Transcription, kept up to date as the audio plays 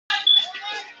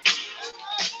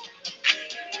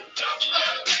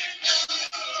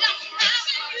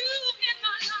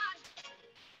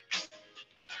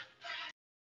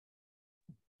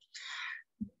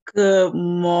Good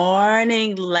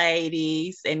morning,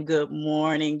 ladies, and good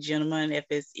morning, gentlemen, if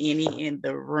it's any in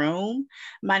the room.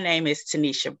 My name is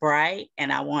Tanisha Bright,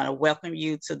 and I want to welcome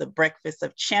you to the Breakfast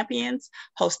of Champions,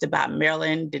 hosted by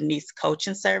Marilyn Denice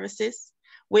Coaching Services.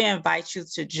 We invite you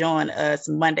to join us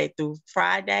Monday through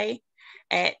Friday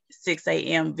at 6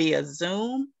 a.m. via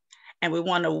Zoom. And we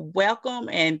want to welcome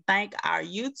and thank our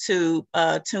YouTube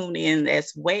tune in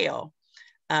as well.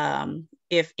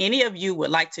 If any of you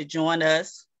would like to join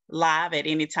us live at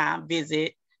any time,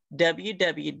 visit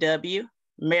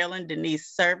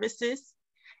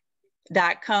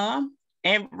www.marylanddeniceservices.com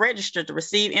and register to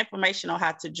receive information on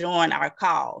how to join our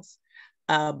calls.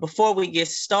 Before we get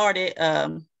started,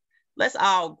 let's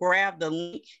all grab the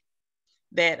link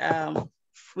that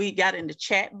we got in the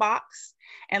chat box,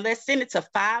 and let's send it to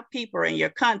 5 people in your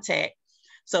contact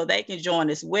so they can join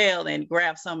as well and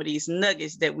grab some of these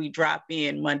nuggets that we drop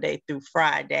in Monday through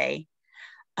Friday.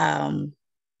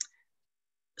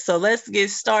 So let's get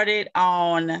started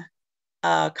on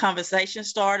conversation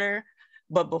starter.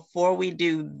 But before we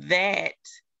do that,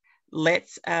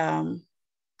 let's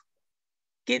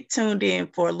get tuned in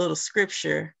for a little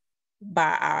scripture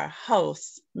by our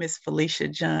host, Miss Felicia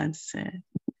Johnson.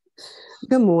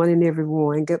 Good morning,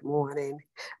 everyone. Good morning.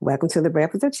 Welcome to the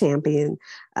Breakfast of Champion.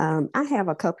 I have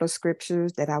a couple of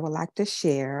scriptures that I would like to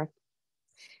share.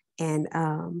 And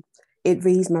it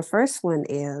reads, my first one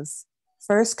is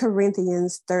 1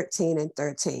 Corinthians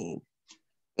 13:13.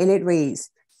 And it reads,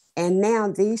 and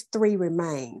now these 3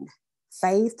 remain,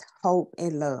 faith, hope,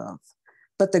 and love.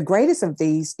 But the greatest of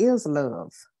these is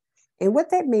love. And what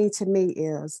that means to me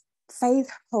is faith,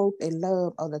 hope, and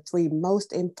love are the 3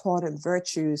 most important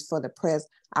virtues for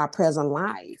our present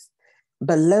life.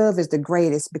 But love is the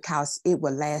greatest because it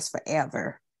will last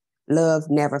forever. Love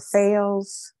never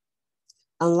fails.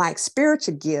 Unlike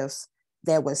spiritual gifts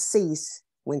that will cease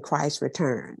when Christ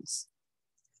returns.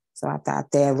 So I thought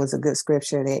that was a good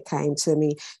scripture that came to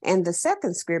me. And the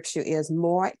second scripture is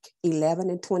Mark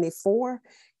 11:24.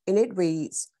 And it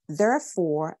reads,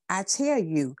 therefore, I tell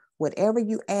you, whatever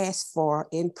you ask for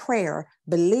in prayer,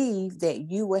 believe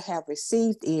that you will have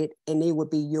received it and it will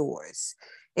be yours.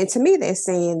 And to me, they're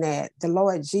saying that the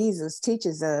Lord Jesus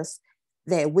teaches us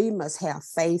that we must have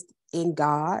faith in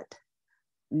God,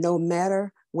 no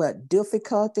matter what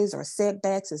difficulties or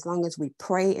setbacks, as long as we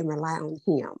pray and rely on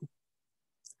Him.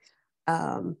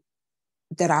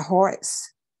 That our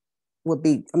hearts would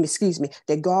be,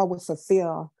 that God will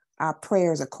fulfill our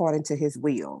prayers according to His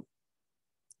will.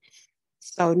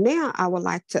 So now I would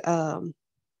like to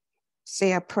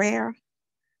say a prayer.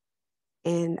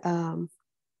 And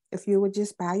if you would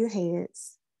just bow your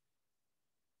heads.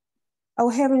 Oh,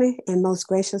 Heavenly and most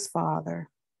gracious Father,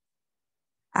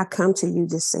 I come to you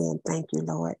just saying thank you,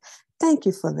 Lord. Thank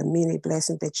you for the many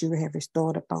blessings that you have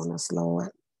restored upon us,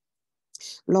 Lord.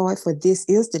 Lord, for this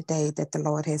is the day that the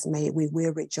Lord has made. We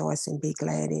will rejoice and be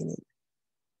glad in it.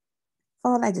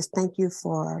 Father, I just thank you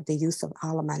for the use of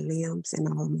all of my limbs and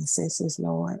all of my senses,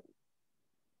 Lord.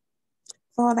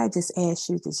 Father, I just ask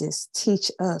you to just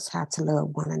teach us how to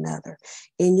love one another.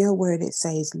 In your word, it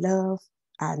says, love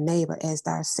our neighbor as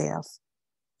thyself.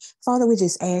 Father, we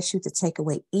just ask you to take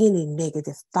away any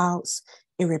negative thoughts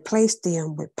and replace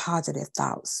them with positive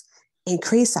thoughts.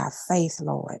 Increase our faith,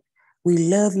 Lord. We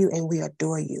love you and we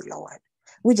adore you, Lord.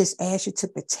 We just ask you to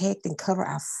protect and cover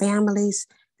our families,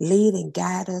 lead and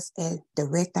guide us and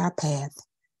direct our path.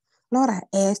 Lord, I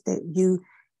ask that you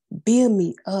build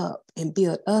me up and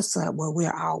build us up where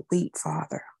we're all weak,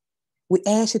 Father. We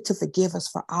ask you to forgive us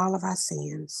for all of our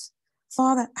sins.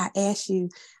 Father, I ask you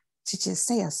to just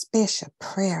say a special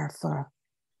prayer for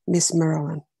Miss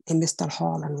Marilyn and Mr.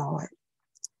 Harlan, Lord.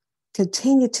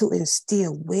 Continue to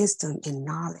instill wisdom and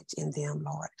knowledge in them,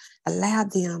 Lord. Allow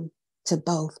them to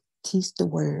both teach the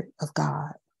word of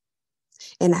God.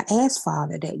 And I ask,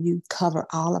 Father, that you cover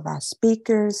all of our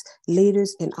speakers,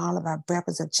 leaders, and all of our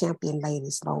Breakfast of Champion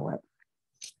ladies, Lord.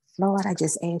 Lord, I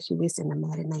just ask you this in the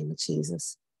mighty name of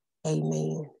Jesus.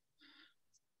 Amen.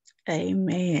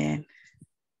 Amen.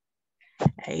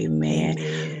 Amen.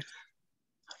 Amen.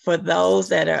 For those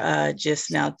that are just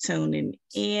now tuning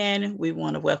in, we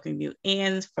want to welcome you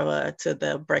in to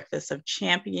the Breakfast of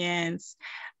Champions.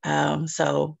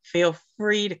 So feel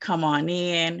free to come on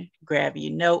in, grab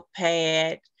your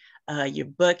notepad, your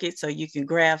bucket, so you can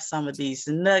grab some of these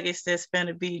nuggets that's going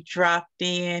to be dropped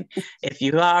in. If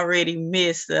you already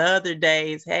missed the other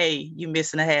days, hey, you're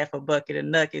missing a half a bucket of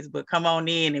nuggets, but come on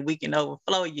in and we can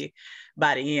overflow you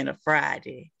by the end of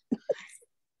Friday.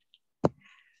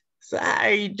 So how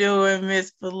are you doing,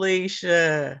 Miss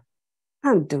Felicia?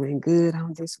 I'm doing good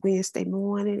on this Wednesday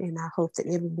morning, and I hope that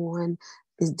everyone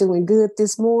is doing good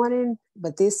this morning,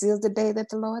 but this is the day that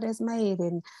the Lord has made,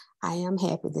 and I am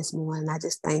happy this morning. I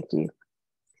just thank you.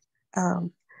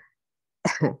 Um,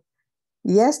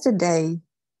 yesterday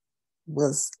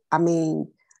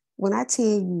when I tell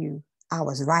you, I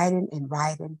was writing and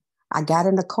writing. I got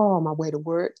in the car on my way to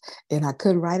work and I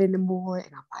couldn't write anymore.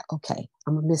 And I'm like, okay,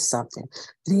 I'm going to miss something.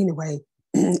 But anyway,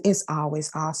 it's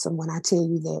always awesome when I tell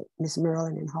you that Miss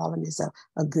Marilyn and Harlan is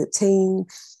a good team.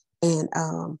 And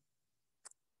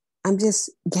I'm just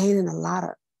gaining a lot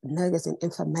of nuggets and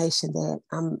information that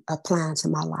I'm applying to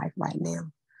my life right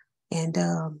now.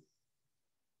 And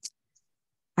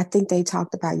I think they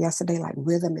talked about yesterday, like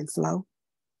rhythm and flow.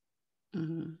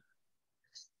 Mm-hmm.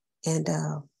 And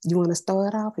you want to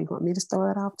start off? You want me to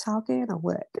start off talking or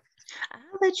what?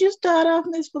 I'll let you start off,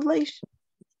 Miss Felicia.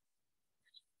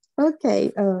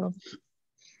 Okay.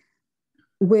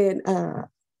 When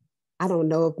I don't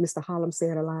know if Mr. Harlan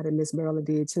said a lot and Miss Marilyn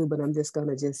did too, but I'm just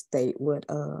gonna just state what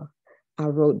I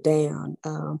wrote down.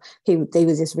 They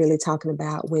was just really talking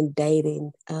about when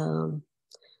dating.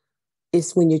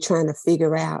 It's when you're trying to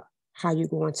figure out how you're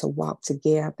going to walk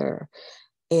together,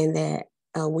 and that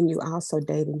when you're also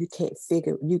dating, you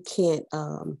can't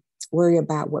worry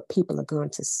about what people are going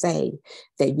to say.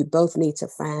 That you both need to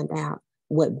find out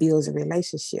what builds a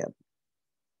relationship.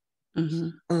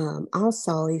 Mm-hmm.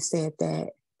 Also, he said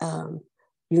that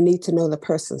you need to know the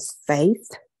person's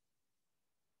faith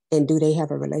and do they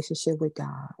have a relationship with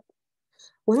God.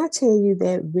 When I tell you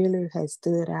that really has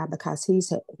stood out because he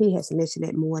has mentioned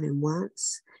it more than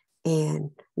once.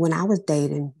 And when I was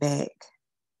dating back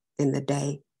in the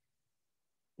day,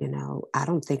 I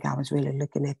don't think I was really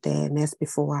looking at that. And that's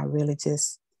before I really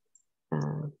just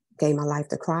gave my life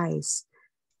to Christ.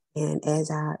 And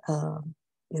as I,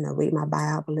 read my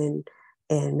Bible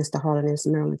and Mr. Harlan and Ms.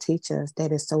 Marilyn teach us,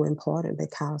 that is so important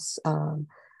because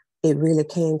it really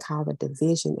can cause a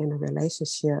division in a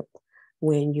relationship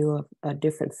when you're a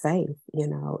different faith,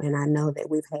 And I know that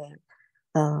we've had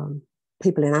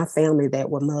people in our family that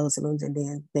were Muslims and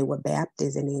then they were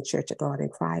Baptists and then Church of God in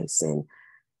Christ. And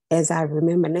as I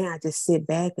remember now, I just sit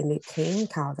back and it can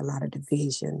cause a lot of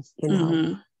division,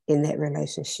 Mm-hmm. in that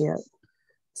relationship.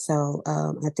 So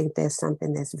I think that's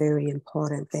something that's very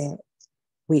important that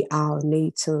we all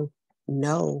need to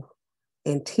know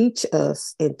and teach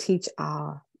us and teach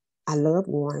our loved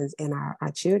ones and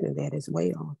our children that as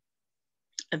well.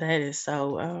 That is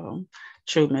so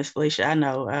true, Miss Felicia. I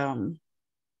know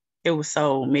it was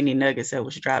so many nuggets that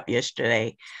was dropped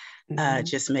yesterday. Mm-hmm.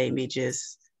 Just made me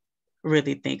just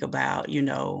really think about,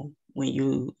 when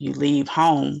you leave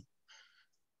home,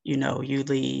 you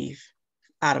leave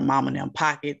out of mom and them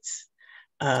pockets.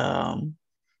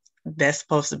 That's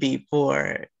supposed to be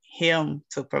for him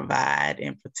to provide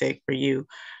and protect for you.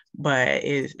 But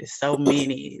it's so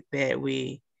many that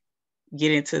we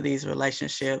get into these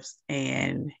relationships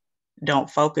and don't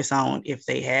focus on if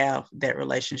they have that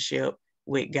relationship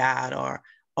with God, or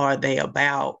are they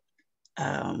about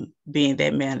being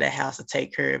that man of the house to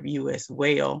take care of you as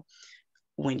well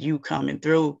when you coming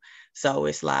through. So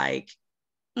it's like,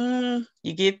 you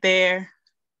get there,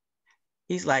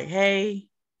 he's like, hey,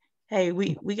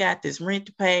 we got this rent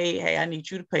to pay. Hey, I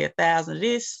need you to pay 1,000 of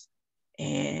this,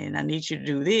 and I need you to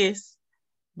do this.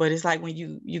 But it's like when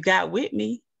you got with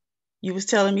me, you was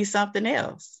telling me something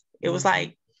else. It was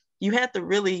like you have to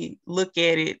really look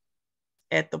at it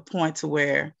at the point to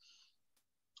where,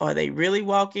 are they really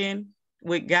walking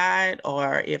with God,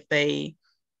 or if they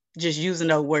just using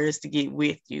those words to get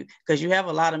with you? Because you have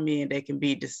a lot of men that can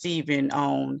be deceiving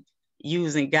on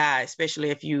using God,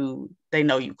 especially if they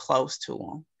know you close to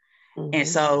them. Mm-hmm. And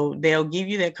so they'll give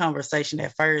you that conversation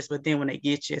at first, but then when they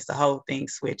get you, it's the whole thing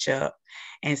switch up.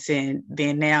 And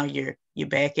then now you're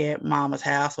back at mama's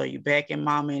house, or you're back in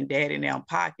mama and daddy in their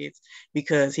pockets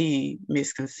because he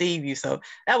misconceived you. So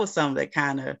that was something that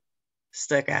kind of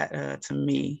stuck out to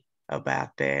me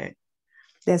about that.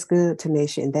 That's good,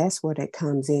 Tanisha. And that's where that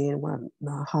comes in. When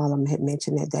Harlan had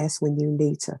mentioned that's when you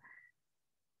need to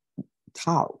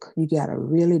talk. You got to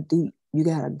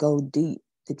go deep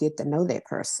to get to know that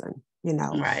person,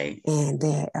 Right. And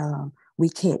that we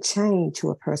can't change who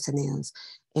a person is.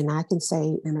 And I can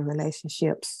say in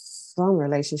some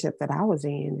relationship that I was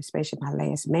in, especially my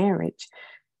last marriage,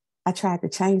 I tried to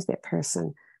change that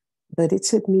person, but it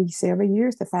took me several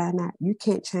years to find out you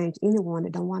can't change anyone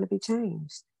that don't want to be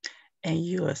changed. And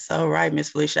you are so right, Miss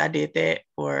Felicia. I did that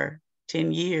for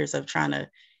 10 years of trying to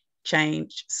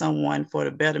change someone for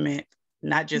the betterment,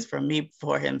 not just for me,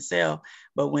 for himself,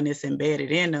 but when it's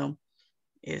embedded in them,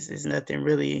 is nothing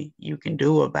really you can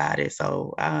do about it.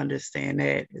 So I understand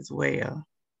that as well.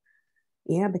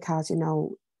 Yeah, because,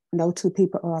 no two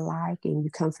people are alike, and you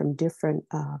come from different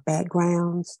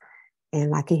backgrounds.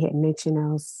 And like he had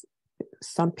mentioned,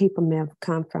 some people may have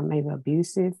come from maybe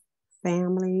abusive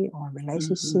family or Mm-hmm.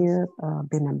 relationship,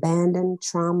 been abandoned,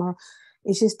 trauma.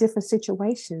 It's just different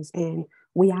situations. And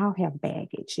we all have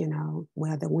baggage,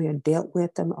 whether we're dealt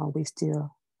with them or we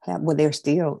still have, well, they're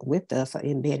still with us or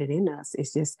embedded in us.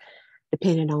 It's just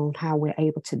depending on how we're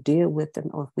able to deal with them,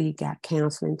 or if we got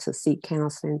counseling, to seek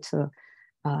counseling to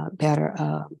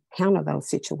better handle those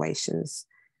situations.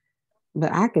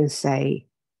 But I can say,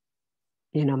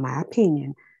 my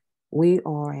opinion, we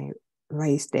are a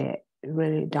race that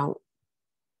really don't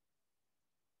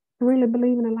really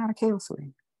believe in a lot of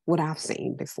counseling, what I've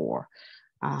seen before.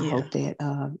 I Yeah. hope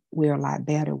that we're a lot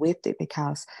better with it,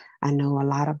 because I know a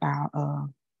lot about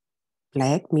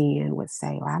Black men would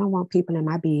say, well, I don't want people in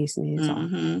my business, or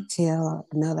Mm-hmm. tell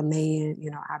another man,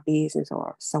 our business,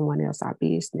 or someone else our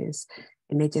business.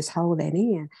 And they just hold that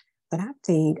in. But I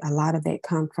think a lot of that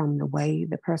comes from the way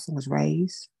the person was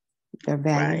raised, their Right.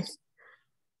 values.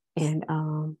 And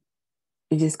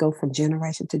it just go from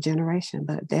generation to generation.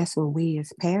 But that's when we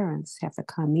as parents have to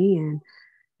come in,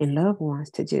 and loved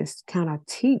ones, to just kind of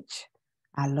teach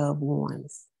our loved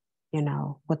ones,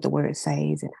 what the word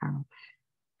says, and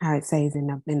how it says in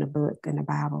the book, in the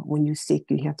Bible, when you're sick,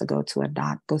 you have to go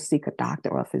to go seek a doctor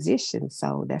or a physician.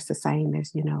 So that's the same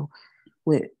as,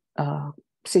 with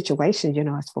situations,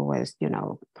 as far as,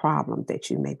 problems that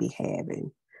you may be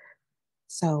having.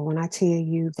 So when I tell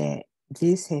you that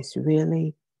this has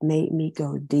really made me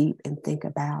go deep and think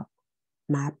about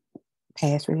my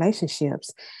past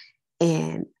relationships,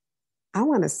 and I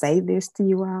want to say this to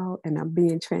you all, and I'm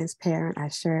being transparent. I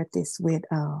shared this with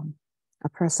a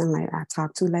person like I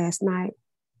talked to last night.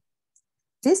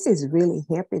 This is really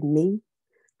helping me.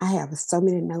 I have so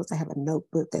many notes. I have a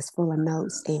notebook that's full of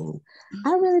notes, and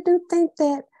I really do think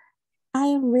that I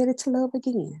am ready to love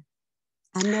again.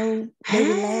 I know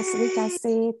maybe last week I Hey.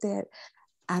 said that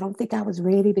I don't think I was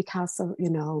ready because of,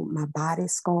 my body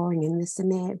scarring and this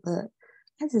and that, but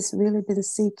I just really been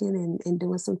seeking and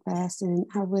doing some fasting.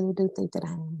 I really do think that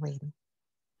I am ready.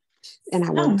 And I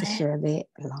Oh wanted to man. share that,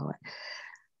 Lord.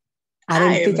 I I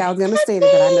didn't am think I was going to say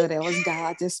it, but I happy. know that was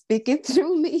God just speaking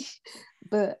through me.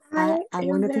 But I I am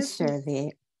wanted to happy. share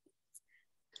that.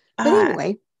 But Uh,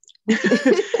 anyway, we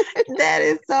that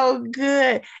is so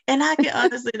good. And I can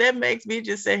honestly, that makes me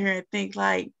just sit here and think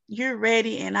like you're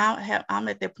ready. And I'm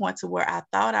at that point to where I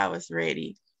thought I was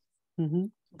ready, mm-hmm,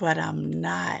 but I'm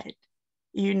not,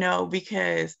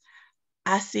 because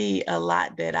I see a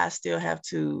lot that I still have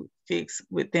to fix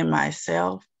within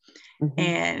myself. mm-hmm,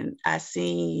 And I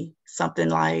see something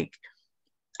like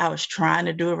I was trying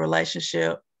to do a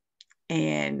relationship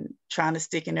and trying to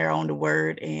stick in there on the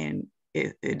word, and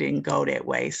it didn't go that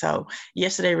way. So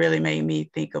yesterday really made me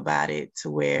think about it to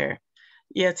where,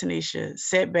 yeah, Tanisha,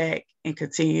 sit back and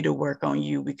continue to work on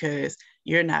you, because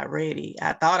you're not ready.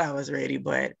 I thought I was ready,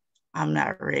 but I'm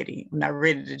not ready. I'm not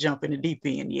ready to jump in the deep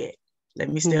end yet. Let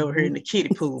me stay over here mm-hmm. in the kiddie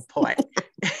pool part.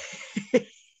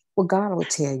 Well, God will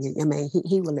tell you. I mean,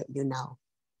 he will let you know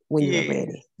when you're Yeah.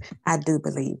 ready. I do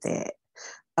believe that.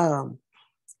 Um,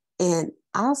 and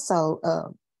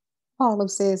also, Paula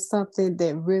says something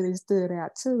that really stood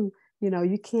out too.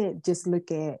 You can't just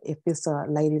look at if it's a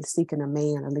lady seeking a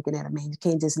man or looking at a man. You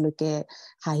can't just look at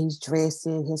how he's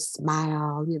dressing, his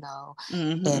smile, at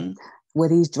Mm-hmm.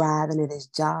 what he's driving at his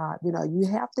job. You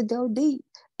have to go deep.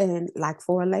 And like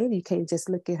for a lady, you can't just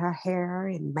look at her hair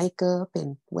and makeup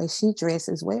and the way she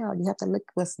dresses. Well, you have to look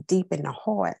what's deep in the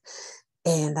heart.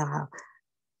 And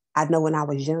I know when I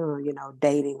was young,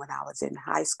 dating when I was in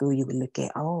high school, you would look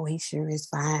at, oh, he sure is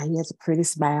fine. He has a pretty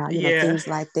smile, Yeah. things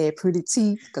like that, pretty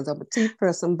teeth, because I'm a teeth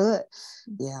person. But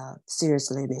yeah,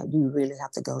 seriously, now you really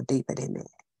have to go deeper than that.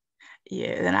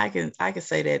 Yeah. And I can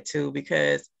say that too,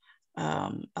 because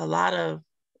a lot of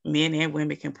men and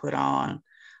women can put on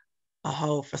a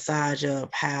whole facade of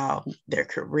how their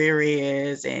career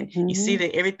is, and you see Mm-hmm.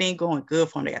 that everything going good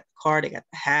for them. They got the car, they got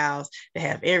the house, they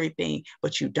have everything,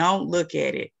 but you don't look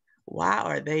at it. Why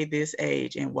are they this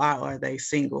age, and why are they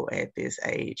single at this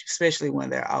age, especially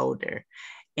when they're older?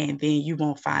 And then you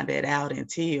won't find that out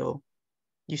until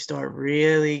you start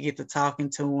really get to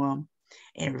talking to them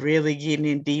and really getting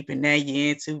in deep, and now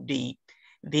you're in too deep.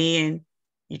 Then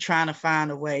you're trying to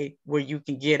find a way where you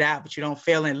can get out, but you don't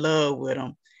fall in love with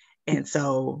them. And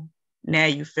so now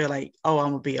you feel like, oh, I'm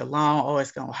gonna be alone, oh,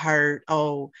 it's gonna hurt,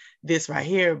 oh, this right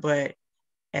here. But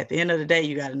at the end of the day,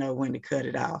 you got to know when to cut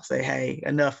it off. Say, hey,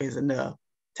 enough is enough.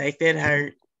 Take that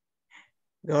hurt,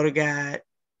 go to God,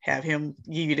 have him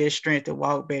give you that strength to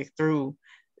walk back through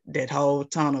that whole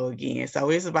tunnel again. So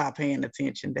it's about paying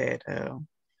attention that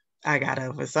I got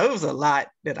over. So it was a lot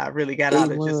that I really got It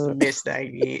out of just a was. mess that I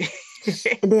did.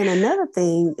 And then another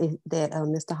thing that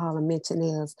Mr. Holland mentioned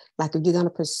is, like, if you're going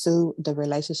to pursue the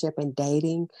relationship and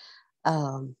dating,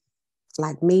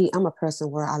 like me, I'm a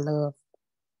person where I love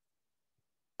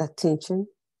attention.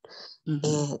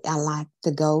 And I like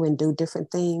to go and do different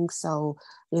things. So,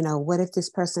 what if this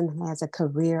person has a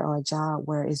career or a job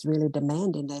where it's really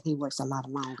demanding that he works a lot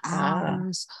of long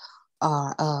hours,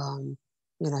 or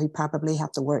he probably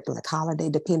have to work like holiday,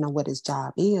 depending on what his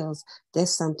job is. There's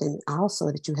something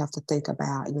also that you have to think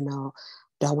about. Do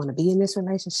I want to be in this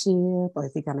relationship, or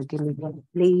is he going to give me what I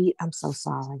need? I'm so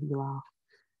sorry, you all.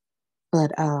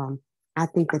 But I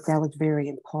think that was very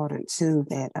important too,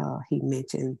 that he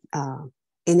mentioned.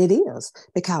 And it is,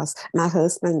 because my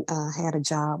husband had a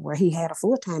job where he had a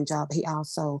full-time job. He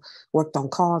also worked on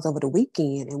cars over the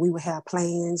weekend, and we would have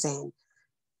plans, and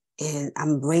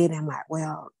I'm ready. I'm like,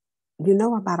 well,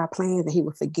 about our plans, that he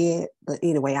would forget. But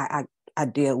anyway, I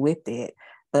deal with it.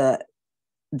 But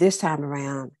this time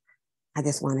around, I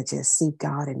just want to just seek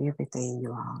God in everything,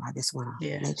 you all. I just want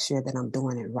to make sure that I'm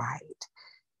doing it right.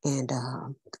 And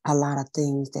a lot of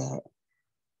things that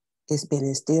it's been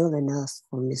instilled in us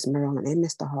from Miss Marilyn and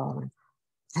Mr. Holland,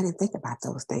 I didn't think about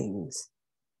those things.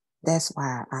 That's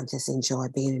why I just enjoy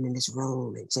being in this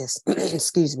room and just,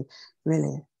 excuse me,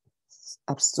 really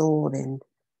absorbing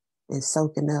and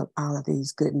soaking up all of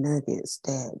these good nuggets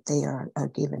that they are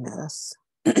giving us.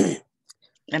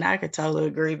 And I could totally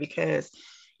agree, because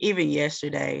even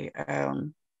yesterday,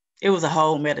 it was a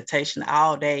whole meditation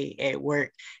all day at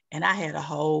work, and I had a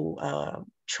whole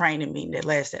training meeting that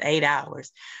lasted 8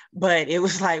 hours. But it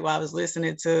was like, while I was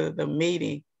listening to the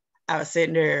meeting, I was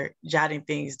sitting there jotting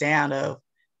things down of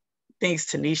things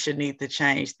Tanisha need to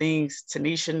change, things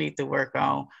Tanisha need to work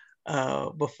on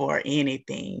before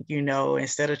anything,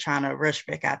 instead of trying to rush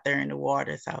back out there in the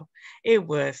water. So it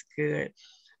was good.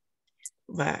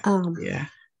 But yeah.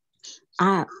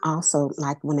 I also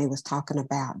like when they was talking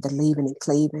about the leaving and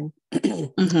cleaving.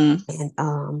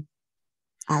 And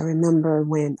I remember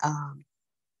when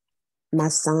my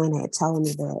son had told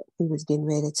me that he was getting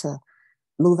ready to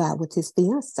move out with his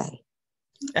fiance.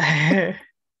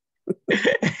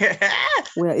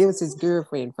 Well, it was his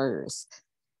girlfriend first.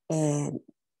 And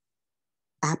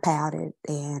I pouted,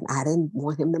 and I didn't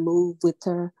want him to move with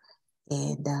her.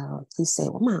 And he said,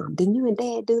 well, Mom, didn't you and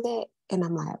Dad do that? And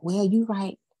I'm like, well, you're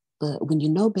right. But when you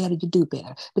know better, you do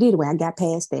better. But anyway, I got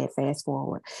past that, fast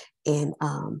forward. And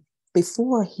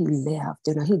before he left,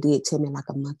 he did tell me like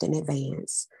a month in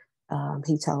advance.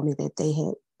 He told me that they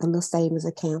had a little savings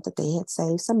account, that they had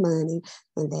saved some money,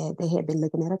 and that they had been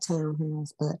looking at a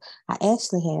townhouse. But I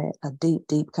actually had a deep,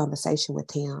 deep conversation with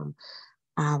him.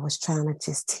 I was trying to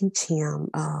just teach him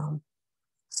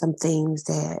some things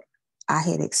that I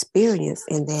had experienced,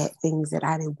 and that things that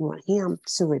I didn't want him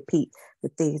to repeat, the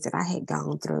things that I had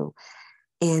gone through.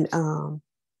 And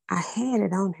I had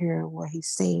it on here where he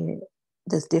said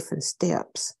the different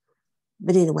steps.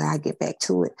 But anyway, I get back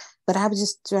to it. But I was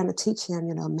just trying to teach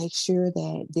him, make sure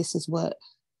that this is what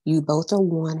you both are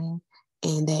wanting,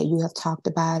 and that you have talked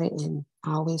about it, and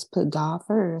always put God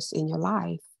first in your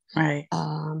life. Right.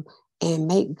 And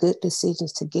make good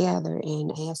decisions together,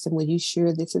 and ask them, were you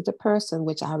sure this is the person?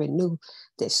 Which I already knew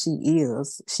that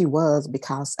she was,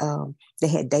 because they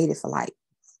had dated for like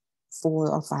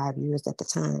 4 or 5 years at the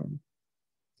time.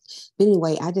 But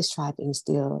anyway, I just tried to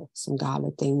instill some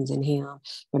godly things in him,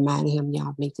 reminding him,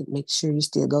 y'all make sure you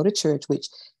still go to church, which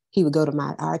he would go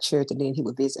to our church, and then he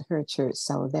would visit her church.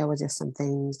 So there was just some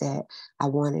things that I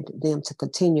wanted them to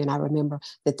continue. And I remember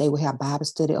that they would have Bible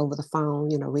study over the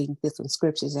phone, reading different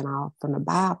scriptures and all from the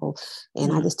Bible.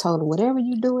 And I just told them, whatever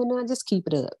you're doing now, just keep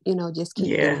it up, just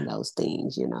keep doing those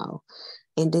things,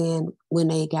 And then when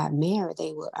they got married,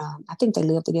 they were, I think they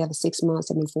lived together 6 months,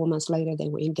 and then 4 months later they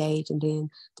were engaged, and then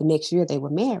the next year they were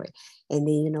married. And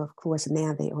then, of course,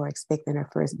 now they are expecting their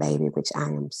first baby, which I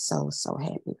am so, so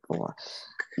happy for.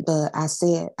 But I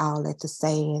said all that to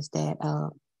say is that,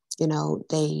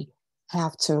 they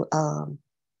have to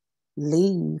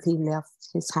leave. He left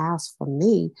his house for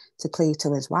me to cleave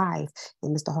to his wife.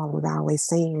 And Mr. Harlan was always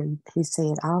saying, he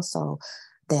said also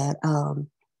that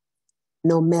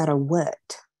no matter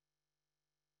what,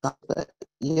 but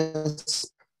yes,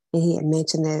 and he had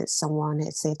mentioned that someone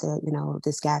had said that,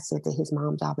 this guy said that his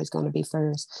mom's always going to be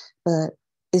first, but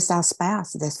it's our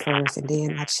spouse that's first, and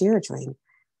then our children.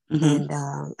 And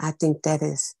I think that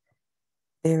is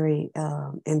very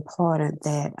important,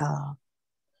 that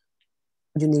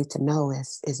you need to know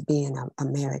as being a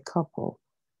married couple,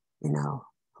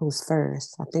 who's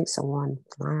first. I think someone's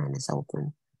line is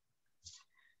open.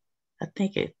 I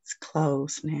think it's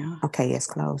closed now. Okay, it's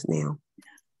closed now.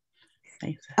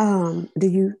 Thanks. Do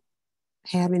you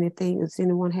have anything? Does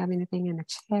anyone have anything in the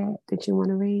chat that you want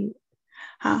to read?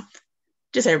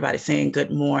 Just everybody saying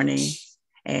good morning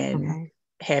and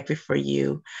happy for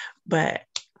you. But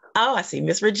I see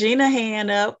Miss Regina hand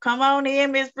up. Come on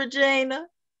in, Miss Regina.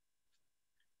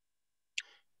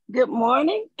 Good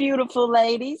morning, beautiful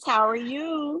ladies. How are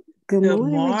you? Good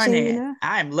morning, Regina.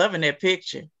 I'm loving that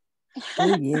picture.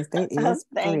 Oh, yes, that is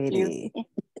Thank pretty. you.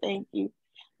 Thank you.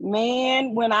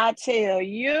 Man, when I tell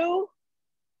you,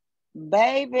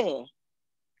 baby,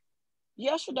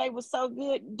 yesterday was so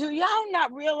good. Do y'all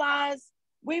not realize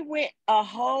we went a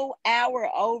whole hour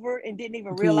over and didn't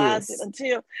even realize it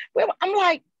until I'm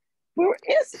like,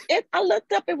 I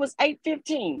looked up, it was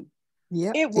 8:15.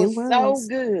 Yeah, it was so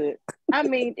good. I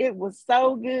mean, it was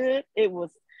so good. It was,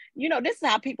 this is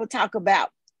how people talk about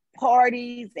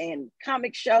parties and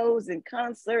comic shows and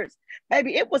concerts.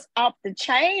 Baby, it was off the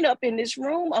chain up in this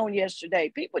room on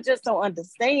yesterday. People just don't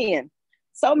understand.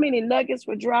 So many nuggets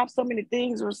were dropped. So many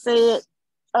things were said.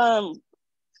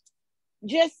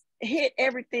 Just hit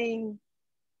everything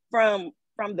from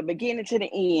the beginning to the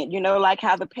end, like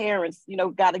how the parents,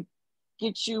 got to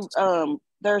get you,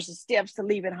 there's the steps to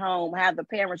leaving home, how the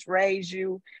parents raise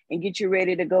you and get you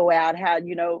ready to go out, how,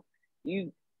 you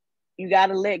got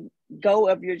to let go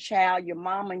of your child. Your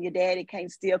mom and your daddy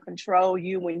can't still control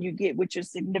you when you get with your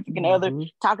significant other,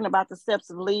 talking about the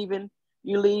steps of leaving.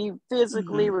 You leave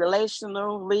physically,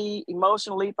 relationally,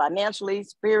 emotionally, financially,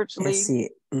 spiritually. That's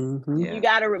it. You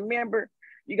got to remember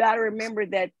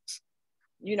that,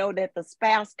 that the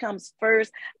spouse comes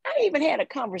first. I even had a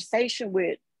conversation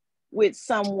with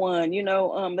someone,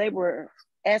 they were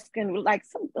asking, like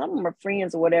some of my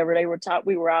friends or whatever,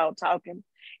 we were all talking,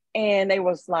 and they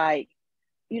was like,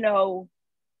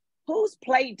 whose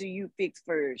plate do you fix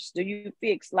first? Do you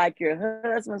fix like your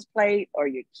husband's plate or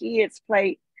your kids'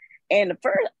 plate? And the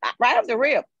first, right off the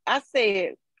rip, I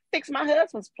said, fix my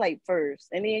husband's plate first.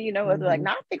 And then, they're like,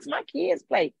 no, fix my kids'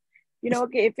 plate.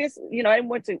 Okay, if it's,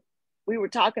 we were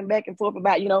talking back and forth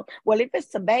about, if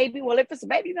it's a baby,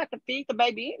 you have to feed the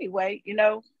baby anyway,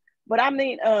 But I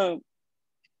mean,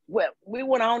 we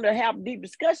went on to have deep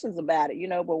discussions about it,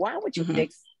 but why would you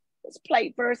fix his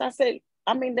plate first? I said,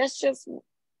 I mean, that's just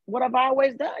what I've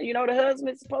always done. The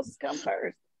husband's supposed to come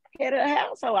first, head of the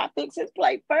household. I fix his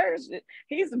plate first.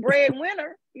 He's the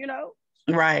breadwinner,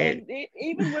 Right. And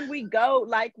even when we go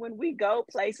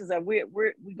places, or we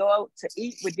go out to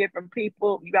eat with different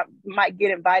people, you might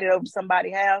get invited over to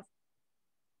somebody's house.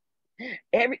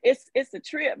 It's a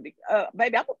trip, baby.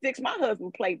 I'm gonna fix my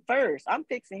husband's plate first. I'm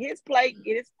fixing his plate,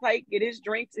 get his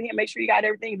drink to him, make sure you got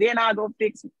everything. Then I'll go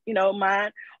fix,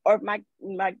 mine, or my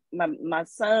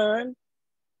son's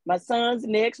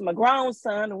next. My grown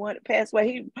son, the one that passed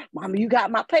away, Mama, you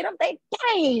got my plate. I'm thinking,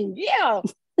 dang, yeah,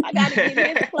 I got to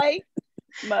get his plate.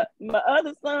 My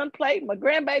other son plate, my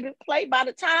grandbaby plate. By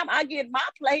the time I get my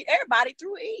plate, everybody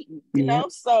through eating,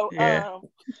 So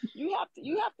you have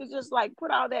to just like put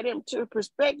all that into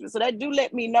perspective. So that do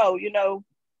let me know,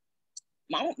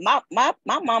 my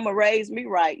mama raised me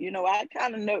right. I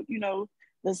kind of know,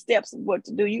 the steps of what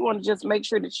to do. You want to just make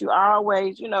sure that you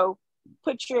always,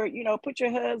 put your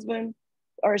husband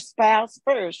or spouse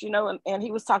first, and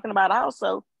he was talking about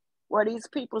also where these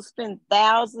people spend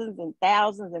thousands and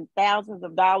thousands and thousands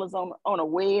of dollars on a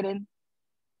wedding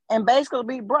and basically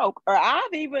be broke. Or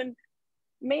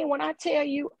when I tell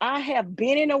you, I have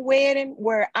been in a wedding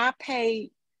where I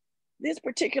paid this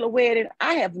particular wedding,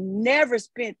 I have never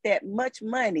spent that much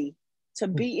money to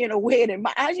be in a wedding.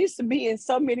 I used to be in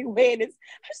so many weddings.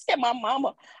 I said, my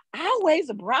mama, always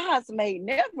a bridesmaid,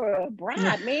 never a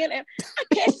bride, man. And I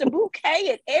catch the bouquet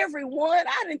at every one.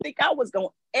 I didn't think I was going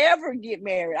to ever get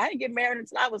married. I didn't get married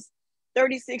until I was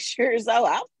 36 years old.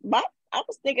 I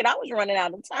was thinking I was running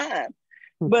out of time.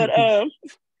 But,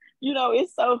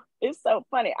 it's so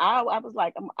funny. I was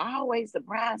like, I'm always the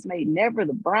bridesmaid, never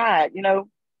the bride,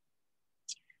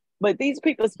 But these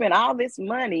people spend all this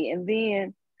money, and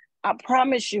then I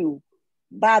promise you,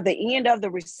 by the end of the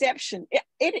reception,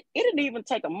 it didn't even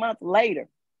take a month later.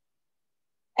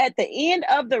 At the end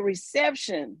of the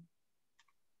reception,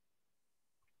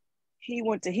 he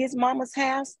went to his mama's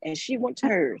house and she went to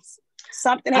hers.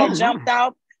 Something had jumped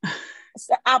out.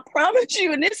 So I promise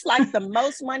you, and it's like the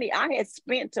most money I had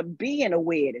spent to be in a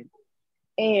wedding,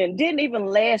 and didn't even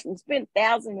last, and spent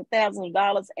thousands and thousands of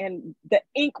dollars, and the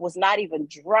ink was not even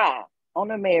dry on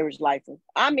the marriage license.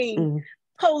 I mean,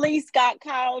 police got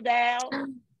called out.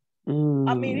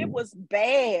 I mean, it was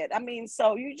bad. I mean,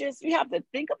 so you have to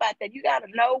think about that. You got to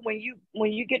know when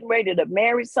you getting ready to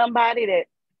marry somebody that,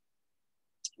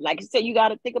 like you said, you got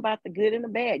to think about the good and the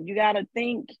bad. You got to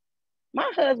think My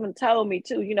husband told me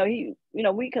too,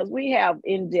 because we have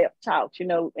in-depth talks,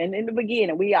 and in the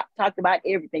beginning, we talked about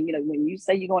everything. When you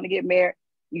say you're going to get married,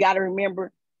 you got to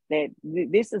remember that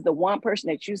this is the one person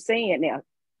that you're seeing. Now,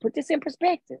 put this in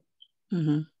perspective.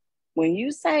 Mm-hmm. When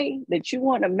you say that you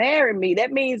want to marry me,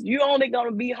 that means you're only going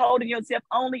to be holding yourself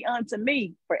only unto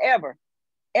me forever,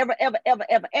 ever, ever, ever,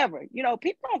 ever, ever.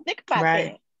 People don't think about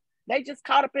that. They just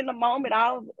caught up in the moment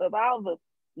of all the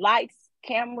lights,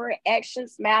 camera, action,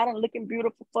 smiling, looking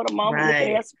beautiful for the moment,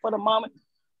 looking handsome for the moment.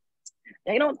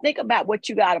 They don't think about what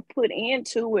you got to put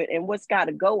into it and what's got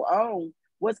to go on,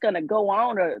 what's going to go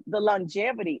on, or the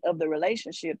longevity of the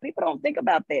relationship. People don't think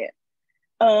about that.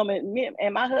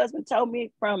 And my husband told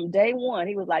me from day one,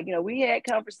 he was like, we had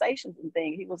conversations and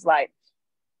things. He was like,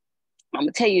 I'm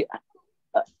gonna tell you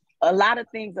a lot of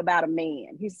things about a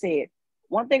man. He said,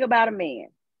 one thing about a man,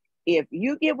 if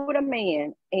you get with a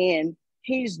man and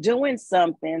he's doing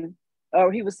something,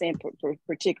 or he was saying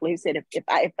particularly, he said,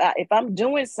 if I'm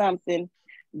doing something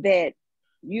that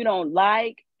you don't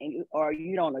like or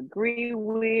you don't agree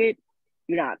with,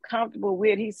 you're not comfortable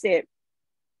with, he said,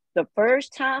 the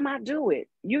first time I do it,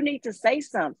 you need to say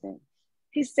something.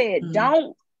 He said,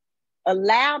 don't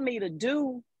allow me to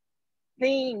do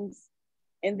things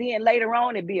and then later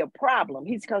on it be a problem.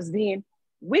 Because then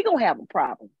we're going to have a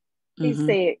problem. He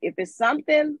said, if it's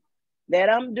something that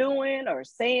I'm doing or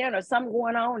saying or something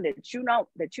going on that you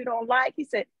don't like, he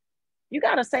said, you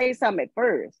got to say something at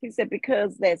first. He said,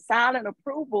 because that silent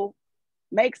approval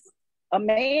makes a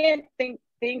man think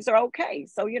things are okay.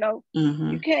 So, you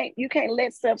can't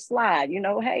let stuff slide.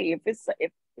 Hey,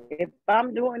 if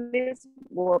I'm doing this,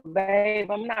 well, babe,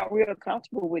 I'm not real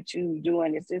comfortable with you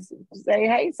doing this. Just say,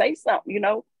 hey, say something,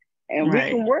 and we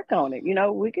can work on it.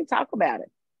 We can talk about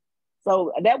it.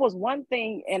 So that was one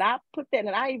thing. And I put that,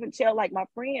 and I even tell like my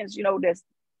friends, that's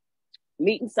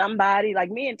meeting somebody,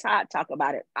 like me and Todd talk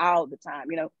about it all the time.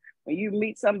 When you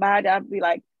meet somebody, I'd be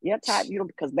like, yeah, Todd,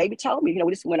 because baby told me,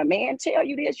 this, when a man tell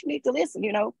you this, you need to listen,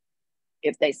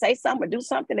 if they say something or do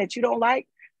something that you don't like,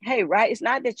 hey, right. It's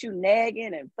not that you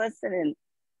nagging and fussing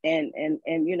and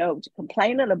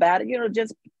complaining about it,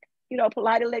 just,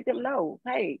 politely let them know,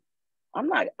 hey, I'm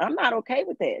not okay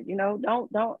with that.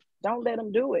 Don't let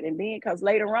them do it. And then, cause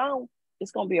later on, it's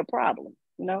going to be a problem.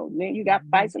 Then you got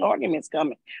fights and arguments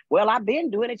coming. Well, I've been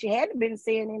doing it. You hadn't been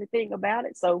saying anything about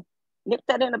it. So nip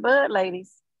that in the bud,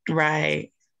 ladies.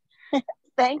 Right.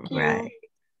 Thank you. Right.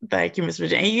 Thank you, Ms.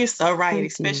 Virginia. And you're so right,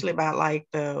 Thank especially you. about like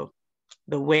the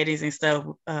weddings and stuff.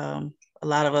 A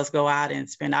lot of us go out and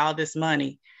spend all this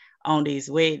money on these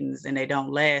weddings and they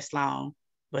don't last long.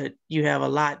 But you have a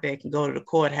lot that can go to the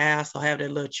courthouse or have their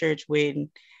little church wedding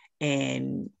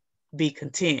and be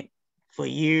content for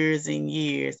years and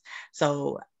years.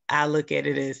 So I look at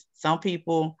it as some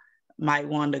people might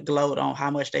want to gloat on how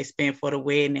much they spend for the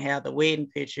wedding and have the wedding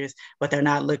pictures, but they're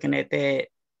not looking at that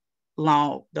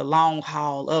the long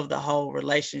haul of the whole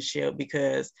relationship,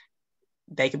 because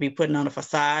they could be putting on a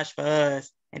facade for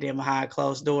us and then behind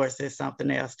closed doors is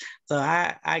something else. So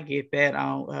I get that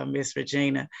on Miss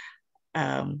Regina.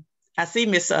 I see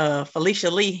Miss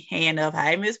Felicia Lee hand up.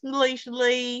 Hi, Miss Felicia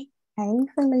Lee. Hey,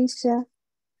 Felicia.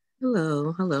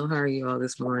 Hello. How are you all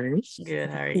this morning? Good.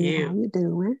 How are you? How you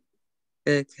doing?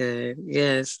 Good.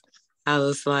 Yes. I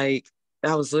was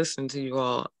listening to you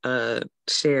all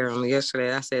share on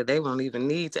yesterday. I said they won't even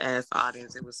need to ask the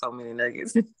audience. It was so many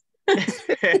nuggets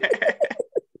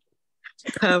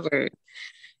covered.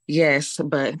 Yes,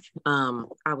 but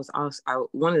I was also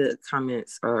one of the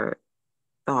comments or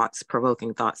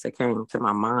provoking thoughts that came to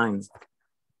my mind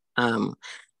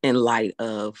in light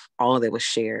of all that was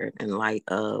shared, in light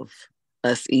of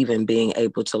us even being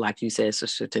able to, like you said,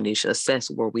 Sister Tanisha,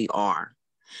 assess where we are.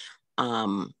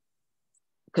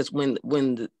 Because when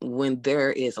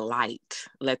there is light,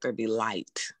 let there be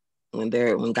light. When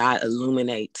God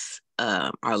illuminates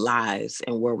our lives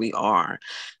and where we are,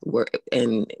 where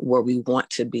we want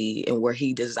to be, and where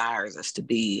He desires us to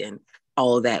be, and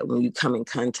all of that. When you come in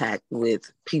contact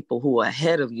with people who are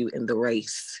ahead of you in the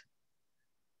race,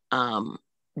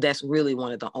 that's really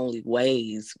one of the only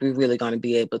ways we're really going to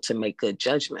be able to make good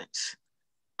judgments.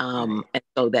 And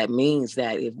so that means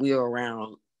that if we are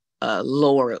around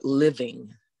lower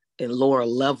living and lower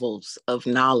levels of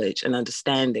knowledge and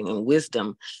understanding and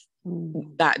wisdom,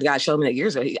 God showed me that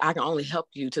years ago, I can only help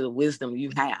you to the wisdom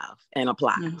you have and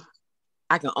apply.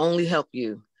 I can only help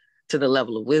you to the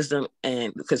level of wisdom.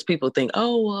 And because people think,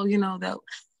 oh, well, that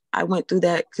I went through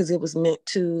that because it was meant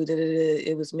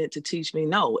to teach me.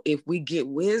 No, if we get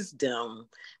wisdom,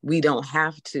 we don't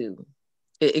have to.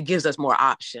 It gives us more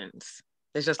options.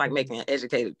 It's just like making an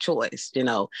educated choice.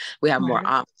 We have more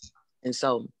options. And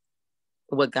so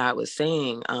what God was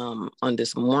saying on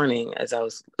this morning as I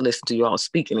was listening to you all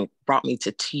speaking, it brought me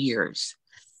to tears,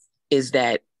 is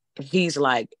that he's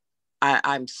like,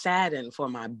 I'm saddened for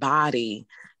my body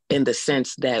in the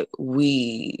sense that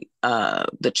we,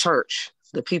 the church,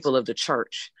 the people of the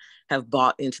church have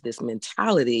bought into this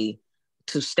mentality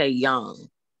to stay young.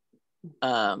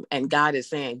 And God is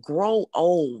saying, grow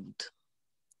old,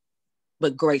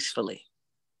 but gracefully.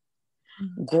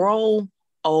 Grow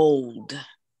old,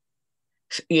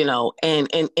 you know, and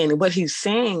what he's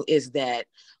saying is that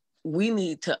we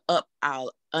need to up our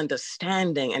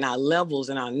understanding and our levels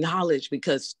and our knowledge,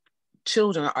 because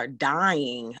children are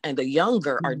dying and the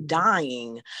younger are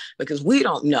dying because we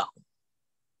don't know.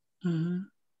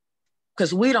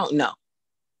 Because we don't know.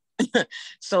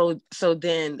 So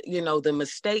then, you know, the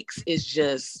mistakes is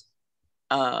just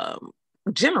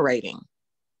generating.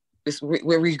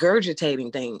 We're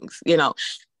regurgitating things, you know,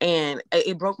 and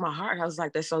it broke my heart. I was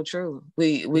like, that's so true.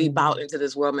 We bought into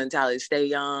this world mentality, stay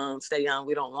young.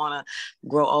 We don't want to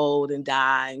grow old and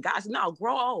die. And God said, no,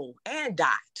 grow old and die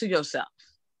to yourself.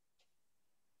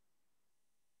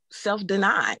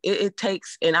 Self-deny. It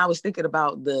takes, and I was thinking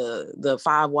about the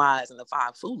 5 wise and the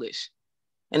 5 foolish.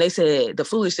 And they said, the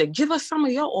foolish said, give us some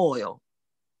of your oil.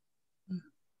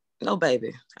 No,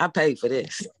 baby, I paid for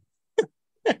this.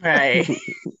 Right.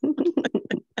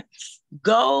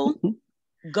 Go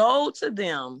to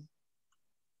them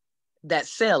that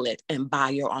sell it and buy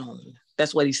your own.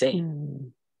 That's what he said.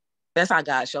 That's how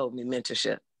God showed me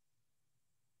mentorship.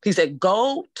 He said,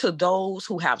 go to those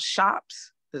who have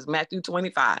shops. This is Matthew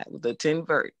 25, the 10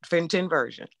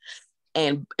 version.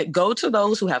 And go to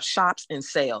those who have shops and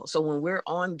sell. So when we're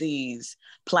on these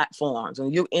platforms,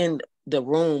 when you're in the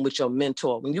room with your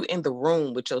mentor, when you're in the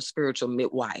room with your spiritual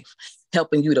midwife,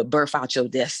 helping you to birth out your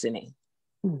destiny,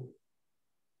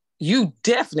 you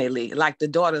definitely, like the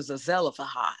daughters of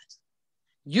Zelophehad,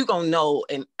 you gonna know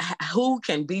and who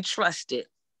can be trusted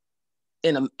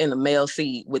in a male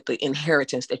seed with the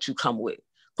inheritance that you come with.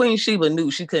 Queen Sheba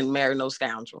knew she couldn't marry no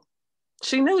scoundrel.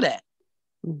 She knew that.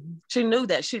 She knew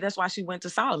that. That's why she went to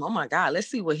Solomon. Oh my God, let's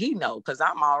see what he knows, because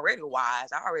I'm already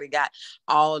wise. I already got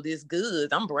all this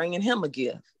goods. I'm bringing him a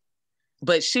gift.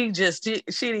 But she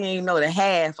didn't even know the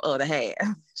half of the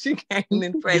half. She came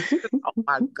in praise. Oh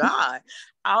my God,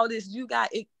 all this you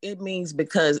got, it means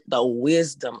because the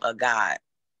wisdom of God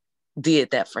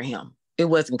did that for him. It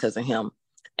wasn't because of him.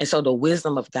 And so the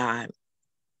wisdom of God,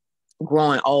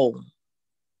 growing old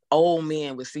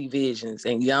men would see visions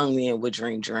and young men would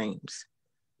dream dreams.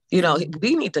 You know,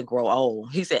 we need to grow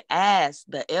old. He said, ask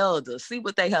the elders, see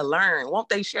what they have learned. Won't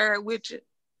they share it with you?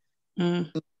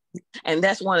 And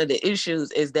that's one of the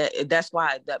issues, is that's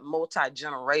why that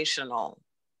multi-generational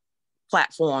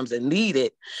platforms are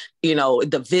needed. You know,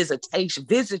 the visitation,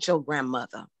 visit your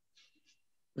grandmother,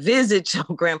 visit your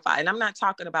grandfather. And I'm not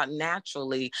talking about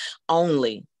naturally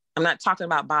only. I'm not talking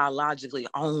about biologically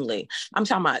only. I'm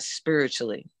talking about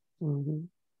spiritually.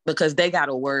 Because they got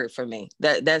a word for me.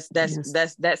 That's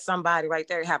somebody right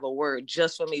there have a word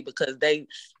just for me, because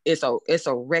it's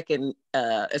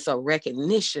a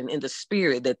recognition in the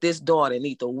spirit that this daughter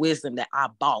needs the wisdom that I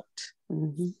bought.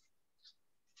 You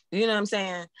know what I'm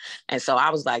saying? And so I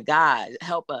was like, God,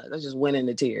 help us. I just went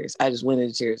into tears.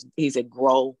 He said,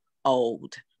 grow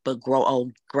old, but grow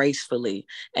old gracefully,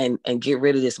 and get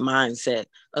rid of this mindset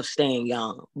of staying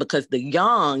young, because the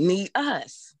young need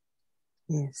us.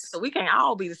 Yes. So we can't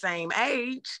all be the same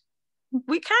age.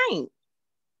 We can't.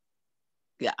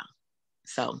 Yeah.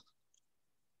 So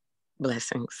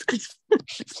blessings.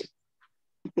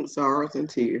 Sorrows and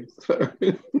tears. That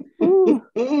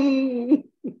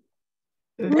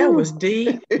was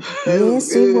deep.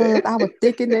 Yes, it was. I was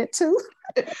thinking that too.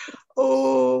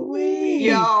 Oh,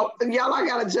 y'all, I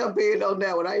gotta jump in on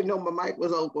that one. I didn't know my mic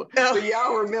was open. But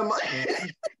y'all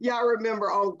remember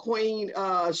on Queen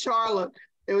Charlotte,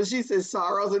 she said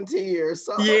sorrows and tears.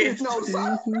 So yes. no,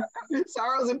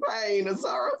 sorrows and pain, and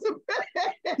sorrows and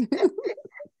pain.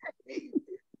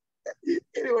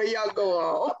 Anyway, y'all go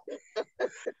on.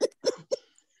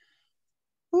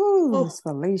 Ooh, Miss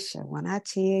Felicia, when I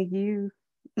tell you,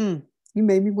 you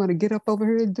made me want to get up over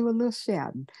here and do a little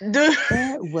shouting.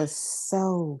 That was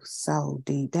so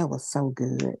deep. That was so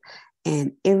good.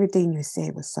 And everything you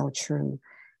said was so true.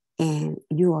 And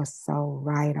you are so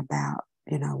right about,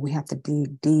 we have to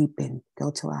dig deep and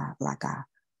go to our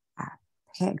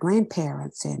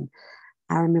grandparents. And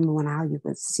I remember when I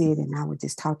would sit and I would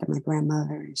just talk to my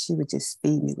grandmother, and she would just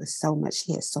feed me with so much.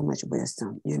 She had so much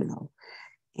wisdom, and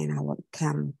I would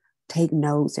kind of take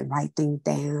notes and write things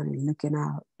down and looking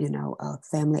out,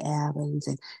 family albums.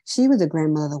 And she was a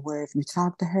grandmother where if you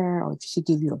talk to her or if she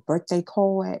give you a birthday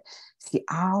card, she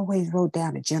always wrote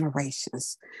down the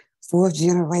generations. 4th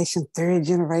generation, 3rd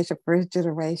generation, 1st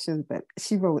generation, but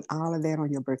she wrote all of that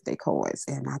on your birthday cards.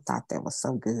 And I thought that was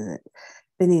so good.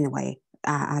 But anyway,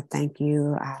 I thank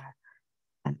you. I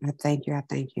thank you. I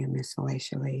thank you, Miss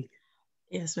Felicia Lee.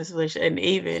 Yes, Miss Felicia. And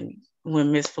even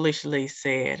when Miss Felicia Lee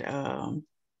said,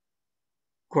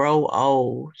 grow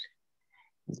old,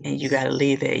 and you got to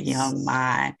leave that young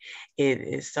mind. It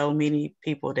is so many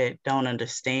people that don't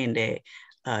understand that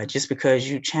just because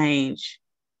you change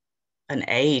an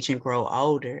age and grow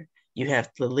older, you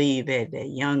have to leave that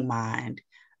young mind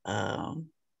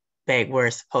back where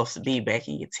it's supposed to be, back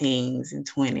in your teens and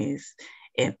 20s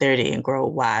and 30, and grow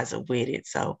wiser with it.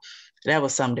 So that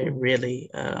was something that really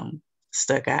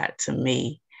stuck out to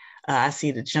me. I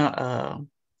see the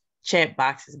chat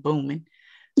box is booming.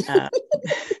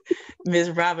 Miss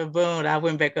Robin Boone, I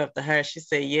went back up to her. She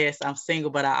said, yes, I'm single,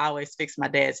 but I always fix my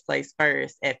dad's place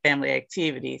first at family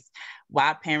activities.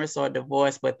 My parents are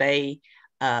divorced, but they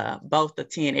both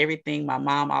attend everything my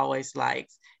mom always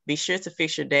likes. Be sure to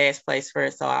fix your dad's place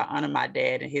first, so I honor my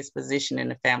dad and his position in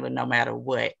the family no matter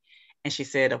what. And she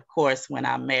said, of course, when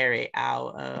I'm married,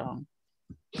 my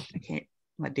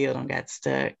deal done got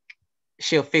stuck.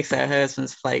 She'll fix her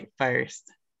husband's plate first.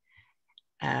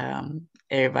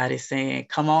 Everybody's saying,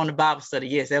 come on to Bible study.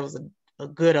 Yes, that was a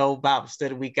good old Bible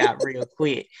study we got real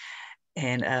quick.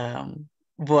 And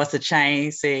Voice of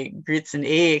Change said grits and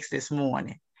eggs this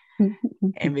morning.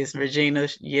 And Miss Regina,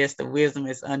 yes, the wisdom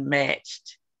is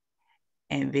unmatched.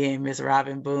 And then Miss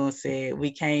Robin Boone said,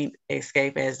 we can't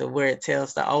escape as the word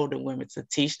tells the older women to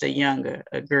teach the younger.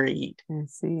 Agreed.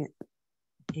 That's it.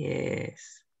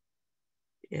 Yes.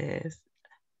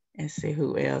 And see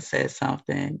who else said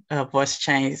something. Voice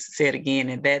Change said again,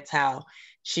 and that's how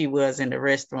she was in the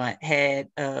restaurant, had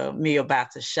me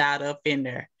about to shot up in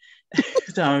there.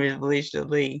 So Miss Felicia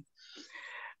Lee.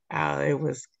 It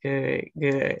was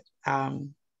good.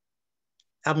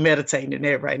 I'm meditating in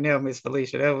that right now, Miss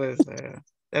Felicia.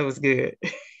 That was good.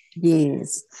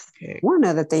 Yes. Okay. One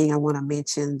other thing I want to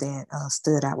mention that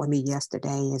stood out with me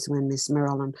yesterday is when Miss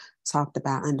Marilyn talked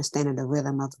about understanding the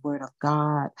rhythm of the Word of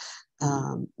God.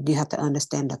 You have to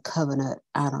understand the covenant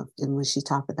and when she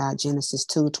talked about Genesis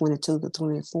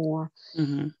 2:22-24.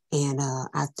 Mm-hmm. And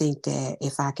I think that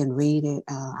if I can read it,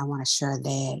 I want to share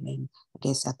that. And I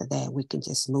guess after that, we can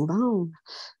just move on.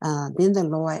 Then the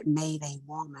Lord made a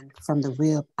woman from the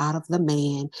rib out of the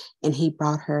man, and he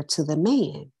brought her to the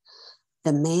man.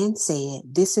 The man said,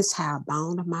 this is how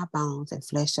bone of my bones and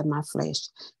flesh of my flesh.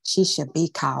 She should be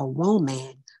called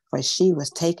woman, for she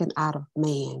was taken out of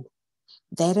man.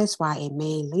 That is why a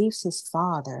man leaves his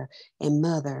father and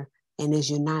mother and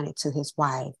is united to his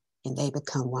wife, and they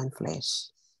become one flesh.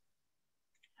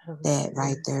 That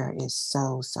right there is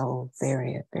so, so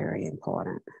very, very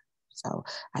important. So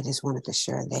I just wanted to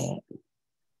share that.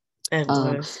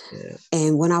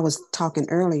 And when I was talking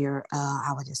earlier,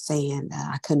 I was just saying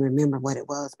I couldn't remember what it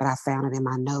was, but I found it in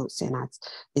my notes, and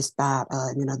it's about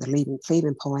the Leaving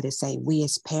Cleveland part. It say we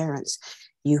as parents,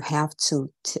 you have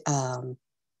to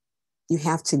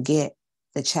get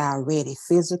the child ready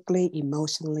physically,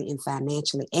 emotionally, and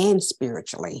financially, and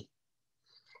spiritually,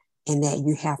 and that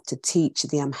you have to teach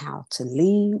them how to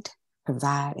lead,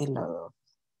 provide, and love,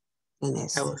 and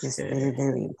that's very,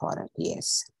 very important.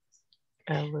 Yes.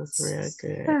 That was real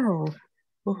good.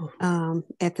 So,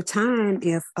 at the time,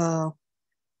 if our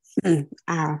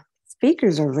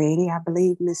speakers are ready, I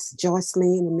believe Miss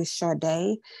Joycelyn and Miss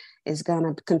Sade is going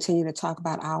to continue to talk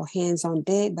about All Hands on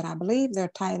Deck, but I believe their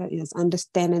title is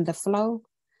Understanding the Flow.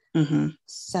 Mm-hmm.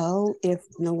 So if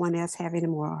no one else have any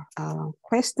more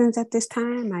questions at this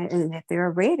time, and if they're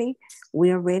ready,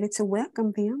 we are ready to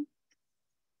welcome them.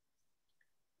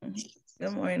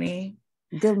 Good morning.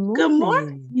 Good morning. Good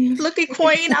morning. Look at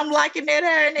Queen. I'm liking that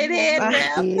hair and that head.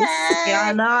 Hey.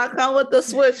 Y'all know I come with the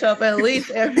switch up at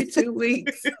least every 2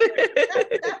 weeks.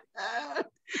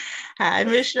 Hi,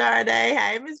 Miss Sade.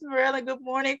 Hi, Miss Marilyn. Good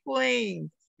morning,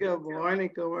 Queen. Good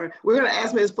morning. Good morning. We're going to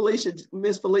ask Miss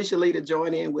Felicia Lee to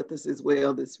join in with us as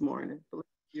well this morning.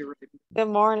 You're ready. Good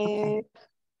morning.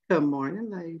 Good morning,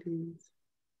 ladies.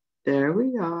 There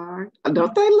we are.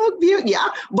 Don't they look beautiful? Yeah,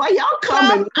 boy, y'all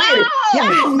coming with it.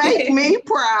 Y'all make me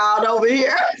proud over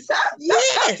here.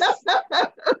 Yes.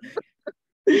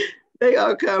 They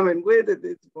are coming with it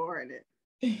this morning.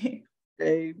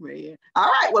 Amen. All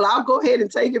right. Well, I'll go ahead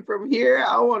and take it from here.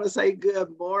 I want to say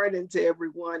good morning to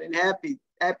everyone and happy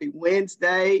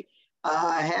Wednesday.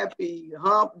 Happy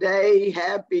hump day.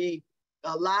 Happy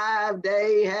alive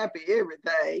day, happy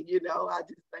everything. You know, I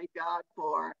just thank God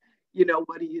for, you know,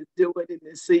 what he is doing in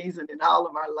this season in all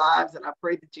of our lives. And I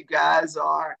pray that you guys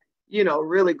are, you know,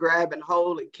 really grabbing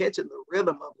hold and catching the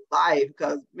rhythm of life.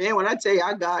 Because, man, when I tell you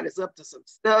our God is up to some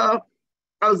stuff,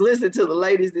 I was listening to the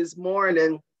ladies this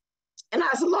morning and I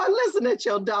said, Lord, listen at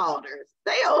your daughters.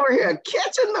 They over here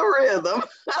catching the rhythm.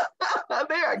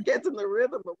 They are getting the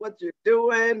rhythm of what you're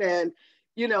doing and,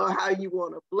 you know, how you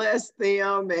want to bless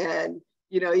them. And,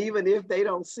 you know, even if they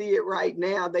don't see it right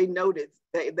now, they know that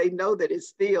they know that it's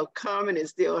still coming, it's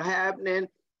still happening.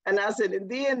 And I said, and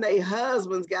then their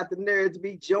husbands got the nerve to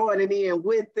be joining in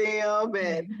with them.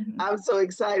 And I'm so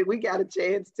excited. We got a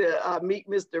chance to meet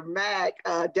Mr. Mac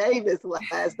Davis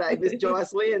last night, Miss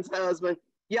Joyce Lynn's husband.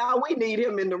 Y'all, we need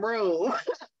him in the room.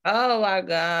 Oh my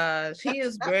gosh, he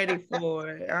is ready for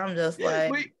it. I'm just like,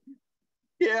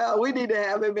 we need to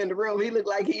have him in the room. He looked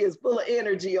like he is full of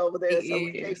energy over there.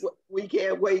 So we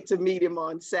can't wait to meet him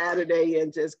on Saturday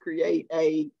and just create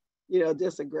a, you know,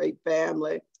 just a great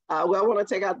family. Well, I want to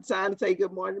take out the time to say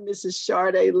good morning, Mrs.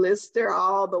 Sade Lister,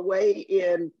 all the way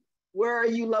in. Where are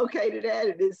you located at?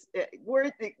 It is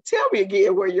tell me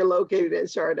again where you're located at,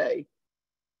 Sade.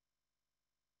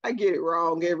 I get it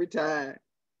wrong every time.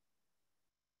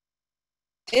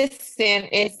 It's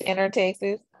Center,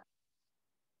 Texas.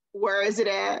 Where is it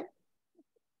at?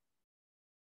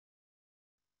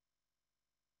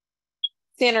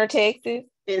 Center, Texas.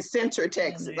 In Center,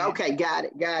 Texas. Okay, got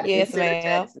it. Yes,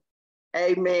 ma'am.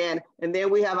 Amen. And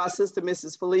then we have our sister,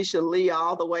 Mrs. Felicia Lee,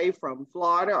 all the way from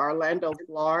Florida, Orlando,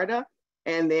 Florida.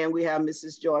 And then we have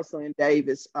Mrs. Jocelyn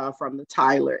Davis from the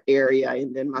Tyler area.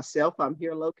 And then myself, I'm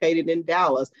here located in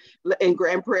Dallas, in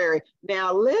Grand Prairie.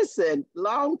 Now, listen,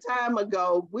 long time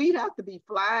ago, we'd have to be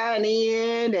flying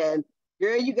in and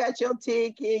girl, you got your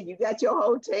ticket, you got your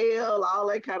hotel, all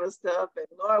that kind of stuff. And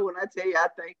Lord, when I tell you, I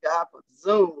thank God for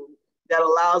Zoom that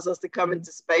allows us to come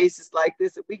into spaces like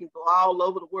this and we can go all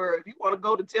over the world. If you want to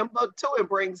go to Timbuktu and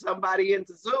bring somebody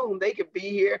into Zoom, they can be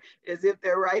here as if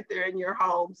they're right there in your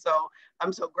home. So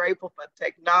I'm so grateful for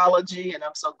technology and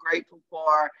I'm so grateful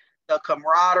for the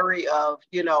camaraderie of,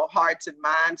 you know, hearts and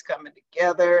minds coming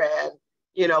together. And,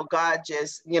 you know, God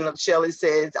just, you know, Shelley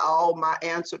says, all my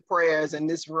answered prayers in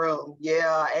this room.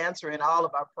 Yeah, answering all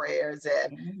of our prayers.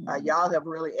 And y'all have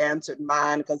really answered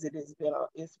mine because it's been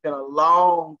a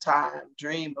long time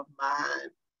dream of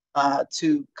mine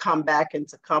to come back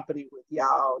into company with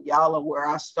y'all. Y'all are where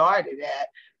I started at.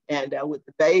 And with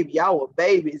the baby, y'all were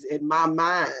babies in my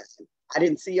mind. I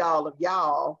didn't see all of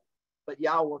y'all, but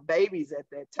y'all were babies at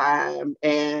that time.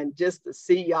 And just to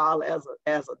see y'all as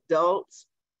adults,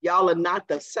 y'all are not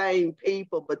the same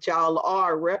people, but y'all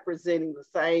are representing the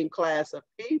same class of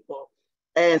people.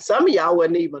 And some of y'all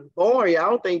wasn't even born. I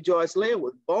don't think Joyce Lynn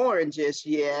was born just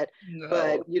yet. No.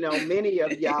 But, you know, many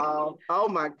of y'all, oh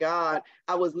my God,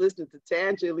 I was listening to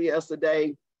Tangela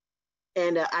yesterday,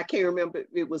 and I can't remember if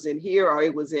it was in here or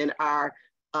it was in our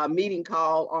meeting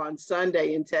call on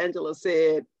Sunday. And Tangela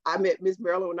said, I met Miss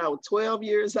Marilyn when I was 12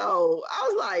 years old. I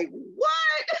was like,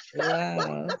 what?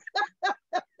 Wow.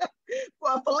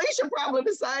 Well, Felicia probably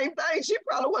the same thing. She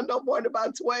probably wasn't no more than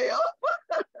about 12.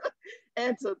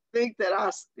 And to think that I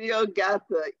still got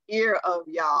the ear of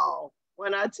y'all.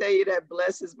 When I tell you that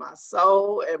blesses my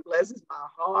soul and blesses my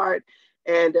heart.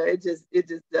 And it just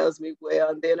does me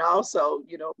well. And then also,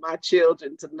 you know, my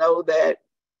children to know that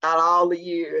out of all the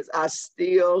years, I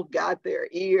still got their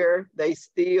ear. They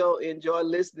still enjoy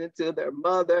listening to their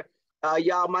mother.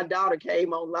 Y'all, my daughter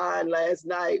came online last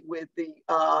night with the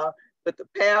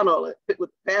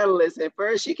panelists. And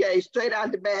first she came straight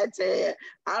out the Batan.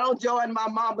 I don't join my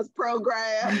mama's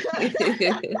program.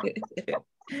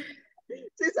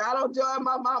 She said, I don't join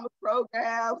my mama's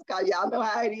programs because y'all know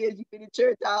how it is. You've been in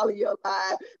church all of your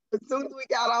life. As soon as we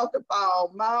got off the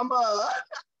phone, mama.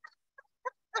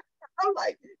 I'm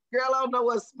like, girl, I don't know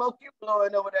what smoke you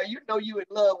blowing over there. You know you in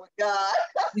love with God.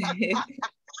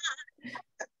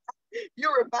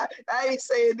 I ain't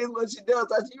saying this what she does.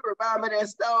 You remind me of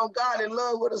that song, God in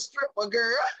Love with a Stripper,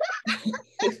 girl.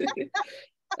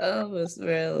 Oh, Miss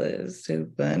Marilyn is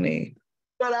too funny.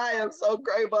 But I am so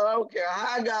grateful. I don't care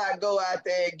how God go out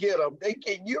there and get them.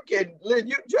 You can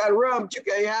try to run, but you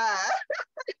can't hide.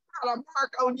 Got a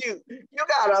mark on you. You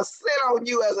got a sit on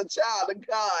you as a child of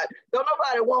God. Don't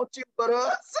nobody want you but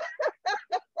us.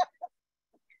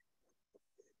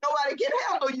 Nobody can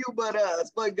handle you but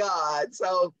us, but God.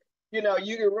 So, you know,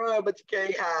 you can run, but you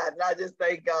can't hide. And I just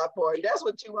thank God for it. That's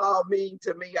what you all mean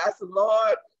to me. I said,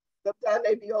 Lord, sometimes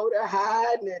they be over there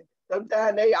hiding, and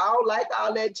sometimes they all like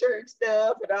all that church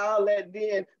stuff and all that.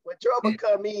 Then when trouble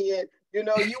come in, You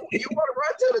know, you want to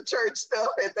run to the church stuff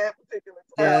at that particular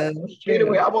Yeah, time. that's true.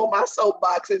 Anyway, I'm on my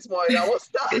soapbox this morning. I will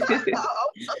stop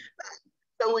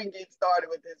so we can get started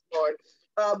with this morning.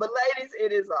 But ladies,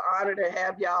 it is an honor to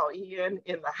have y'all in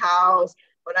the house.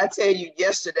 But I tell you,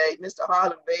 yesterday, Mr.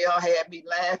 Harlan Bell had me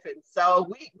laughing. So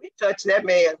we touched that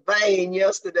man's vein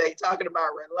yesterday, talking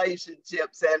about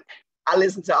relationships. And I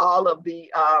listened to all of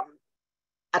the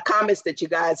comments that you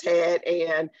guys had,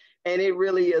 and it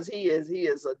really is, he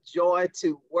is a joy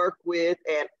to work with,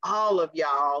 and all of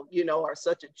y'all, you know, are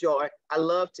such a joy. I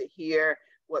love to hear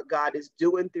what God is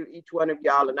doing through each one of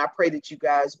y'all, and I pray that you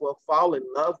guys will fall in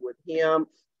love with him,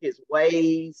 his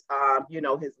ways, you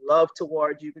know, his love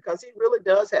toward you, because he really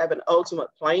does have an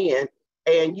ultimate plan,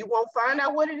 and you won't find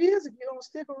out what it is if you don't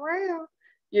stick around,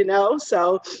 you know.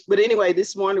 So, but anyway,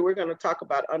 this morning we're going to talk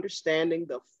about understanding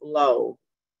the flow.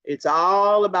 It's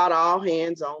all about all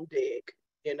hands on deck.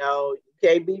 You know, you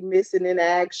can't be missing in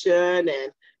action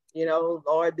and, you know,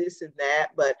 Lord, this and that.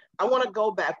 But I want to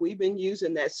go back. We've been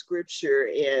using that scripture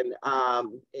in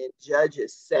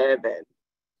Judges 7.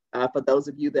 For those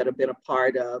of you that have been a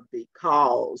part of the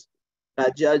calls,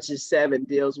 Judges 7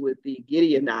 deals with the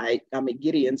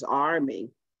Gideon's army.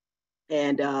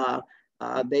 And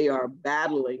they are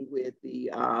battling with the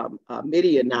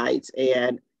Midianites.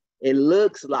 And it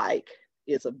looks like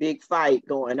it's a big fight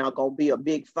going to be a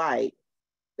big fight.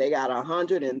 They got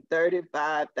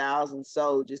 135,000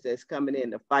 soldiers that's coming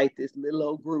in to fight this little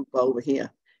old group over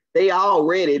here. They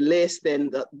already they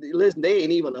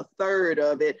ain't even a third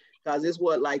of it, because it's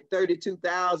like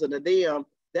 32,000 of them.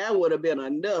 That would have been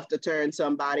enough to turn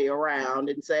somebody around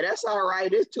and say, that's all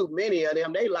right, there's too many of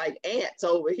them. They like ants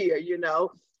over here, you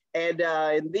know. And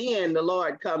then the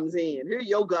Lord comes in. Here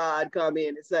your God come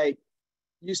in and say,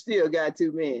 you still got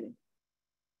too many.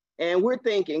 And we're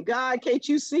thinking, God, can't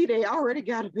you see they already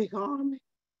got a big army?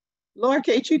 Lord,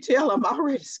 can't you tell I'm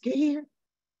already scared?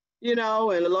 You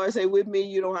know, and the Lord say, with me,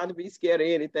 you don't have to be scared of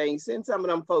anything. Send some of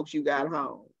them folks you got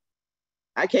home.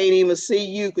 I can't even see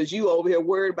you because you over here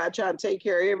worried about trying to take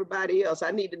care of everybody else. I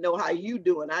need to know how you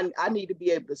doing. I need to be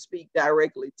able to speak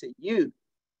directly to you.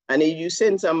 I need you to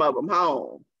send some of them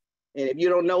home. And if you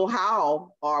don't know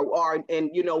how,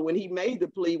 and you know, when he made the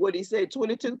plea, what he said,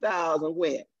 22,000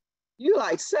 went. You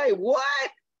like, say what?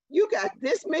 You got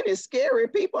this many scary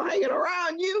people hanging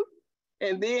around you?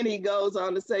 And then he goes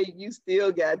on to say, you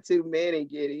still got too many,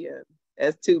 Gideon.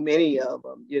 That's too many of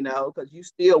them, you know, because you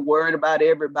still worried about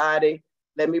everybody.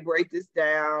 Let me break this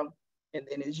down. And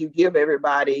then as you give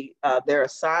everybody their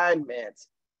assignments,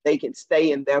 they can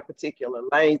stay in their particular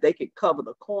lanes. They can cover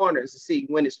the corners to see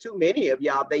when it's too many of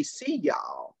y'all, they see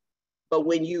y'all. But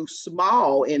when you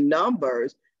small in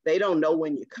numbers, they don't know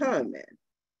when you're coming.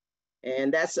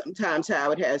 And that's sometimes how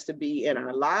it has to be in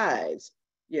our lives.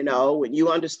 You know, when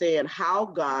you understand how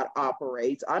God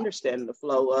operates, understanding the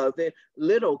flow of it,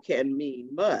 little can mean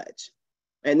much.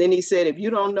 And then he said, if you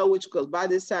don't know which, because by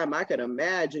this time I can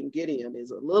imagine Gideon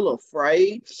is a little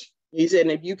afraid. He said,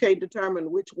 if you can't determine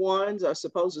which ones are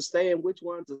supposed to stay and which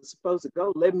ones are supposed to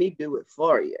go, let me do it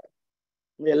for you.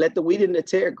 Yeah, let the wheat and the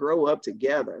tare grow up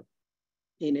together.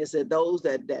 And it said those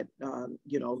that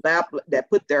you know, that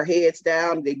put their heads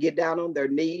down, they get down on their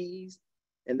knees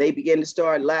and they begin to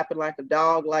start lapping like a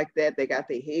dog like that. They got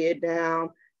their head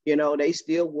down, you know, they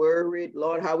still worried.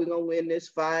 Lord, how we gonna win this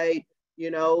fight?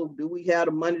 You know, do we have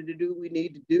the money to do what we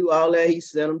need to do? All that. He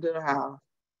sent them to the house.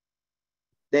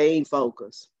 They ain't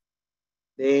focused.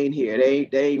 They ain't here.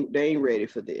 They ain't ready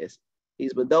for this.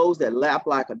 But those that lap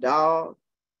like a dog,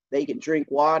 they can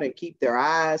drink water and keep their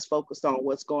eyes focused on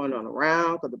what's going on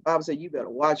around. Because the Bible said you better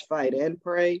watch, fight, and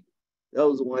pray.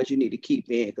 Those are the ones you need to keep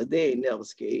in, because they ain't never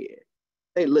scared.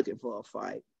 They looking for a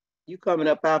fight. You coming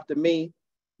up after me,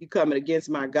 you coming against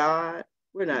my God.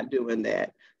 We're not doing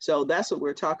that. So that's what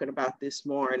we're talking about this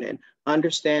morning,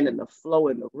 understanding the flow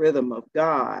and the rhythm of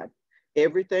God.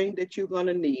 Everything that you're going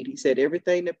to need, he said,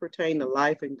 everything that pertains to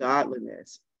life and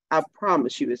godliness, I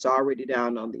promise you it's already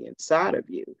down on the inside of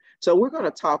you. So we're going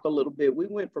to talk a little bit. We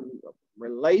went from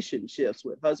relationships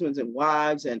with husbands and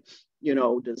wives and, you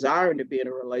know, desiring to be in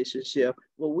a relationship.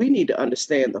 Well, we need to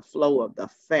understand the flow of the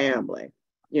family.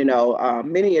 You know,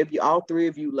 many of you, all three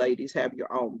of you ladies have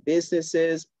your own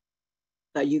businesses.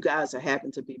 You guys are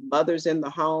having to be mothers in the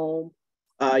home.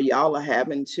 Y'all are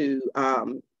having to,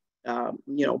 you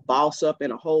know, boss up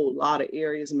in a whole lot of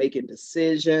areas, making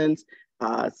decisions.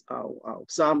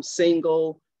 Some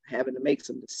single, having to make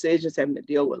some decisions, having to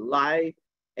deal with life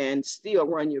and still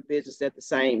run your business at the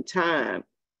same time.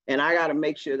 And I got to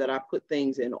make sure that I put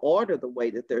things in order the way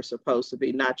that they're supposed to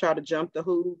be, not try to jump the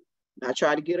hoop, not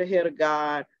try to get ahead of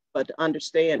God, but to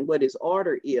understand what his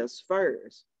order is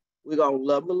first. we're going to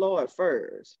love the Lord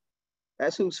first.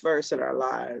 That's who's first in our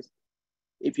lives.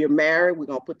 If you're married, we're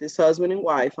going to put this husband and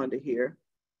wife under here,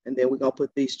 and then we're going to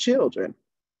put these children.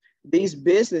 These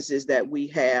businesses that we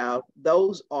have,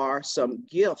 those are some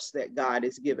gifts that God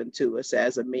has given to us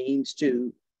as a means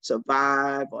to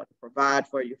survive or to provide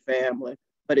for your family,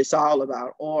 but it's all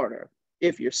about order.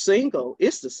 If you're single,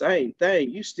 it's the same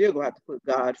thing. You still gonna have to put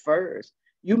God first.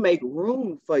 You make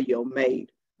room for your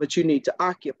mate, but you need to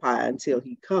occupy until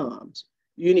he comes.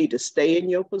 You need to stay in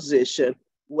your position,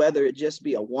 whether it just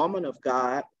be a woman of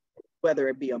God, whether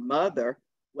it be a mother,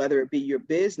 whether it be your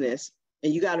business,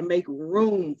 and you got to make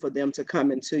room for them to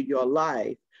come into your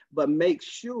life. But make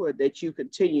sure that you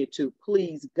continue to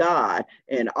please God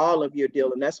in all of your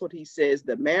deal. And that's what he says,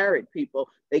 the married people,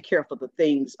 they care for the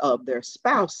things of their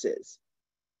spouses.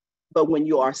 But when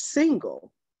you are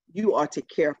single, you are to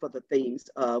care for the things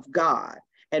of God.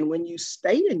 And when you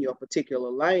stay in your particular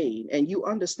lane and you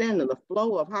understand the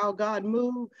flow of how God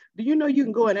moves, do you know you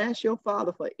can go and ask your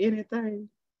Father for anything?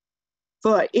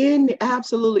 For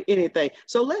absolutely anything.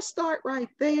 So let's start right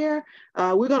there.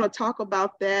 We're going to talk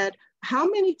about that. How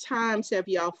many times have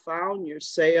y'all found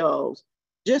yourselves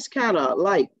just kind of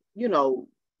like,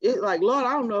 like, Lord,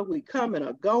 I don't know if we coming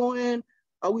or going.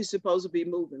 Are we supposed to be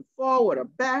moving forward or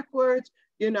backwards?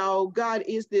 God,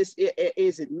 is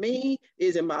it me?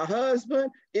 Is it my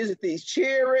husband? Is it these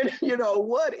children?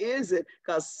 What is it?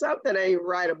 Because something ain't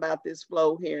right about this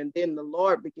flow here. And then the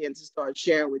Lord begins to start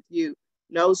sharing with you,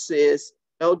 no, sis,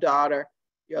 no, daughter,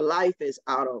 your life is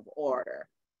out of order.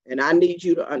 And I need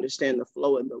you to understand the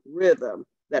flow and the rhythm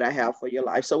that I have for your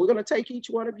life. So we're going to take each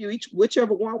one of you,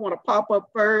 whichever one want to pop up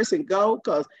first and go,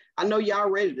 because I know y'all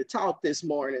ready to talk this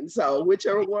morning. So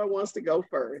whichever one wants to go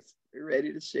first, we're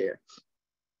ready to share.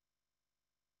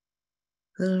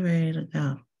 Who's ready to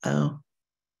go? Oh.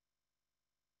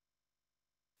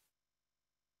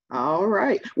 All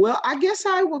right. Well, I guess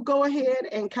I will go ahead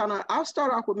and I'll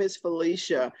start off with Miss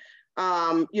Felicia.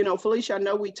 Felicia, I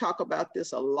know we talk about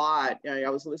this a lot. I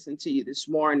was listening to you this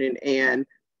morning, and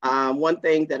one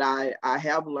thing that I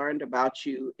have learned about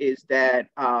you is that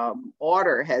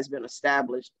order has been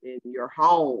established in your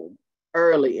home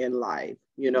early in life,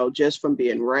 just from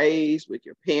being raised with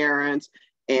your parents.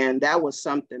 And that was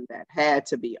something that had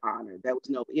to be honored. There was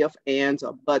no ifs, ands,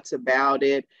 or buts about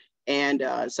it. And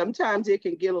sometimes it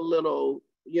can get a little,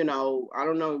 I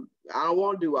don't know, I don't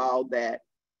want to do all that.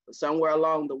 But somewhere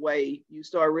along the way, you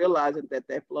start realizing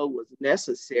that flow was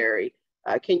necessary.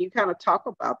 Can you kind of talk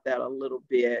about that a little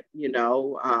bit?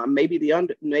 Maybe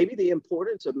the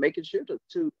importance of making sure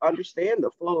to understand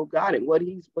the flow of God and what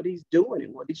he's doing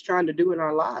and what he's trying to do in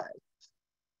our lives.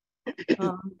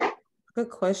 Good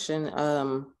question.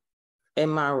 In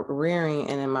my rearing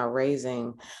and in my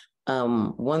raising,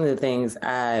 one of the things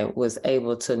I was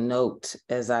able to note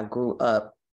as I grew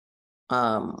up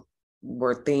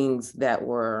were things that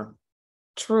were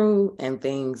true and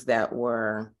things that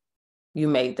were, you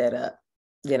made that up,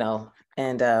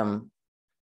 and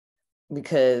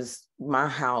because my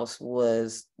house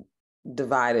was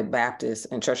divided Baptist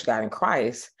and Church of God in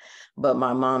Christ, but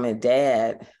my mom and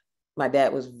dad, my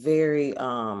dad was very,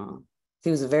 he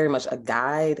was very much a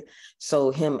guide. So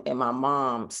him and my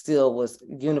mom still was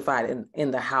unified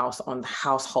in the house on the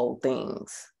household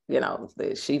things,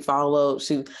 she followed,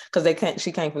 because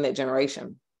she came from that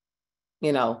generation,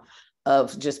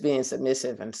 of just being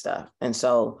submissive and stuff. And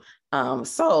so,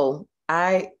 so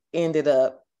I ended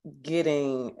up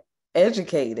getting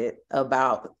educated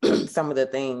about some of the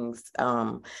things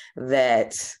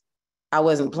that I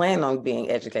wasn't planning on being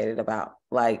educated about.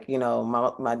 Like,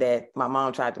 my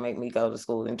mom tried to make me go to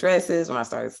school in dresses when I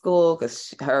started school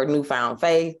because her newfound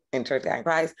faith in Church of God in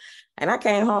Christ. And I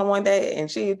came home one day and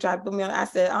she tried to put me on. I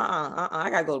said, I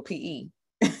got to go to PE.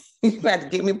 You got to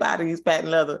get me by these patent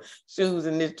leather shoes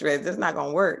and this dress. It's not going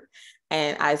to work.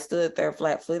 And I stood there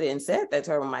flat-footed and said that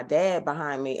to her with my dad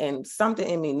behind me. And something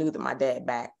in me knew that my dad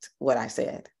backed what I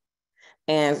said.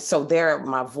 And so there,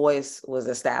 my voice was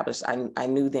established. I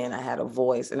knew then I had a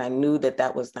voice, and I knew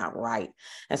that was not right.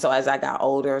 And so as I got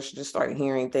older, I just started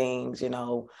hearing things,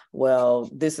 well,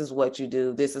 this is what you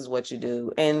do. This is what you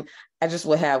do. And I just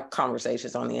would have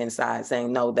conversations on the inside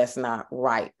saying, no, that's not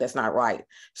right. That's not right.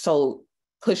 So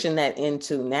pushing that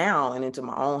into now and into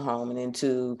my own home and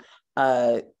into,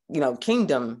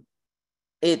 kingdom,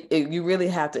 you really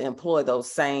have to employ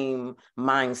those same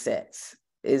mindsets.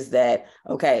 Is that,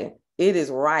 okay, it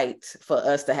is right for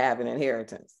us to have an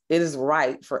inheritance. It is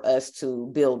right for us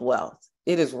to build wealth.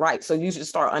 It is right. So you should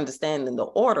start understanding the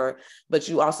order, but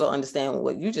you also understand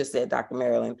what you just said, Dr.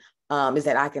 Marilyn, is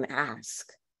that I can ask.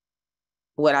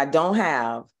 What I don't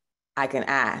have, I can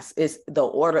ask. It's the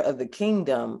order of the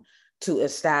kingdom to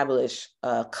establish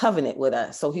a covenant with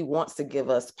us. So he wants to give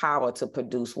us power to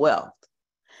produce wealth.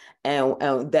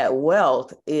 And that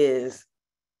wealth is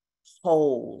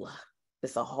whole.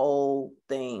 It's a whole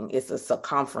thing. It's a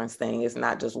circumference thing. It's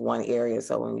not just one area.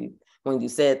 So when you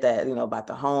said that, you know, about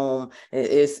the home,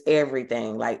 it's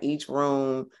everything. Like each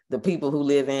room, the people who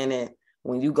live in it,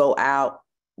 when you go out,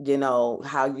 you know,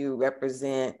 how you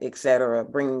represent, et cetera,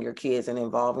 bringing your kids and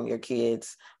involving your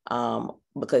kids,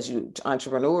 because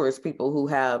entrepreneurs, people who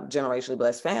have generationally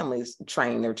blessed families,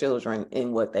 train their children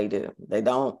in what they do. They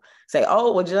don't say,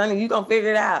 oh, well, Johnny, you gonna figure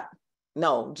it out.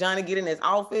 No, Johnny, get in his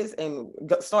office and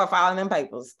start filing them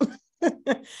papers.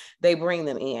 They bring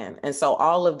them in. And so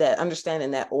all of that,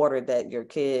 understanding that order, that your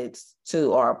kids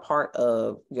too are a part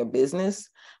of your business.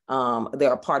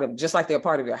 They're a part of, just like they're a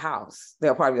part of your house,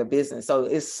 they're a part of your business. So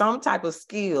it's some type of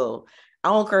skill. I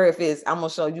don't care if it's, I'm gonna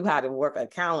show you how to work a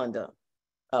calendar,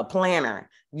 a planner.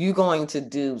 You're going to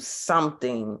do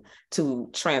something to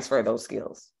transfer those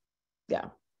skills. Yeah.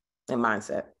 And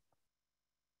mindset.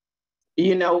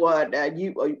 You know what,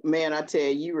 man, I tell you,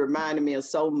 you reminded me of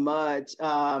so much.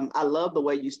 I love the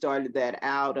way you started that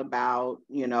out about,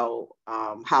 you know,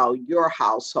 how your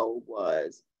household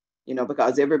was, you know,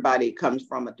 because everybody comes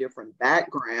from a different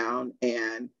background.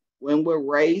 And when we're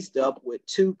raised up with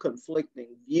two conflicting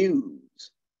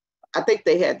views, I think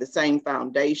they had the same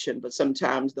foundation, but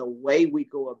sometimes the way we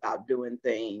go about doing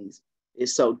things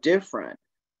is so different.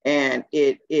 And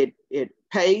it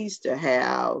pays to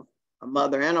have a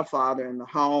mother and a father in the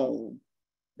home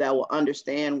that will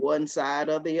understand one side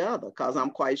or the other, because I'm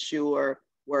quite sure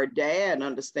where dad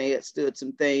understood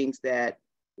some things that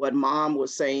what mom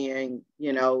was saying,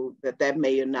 you know, that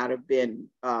may not have been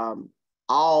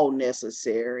all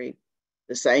necessary.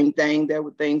 The same thing, there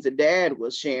were things that dad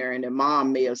was sharing and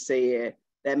mom may have said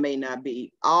that may not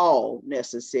be all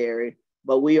necessary,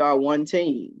 but we are one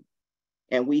team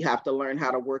and we have to learn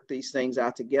how to work these things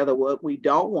out together. What we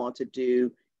don't want to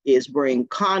do is bring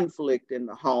conflict in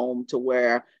the home to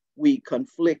where we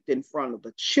conflict in front of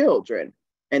the children.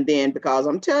 And then, because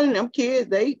I'm telling them kids,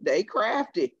 they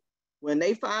crafty. When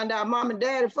they find out mom and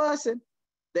dad are fussing,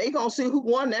 they gonna see who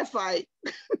won that fight.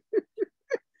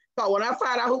 So when I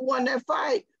find out who won that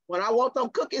fight, when I want them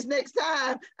cookies next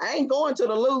time, I ain't going to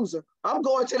the loser. I'm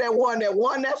going to that one that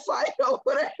won that fight over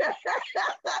there.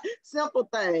 Simple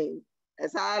thing.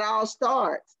 That's how it all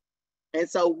starts. And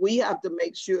so we have to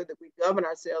make sure that we govern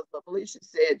ourselves. But Felicia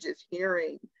said, just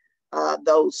hearing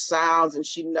those sounds, and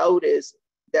she noticed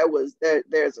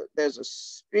there's a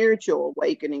spiritual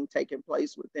awakening taking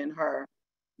place within her,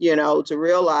 you know, to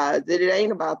realize that it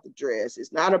ain't about the dress.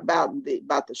 It's not about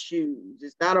the shoes.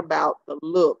 It's not about the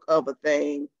look of a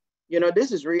thing. You know,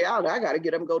 this is reality. I got to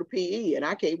get them to go to PE, and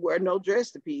I can't wear no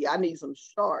dress to PE. I need some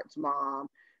shorts, mom.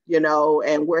 You know,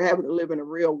 and we're having to live in a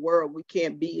real world. We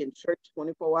can't be in church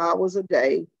 24 hours a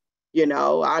day. You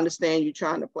know, I understand you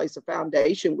trying to place a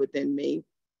foundation within me,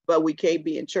 but we can't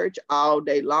be in church all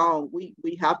day long. We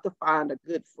have to find a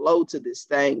good flow to this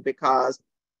thing because,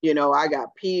 you know, I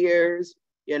got peers,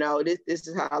 you know, this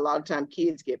is how a lot of times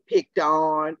kids get picked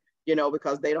on, you know,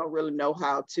 because they don't really know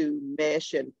how to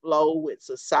mesh and flow with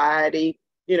society,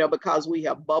 you know, because we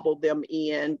have bubbled them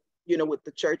in, you know, with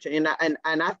the church. And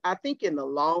I think in the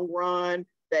long run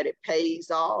that it pays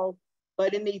off,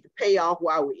 but it needs to pay off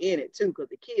while we're in it too, because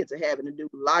the kids are having to do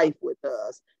life with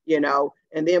us, you know.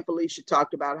 And then Felicia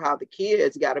talked about how the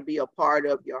kids got to be a part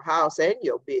of your house and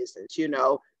your business, you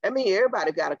know. I mean,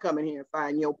 everybody got to come in here and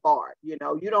find your part, you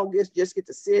know. You don't just get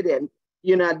to sit and,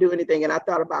 you know, do anything. And I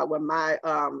thought about when my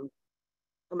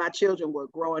children were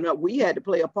growing up, we had to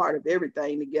play a part of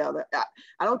everything together.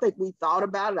 I don't think we thought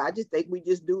about it. I just think we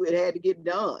just do it, had to get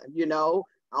done, you know.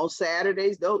 On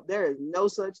Saturdays, though, there is no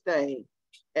such thing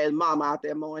as mom out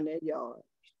there mowing that yard.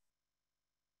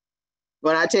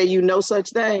 When I tell you no such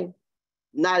thing,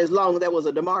 not as long as there was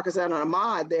a DeMarcus and a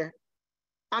Ahmad there.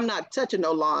 I'm not touching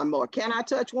no lawnmower. Can I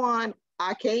touch one?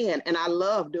 I can, and I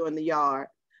love doing the yard,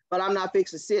 but I'm not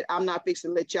fixing to sit. I'm not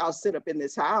fixing to let y'all sit up in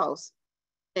this house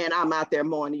and I'm out there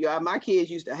mowing the yard. My kids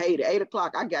used to hate it. 8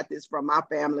 o'clock, I got this from my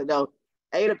family though.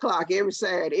 8 o'clock every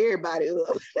Saturday, everybody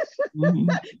up. Mm-hmm.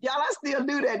 Y'all, I still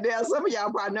do that now. Some of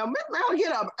y'all probably know, man, I'll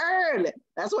get up early.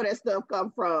 That's where that stuff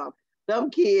come from. Some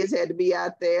kids had to be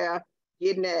out there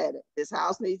getting at it. This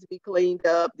house needs to be cleaned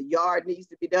up. The yard needs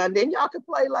to be done. Then y'all can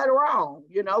play later on.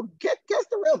 You know, catch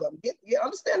the rhythm. Get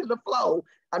understand the flow.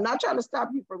 I'm not trying to stop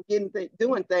you from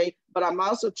doing things, but I'm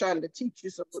also trying to teach you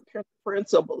some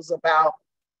principles about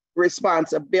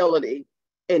responsibility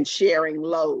and sharing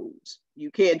loads. You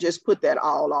can't just put that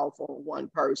all off on one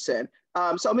person,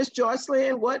 So Miss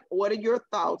Joycelyn, what are your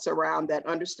thoughts around that,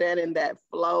 understanding that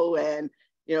flow? And,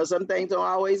 some things don't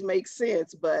always make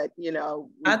sense, but, we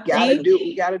gotta do what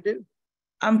we gotta do.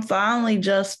 I'm finally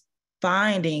just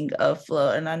finding a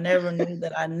flow, and I never knew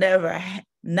that I never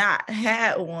not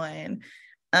had one.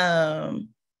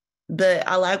 But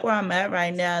I like where I'm at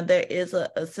right now. There is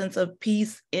a sense of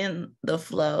peace in the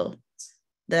flow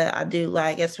that I do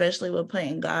like, especially with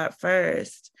putting God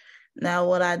first. Now,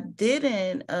 what I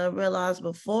didn't realize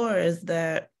before is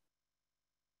that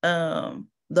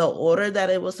the order that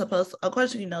it was supposed to, of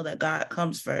course, that God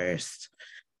comes first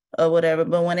or whatever,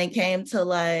 but when it came to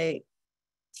like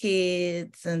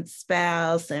kids and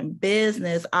spouse and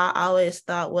business, I always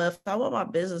thought, well, if I want my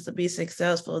business to be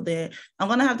successful, then I'm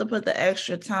going to have to put the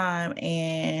extra time,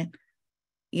 and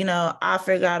I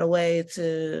figure out a way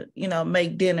to,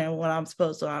 make dinner when I'm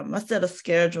supposed to. I set a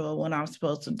schedule when I'm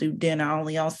supposed to do dinner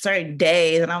only on certain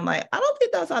days. And I'm like, I don't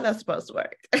think that's how that's supposed to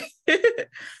work.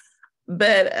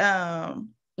 But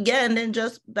yeah, and then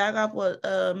just back off what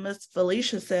Miss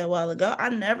Felicia said a while ago, I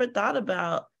never thought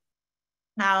about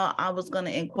how I was going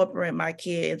to incorporate my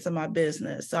kid into my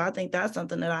business. So I think that's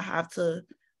something that I have to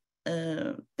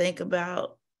think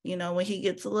about, when he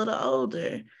gets a little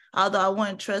older. Although I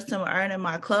wouldn't trust him earning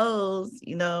my clothes,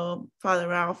 probably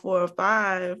around 4 or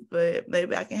 5, but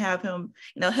maybe I can have him,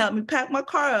 help me pack my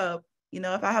car up,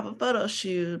 if I have a photo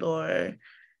shoot, or,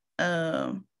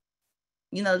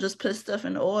 just put stuff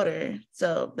in order.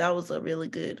 So that was a really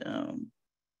good,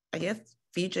 I guess,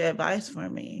 future advice for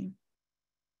me.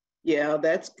 Yeah,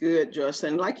 that's good,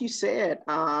 Justin. Like you said,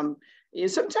 sometimes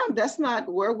that's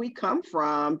not where we come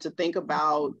from, to think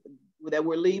about that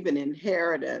we're leaving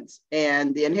inheritance.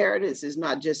 And the inheritance is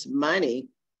not just money.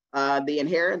 The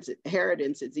inheritance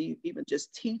is even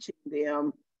just teaching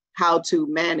them how to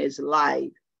manage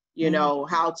life,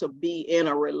 how to be in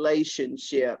a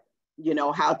relationship,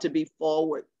 how to be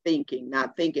forward thinking,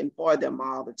 not thinking for them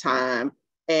all the time.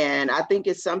 And I think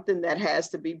it's something that has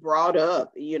to be brought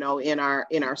up, in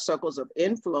our circles of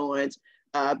influence,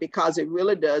 because it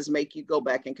really does make you go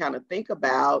back and kind of think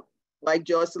about, like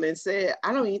Joycelyn said,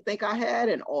 I don't even think I had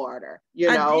an order,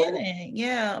 I didn't,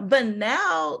 yeah. But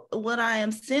now what I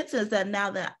am sensing is that now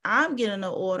that I'm getting an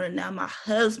order, now my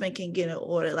husband can get an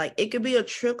order. Like, it could be a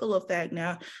trickle effect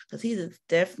now, because he's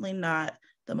definitely not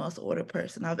the most ordered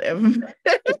person I've ever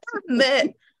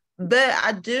met. But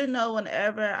I do know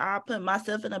whenever I put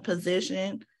myself in a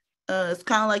position, it's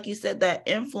kind of like you said, that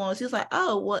influence. He's like,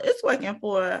 oh, well, it's working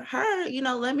for her.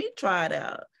 Let me try it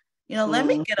out. Let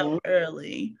me get up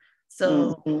early.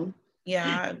 So,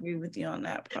 yeah, I agree with you on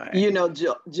that part.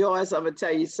 Joyce, I'm going to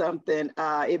tell you something.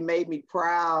 It made me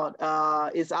proud.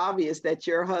 It's obvious that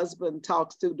your husband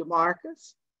talks to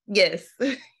DeMarcus. Yes.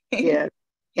 Yes.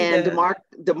 And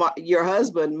your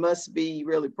husband must be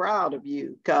really proud of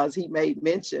you, because he made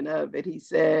mention of it. He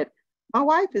said, my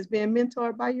wife is being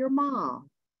mentored by your mom.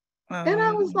 And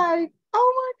I was like,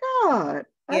 oh my God.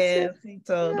 Yes, he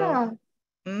told him.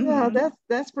 Yeah,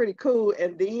 that's pretty cool.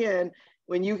 And then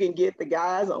when you can get the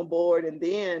guys on board, and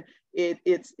then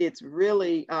it's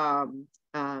really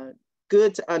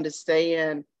good to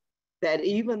understand that,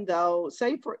 even though,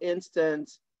 say for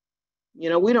instance, we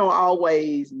don't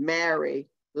always marry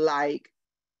like,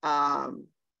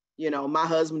 my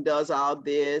husband does all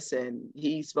this and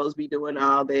he's supposed to be doing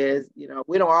all this.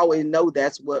 We don't always know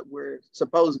that's what we're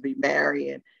supposed to be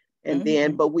marrying. And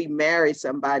then, but we marry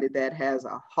somebody that has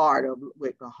a heart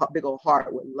with a big old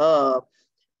heart with love.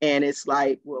 And it's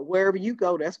like, well, wherever you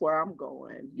go, that's where I'm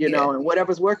going, and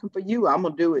whatever's working for you, I'm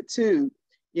going to do it too.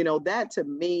 That to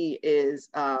me is,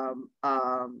 I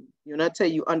tell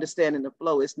you, understanding the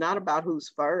flow. It's not about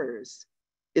who's first.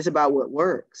 It's about what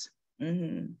works.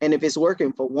 And if it's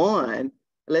working for one,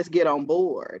 let's get on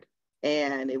board.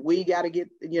 And if we got to get,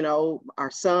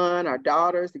 our son, our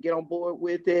daughters to get on board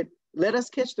with it, let us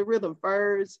catch the rhythm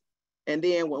first. And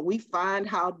then when we find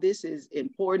how this is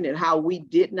important and how we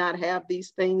did not have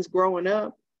these things growing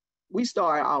up, we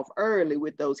start off early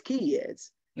with those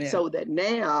kids. Yeah. So that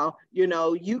now,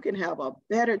 you can have a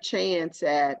better chance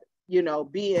at,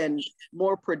 being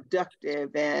more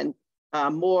productive and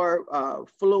more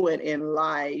fluent in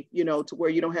life, to where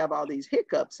you don't have all these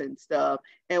hiccups and stuff.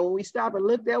 And when we stop and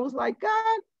look, that was like,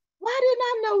 God, why didn't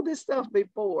I know this stuff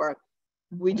before?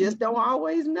 We just don't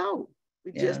always know.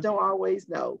 We just don't always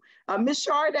know. Miss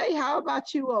Sade, how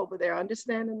about you over there,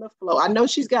 understanding the flow? I know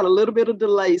she's got a little bit of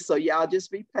delay, so y'all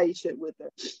just be patient with her.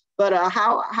 But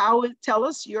tell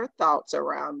us your thoughts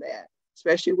around that,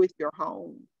 especially with your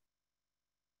home.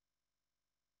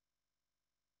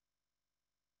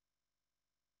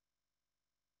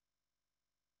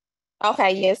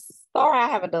 Okay, yes. Sorry, I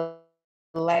have a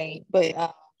late,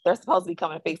 but they're supposed to be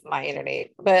coming to fix my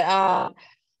internet. But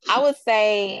I would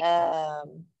say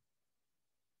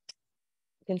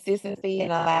consistency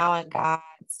and allowing God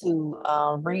to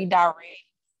redirect,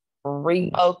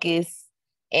 refocus,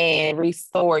 and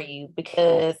restore you.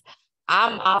 Because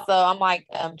I'm like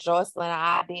Jocelyn.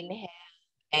 I didn't have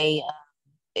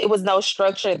it was no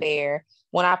structure there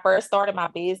when I first started my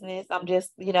business. I'm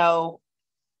just,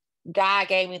 God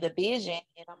gave me the vision,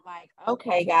 and I'm like,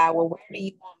 okay, God, well, where do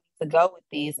you want me to go with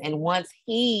this? And once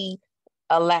he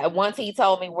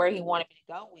told me where he wanted me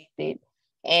to go with it,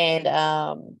 and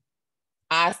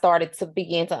I started to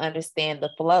begin to understand the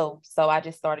flow. So I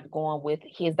just started going with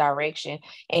his direction.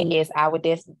 And yes, I would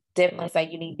definitely say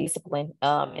you need discipline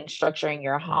in structuring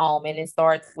your home. And it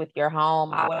starts with your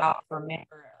home. I would also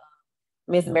remember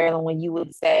Miss Marilyn, when you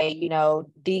would say,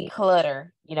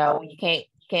 declutter, you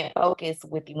can't focus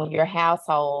when your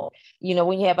household,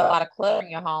 when you have a lot of clutter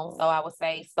in your home. So I would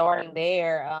say starting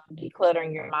there,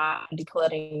 decluttering your mind,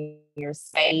 decluttering your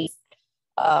space,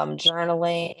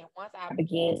 journaling. And once I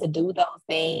began to do those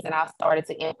things and I started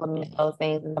to implement those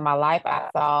things into my life, I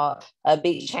saw a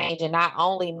big change in not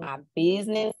only my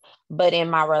business, but in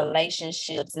my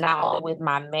relationships, not only with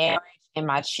my marriage and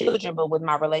my children, but with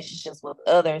my relationships with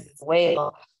others as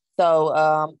well. So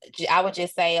I would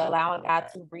just say allowing God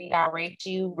to redirect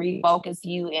you, refocus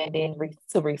you, and then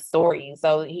to restore you.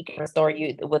 So he can restore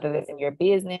you, whether it's in your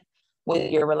business,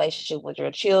 with your relationship with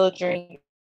your children,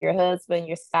 your husband,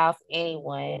 your spouse,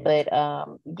 anyone. But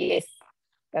yes,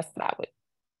 that's what I would.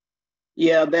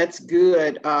 Yeah, that's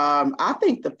good. I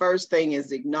think the first thing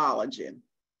is acknowledging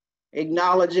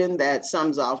that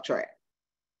something's off track.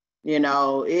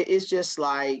 It's just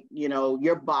like,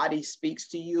 your body speaks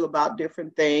to you about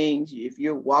different things. If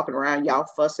you're walking around, y'all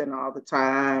fussing all the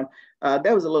time.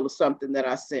 There was a little something that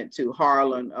I sent to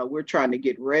Harlan. We're trying to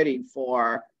get ready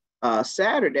for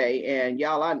Saturday, and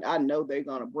y'all, I know they're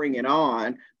going to bring it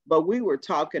on, but we were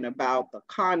talking about the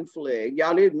conflict.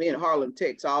 Y'all, me and Harlan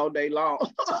text all day long,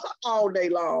 all day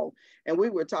long. And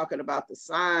we were talking about the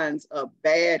signs of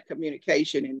bad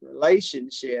communication in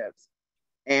relationships.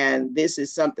 And this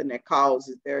is something that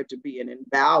causes there to be an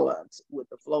imbalance with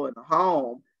the flow in the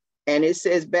home. And it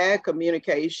says bad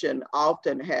communication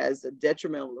often has a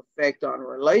detrimental effect on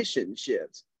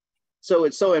relationships. So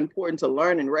it's so important to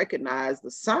learn and recognize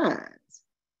the signs.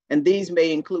 And these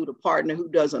may include a partner who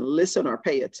doesn't listen or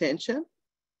pay attention,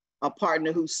 a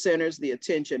partner who centers the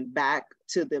attention back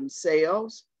to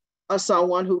themselves, or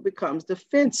someone who becomes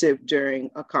defensive during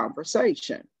a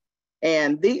conversation.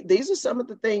 And these are some of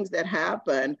the things that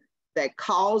happen that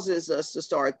causes us to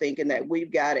start thinking that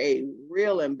we've got a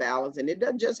real imbalance. And it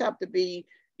doesn't just have to be,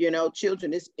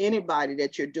 children. It's anybody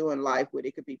that you're doing life with.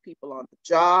 It could be people on the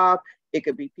job. It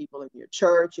could be people in your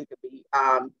church. It could be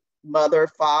mother,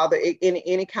 father,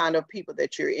 any kind of people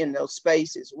that you're in those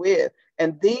spaces with.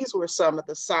 And these were some of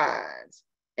the signs.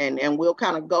 And we'll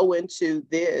kind of go into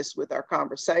this with our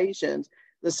conversations.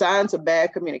 The signs of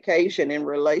bad communication in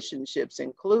relationships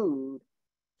include,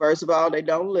 first of all, they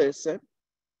don't listen.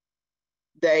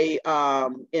 They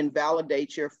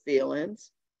invalidate your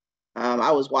feelings.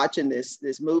 I was watching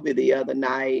this movie the other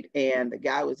night, and the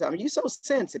guy was, you're so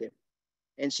sensitive.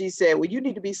 And she said, well, you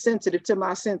need to be sensitive to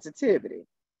my sensitivity.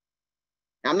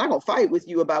 I'm not going to fight with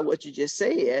you about what you just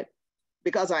said,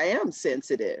 because I am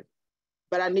sensitive,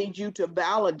 but I need you to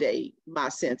validate my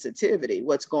sensitivity,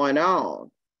 what's going on.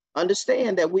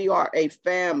 Understand that we are a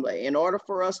family. In order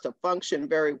for us to function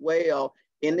very well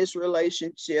in this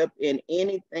relationship, in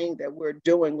anything that we're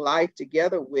doing life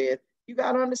together with, you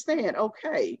got to understand,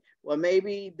 okay, well,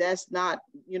 maybe that's not,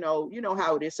 you know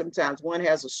how it is. Sometimes one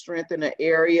has a strength in an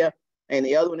area and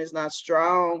the other one is not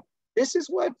strong. This is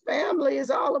what family is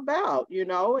all about,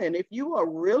 and if you are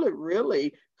really,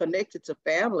 really connected to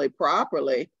family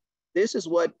properly, this is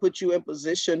what puts you in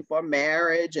position for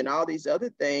marriage and all these other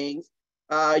things.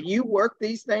 You work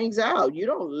these things out. You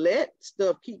don't let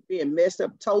stuff keep being messed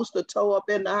up. Toaster toe up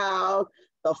in the house.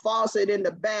 The faucet in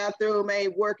the bathroom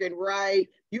ain't working right.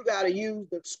 You got to use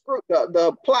the screw,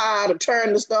 the ply to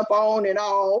turn the stuff on and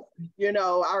off.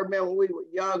 I remember when we were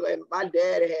younger and my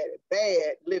dad had it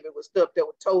bad living with stuff that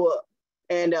would toe up.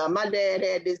 And my dad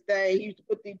had this thing. He used to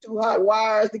put these two hot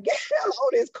wires together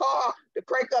on his car to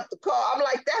crank up the car. I'm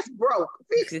like, that's broke.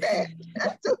 Fix that.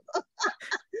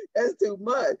 That's too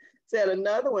much. Said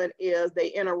another one is they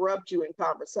interrupt you in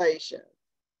conversation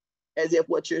as if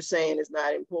what you're saying is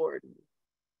not important.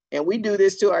 And we do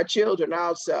this to our children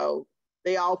also.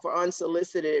 They offer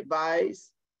unsolicited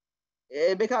advice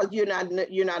because you're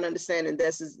not understanding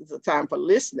this is a time for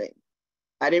listening.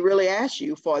 I didn't really ask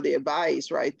you for the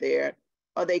advice right there.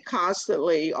 Or they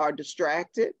constantly are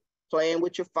distracted. playing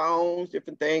with your phones,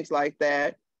 different things like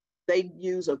that. They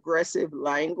use aggressive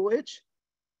language.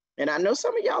 And I know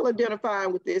some of y'all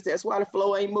identifying with this. That's why the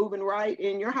flow ain't moving right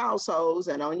in your households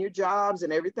and on your jobs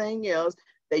and everything else.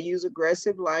 They use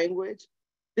aggressive language.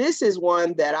 This is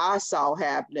one that I saw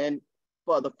happening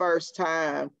for the first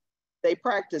time. They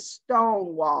practice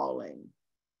stonewalling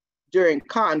during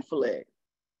conflict.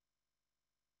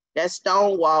 That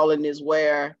stonewalling is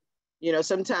where, you know,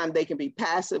 sometimes they can be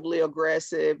passively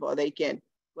aggressive, or they can,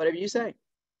 whatever you say,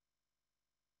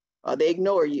 or they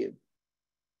ignore you.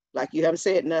 Like you haven't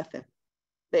said nothing.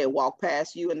 They walk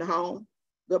past you in the home.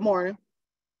 Good morning.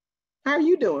 How are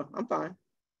you doing? I'm fine.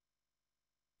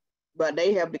 But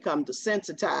they have become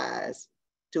desensitized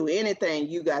to anything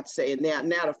you got to say. And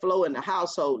now the flow in the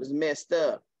household is messed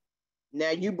up. Now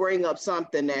you bring up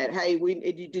something that, hey,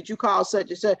 did you call such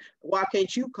and such? Why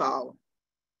can't you call them?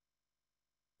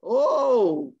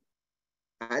 Oh,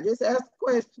 I just asked a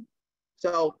question.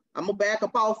 So I'm gonna back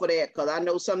up off of that, because I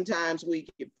know sometimes we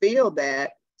can feel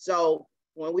that. So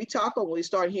when we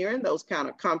start hearing those kind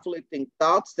of conflicting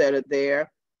thoughts that are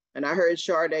there, and I heard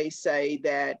Sade say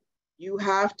that you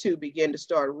have to begin to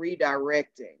start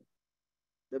redirecting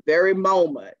the very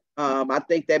moment. I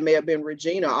think that may have been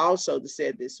Regina also that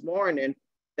said this morning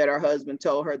that her husband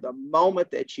told her, the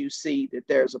moment that you see that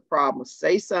there's a problem,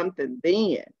 say something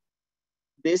then.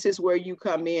 This is where you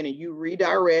come in and you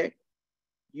redirect,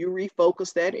 you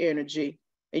refocus that energy,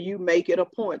 and you make it a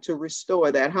point to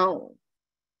restore that home.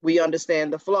 We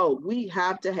understand the flow. We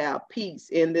have to have peace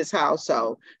in this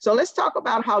household. So let's talk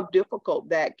about how difficult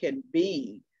that can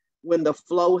be when the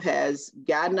flow has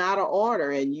gotten out of order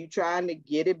and you trying to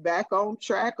get it back on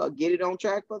track, or get it on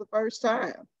track for the first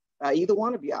time. Either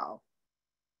one of y'all.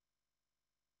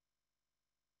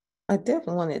 I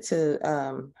definitely wanted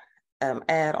to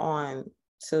add on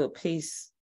to a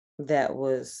piece that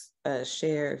was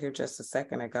shared here just a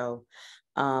second ago.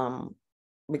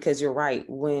 Because you're right,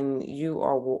 when you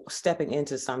are stepping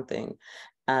into something,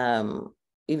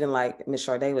 even like Ms.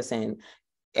 Sade was saying,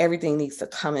 everything needs to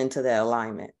come into that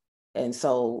alignment. And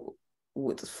so,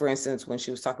 for instance, when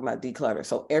she was talking about declutter,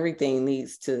 so everything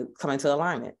needs to come into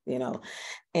alignment, you know,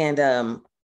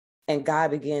 and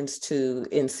God begins to,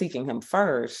 in seeking him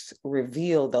first,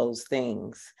 reveal those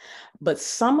things. But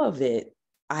some of it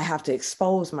I have to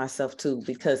expose myself to,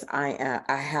 because I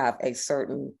have a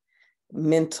certain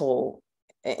mental,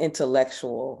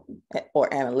 intellectual,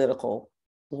 or analytical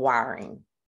wiring.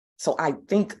 So I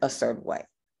think a certain way.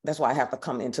 That's why I have to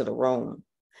come into the room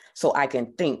so I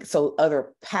can think, so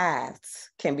other paths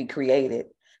can be created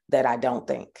that I don't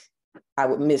think. I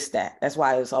would miss that. That's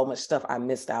why there's so much stuff I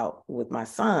missed out with my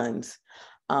sons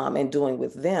and doing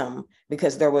with them,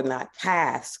 because there were not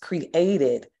paths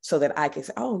created so that I could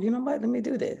say, oh, you know what, let me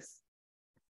do this.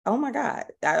 Oh my God,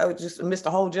 I just missed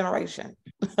a whole generation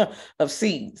of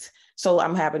seeds. So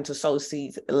I'm having to sow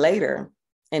seeds later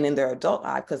and in their adult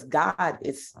life, because God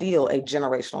is still a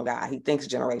generational God. He thinks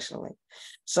generationally.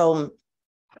 So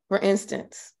for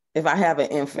instance, if I have an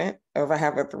infant, or if I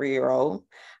have a 3-year-old,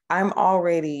 I'm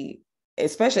already,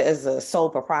 especially as a sole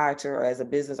proprietor or as a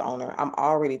business owner, I'm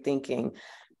already thinking,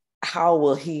 how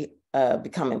will he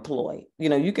become employed? You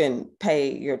know, you can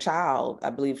pay your child, I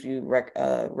believe you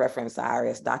referenced the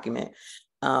IRS document,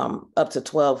 up to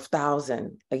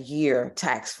 $12,000 a year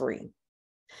tax-free.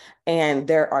 And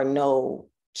there are no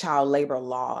child labor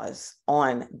laws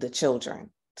on the children.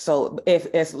 So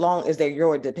as long as they're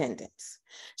your dependents.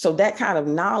 So that kind of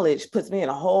knowledge puts me in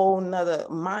a whole nother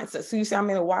mindset. So you see, I'm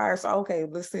in a wire. So, okay,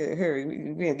 let's see here.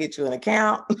 We're going to get you an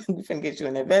account. We're going to get you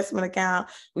an investment account.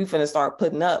 We're going to start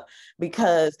putting up,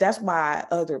 because that's why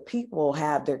other people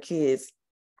have their kids'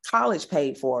 college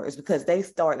paid for, is because they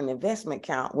start an investment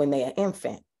account when they're an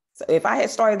infant. So if I had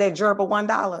started that gerbil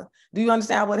 $1, do you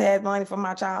understand I would have had money for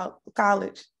my child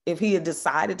college? If he had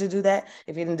decided to do that,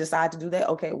 if he didn't decide to do that,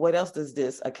 okay, what else does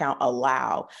this account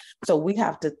allow? So we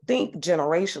have to think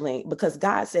generationally, because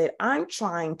God said, I'm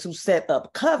trying to set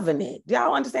up covenant. Do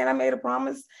y'all understand? I made a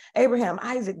promise. Abraham,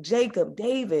 Isaac, Jacob,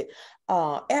 David,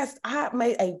 I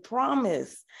made a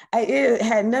promise. It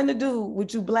had nothing to do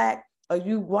with you Black, are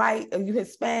you white, are you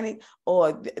Hispanic,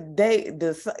 or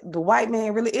the white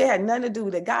man, really, it had nothing to do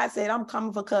with it. God said, I'm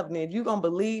coming for covenant. If you're going to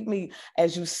believe me,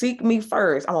 as you seek me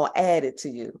first, I'm going to add it to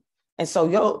you. And so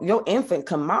your infant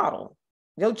can model.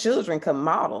 Your children can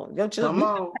model. Your children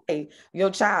can pay your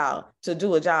child to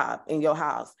do a job in your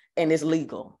house, and it's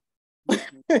legal. To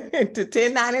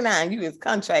 1099, you is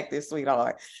contracted,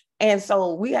 sweetheart. And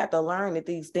so we have to learn that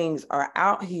these things are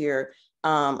out here,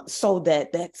 so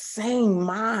that same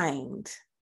mind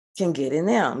can get in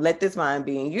them. Let this mind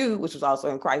be in you, which was also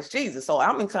in Christ Jesus. So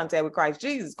I'm in contact with Christ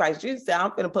Jesus. Christ Jesus said, I'm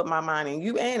going to put my mind in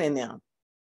you and in them.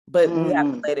 But we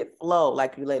have to let it flow,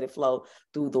 like you let it flow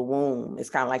through the womb. It's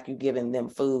kind of like you giving them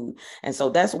food. And so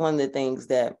that's one of the things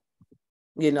that,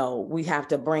 you know, we have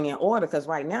to bring in order, because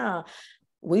right now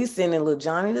we sending little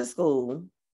Johnny to school.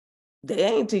 They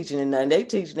ain't teaching him nothing.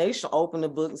 They should open the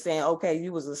book and saying, okay,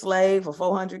 you was a slave for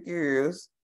 400 years.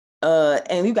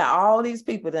 And you got all these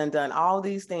people that done all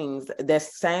these things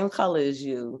that's same color as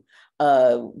you.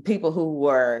 People who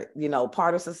were, you know,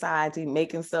 part of society,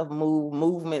 making stuff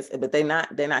movements, but they're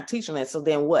not teaching it. So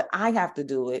then what? I have to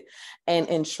do it and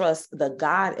entrust the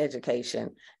God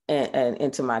education and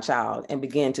into my child and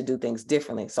begin to do things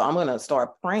differently. So I'm going to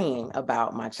start praying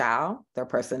about my child, their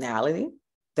personality,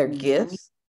 their gifts.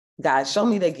 God, show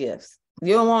me their gifts.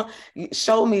 You don't want,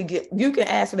 show me, you can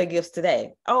ask for their gifts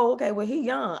today. Oh, okay, well, he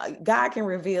young. God can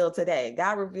reveal today.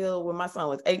 God revealed when my son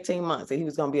was 18 months that he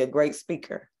was going to be a great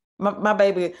speaker. My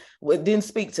baby didn't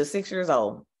speak till 6 years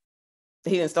old.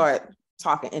 He didn't start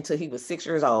talking until he was 6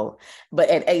 years old. But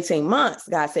at 18 months,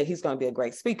 God said he's going to be a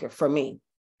great speaker for me.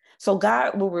 So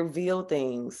God will reveal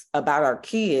things about our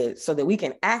kids so that we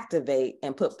can activate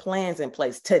and put plans in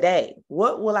place today.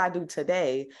 What will I do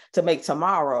today to make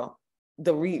tomorrow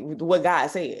what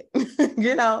God said,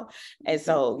 you know? And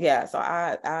so, yeah, so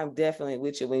I'm definitely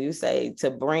with you when you say to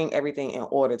bring everything in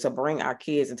order, to bring our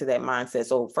kids into that mindset.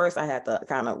 So first I have to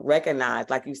kind of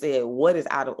recognize, like you said, what is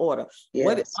out of order. Yes.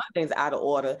 One thing's out of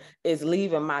order is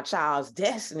leaving my child's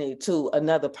destiny to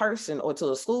another person or to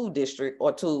a school district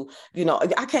or to, you know,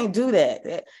 I can't do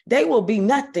that. They will be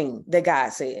nothing that God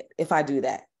said if I do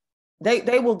that.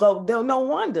 They will go, they'll no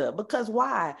wonder, because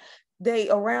why?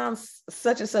 They around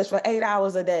such and such for 8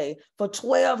 hours a day for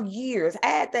 12 years.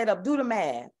 Add that up, do the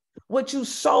math. What you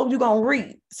sow, you're going to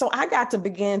reap. So I got to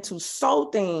begin to sow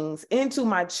things into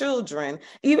my children.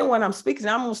 Even when I'm speaking,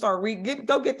 I'm going to start reading.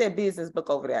 Go get that business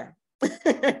book over there.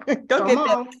 Go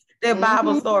get that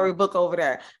Bible story book over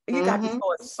there. You got to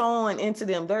start sowing into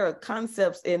them. There are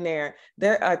concepts in there.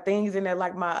 There are things in there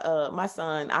like my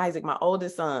son, Isaac, my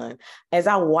oldest son. As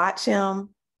I watch him,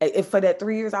 if for that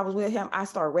 3 years I was with him, I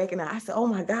started recognizing, I said, oh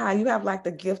my God, you have like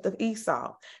the gift of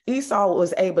Esau. Esau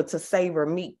was able to savor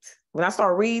meat. When I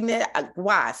started reading it,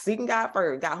 why? Seeking God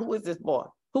first. God, who is this boy?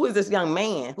 Who is this young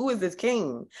man? Who is this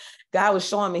king? God was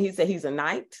showing me, he said, he's a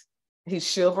knight.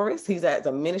 He's chivalrous. He's at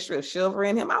the ministry of chivalry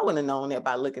in him. I wouldn't have known that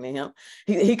by looking at him.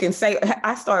 He can say,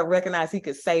 I started recognizing he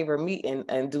could savor meat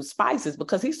and do spices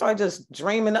because he started just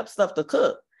dreaming up stuff to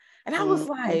cook. And I was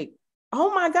like, oh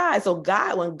my God. So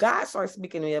God, when God started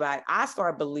speaking to me about it, I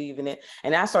started believing it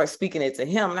and I started speaking it to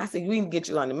him. And I said, we can get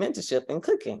you on the mentorship and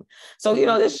cooking. So, you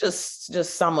know, it's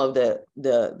just some of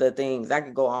the things. I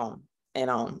could go on and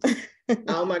on.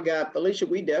 Oh my God, Felicia,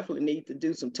 we definitely need to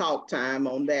do some talk time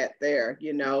on that there,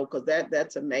 you know, because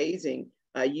that's amazing.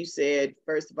 You said,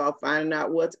 first of all, finding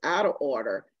out what's out of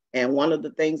order. And one of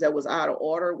the things that was out of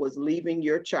order was leaving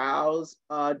your child's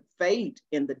fate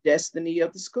in the destiny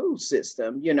of the school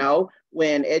system, you know,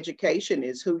 when education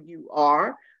is who you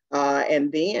are. And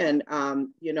then,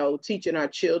 you know, teaching our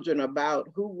children about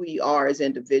who we are as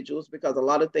individuals, because a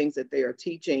lot of things that they are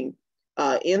teaching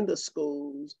in the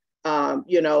schools,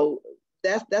 you know,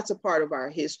 that's a part of our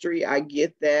history. I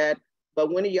get that.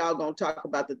 But when are y'all going to talk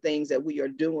about the things that we are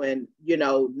doing, you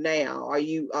know, now? Are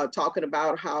you talking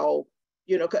about how,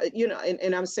 you know,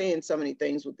 and I'm saying so many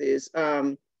things with this.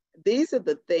 These are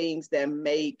the things that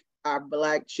make our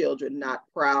Black children not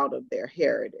proud of their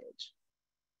heritage.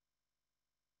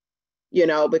 You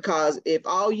know, because if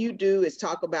all you do is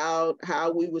talk about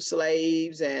how we were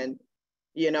slaves and,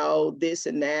 you know, this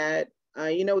and that,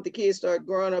 you know what the kids start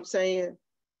growing up saying?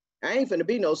 I ain't finna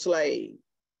be no slave,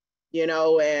 you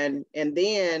know, and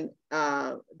then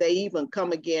they even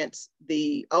come against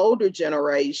the older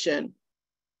generation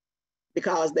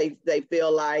because they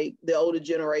feel like the older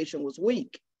generation was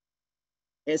weak.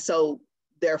 And so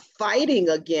they're fighting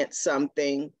against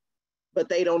something, but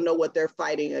they don't know what they're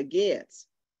fighting against.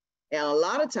 And a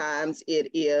lot of times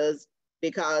it is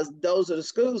because those are the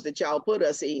schools that y'all put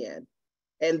us in.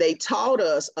 And they taught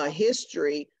us a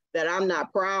history that I'm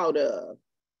not proud of.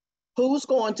 Who's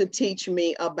going to teach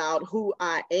me about who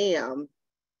I am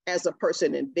as a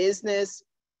person in business?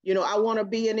 You know, I want to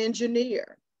be an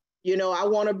engineer. You know, I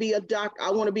want to be a doctor.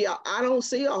 I don't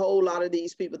see a whole lot of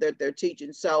these people that they're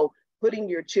teaching. So putting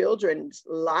your children's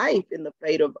life in the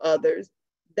fate of others,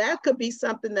 that could be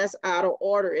something that's out of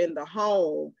order in the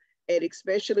home. And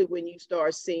especially when you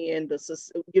start seeing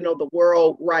the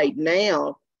world right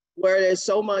now, where there's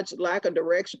so much lack of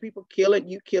direction, people killing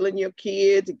your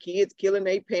kids and kids killing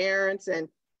their parents. And,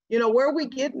 you know, where are we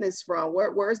getting this from?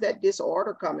 Where's that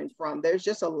disorder coming from? There's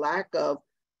just a lack of,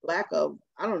 I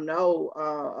don't know,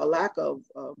 a lack of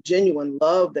genuine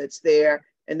love that's there.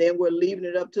 And then we're leaving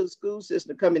it up to the school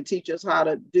system to come and teach us how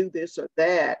to do this or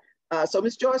that. So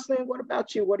Ms. Joycelyn, what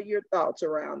about you? What are your thoughts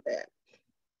around that?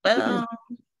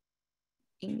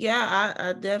 Yeah,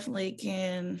 I definitely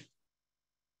can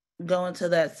go into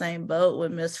that same boat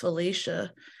with Miss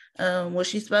Felicia. When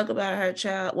she spoke about her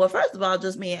child, well, first of all,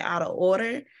 just being out of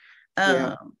order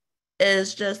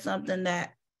is just something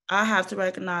that I have to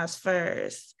recognize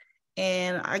first.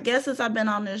 And I guess as I've been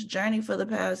on this journey for the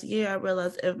past year, I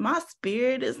realized if my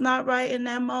spirit is not right in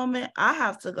that moment, I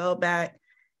have to go back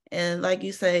and, like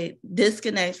you say,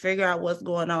 disconnect, figure out what's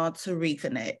going on to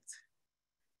reconnect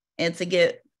and to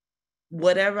get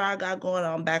whatever I got going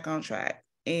on back on track.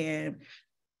 And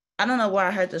I don't know where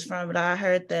I heard this from, but I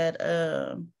heard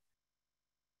that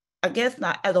I guess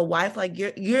not as a wife, like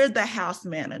you're the house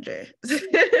manager.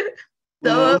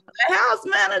 So if the house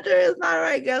manager is not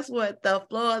right, guess what? The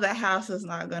floor of the house is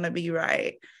not going to be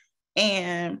right.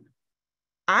 And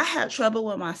I had trouble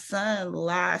with my son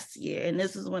last year. And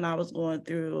this is when I was going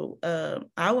through,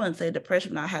 I wouldn't say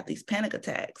depression, but I had these panic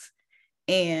attacks.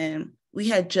 And we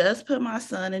had just put my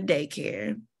son in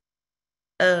daycare.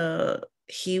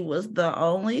 He was the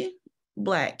only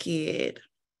Black kid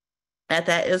at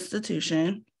that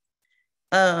institution.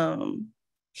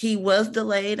 He was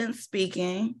delayed in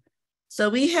speaking. So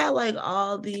we had like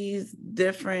all these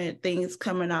different things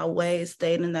coming our way,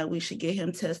 stating that we should get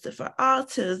him tested for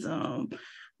autism.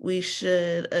 We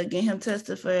should get him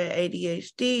tested for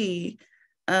ADHD.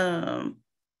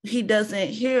 He doesn't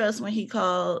hear us when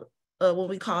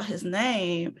we call his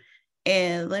name.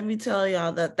 And let me tell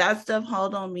y'all that stuff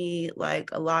hold on me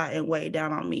like a lot and weighed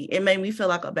down on me. It made me feel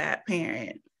like a bad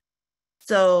parent.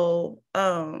 So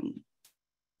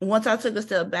once I took a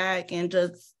step back and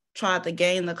just tried to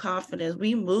gain the confidence,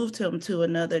 we moved him to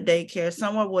another daycare,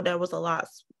 somewhere where that was a lot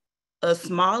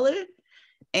smaller.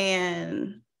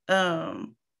 And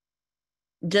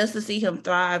just to see him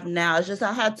thrive now, it's just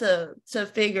I had to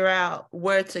figure out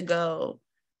where to go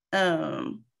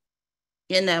in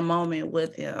that moment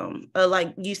with him.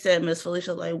 Like you said, Miss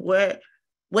Felicia, like what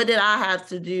did I have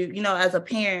to do, as a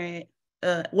parent?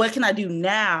 What can I do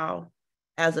now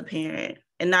as a parent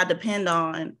and not depend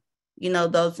on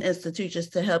those institutions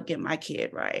to help get my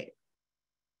kid right?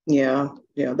 Yeah,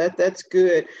 that's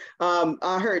good.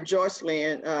 I heard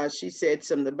Joycelyn, she said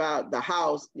something about the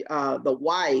house, the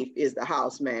wife is the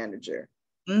house manager.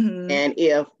 And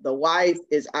if the wife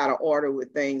is out of order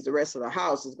with things, the rest of the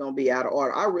house is going to be out of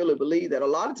order. I really believe that. A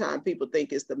lot of times people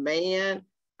think it's the man.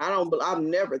 I've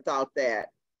never thought that.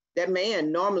 That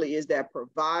man normally is that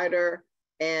provider,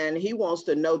 and he wants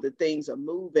to know that things are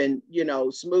moving,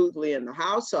 smoothly in the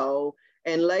household.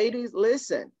 And ladies,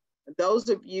 listen, those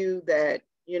of you that,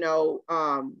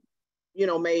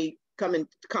 may come in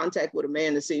contact with a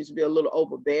man that seems to be a little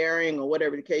overbearing or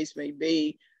whatever the case may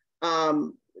be,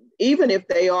 even if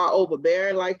they are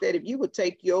overbearing like that, if you would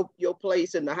take your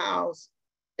place in the house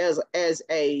as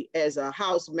a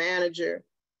house manager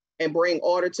and bring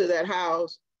order to that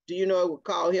house, do you know it would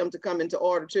call him to come into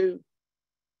order too?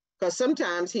 Because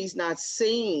sometimes he's not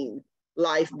seeing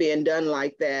life being done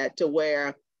like that, to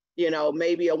where,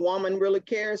 maybe a woman really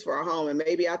cares for her home, and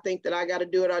maybe I think that I got to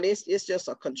do it on this. It's just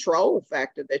a control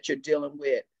factor that you're dealing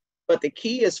with. But the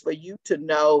key is for you to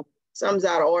know something's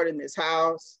out of order in this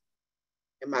house,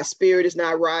 and my spirit is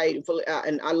not right.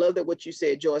 And I love that what you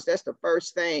said, Joyce. That's the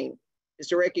first thing, is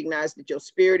to recognize that your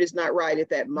spirit is not right at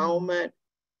that moment.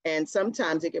 And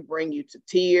sometimes it can bring you to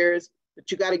tears, but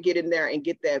you got to get in there and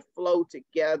get that flow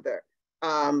together.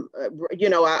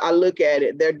 I look at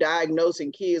it, they're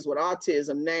diagnosing kids with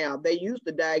autism now. They used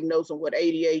to diagnose them with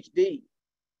ADHD.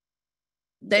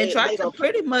 They tried to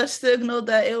pretty much signal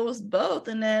that it was both.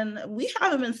 And then we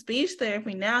have him in speech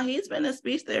therapy now. He's been in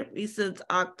speech therapy since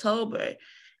October.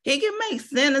 He can make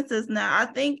sentences now. I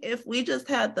think if we just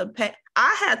had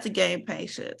I had to gain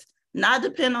patience, not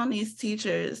depend on these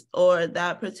teachers or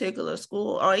that particular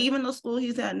school or even the school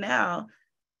he's at now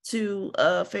to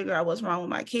figure out what's wrong with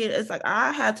my kid. It's like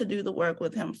I had to do the work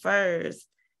with him first,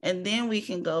 and then we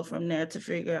can go from there to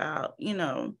figure out,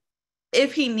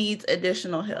 if he needs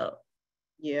additional help.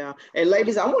 Yeah. And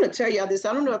ladies, I want to tell y'all this.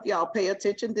 I don't know if y'all pay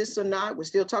attention this or not. We're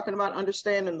still talking about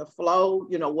understanding the flow,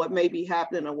 what may be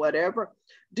happening or whatever.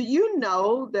 Do you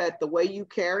know that the way you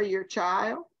carry your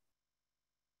child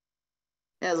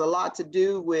has a lot to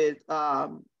do with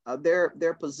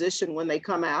their position when they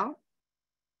come out?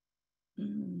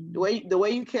 The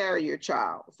way you carry your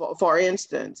child. For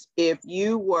instance, if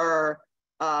you were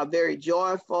very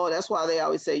joyful. That's why they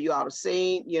always say you ought to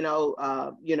sing,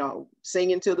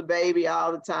 singing to the baby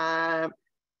all the time,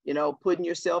 putting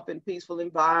yourself in peaceful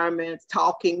environments,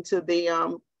 talking to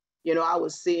them. I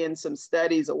was seeing some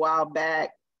studies a while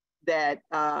back that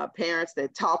parents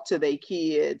that talk to their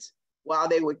kids while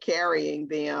they were carrying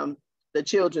them, the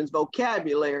children's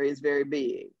vocabulary is very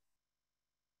big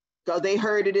because they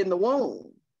heard it in the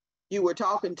womb. You were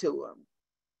talking to them.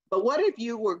 But what if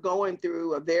you were going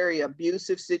through a very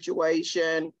abusive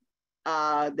situation,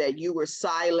 that you were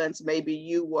silenced, maybe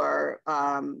you were,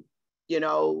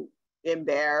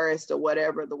 embarrassed or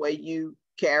whatever, the way you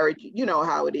carried, you know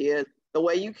how it is. The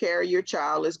way you carry your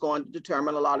child is going to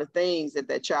determine a lot of things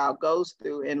that child goes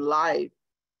through in life.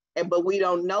 But we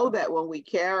don't know that when we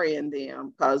carrying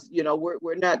them because,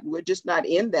 we're just not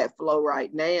in that flow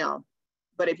right now.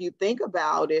 But if you think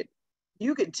about it,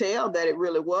 you could tell that it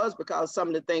really was because some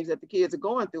of the things that the kids are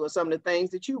going through are some of the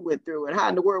things that you went through. And how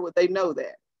in the world would they know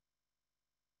that?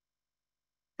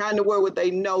 How in the world would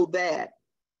they know that?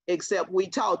 Except we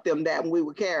taught them that when we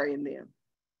were carrying them.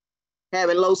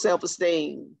 Having low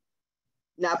self-esteem,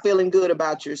 not feeling good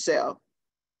about yourself.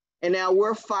 And now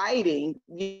we're fighting.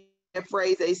 That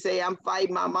phrase they say, I'm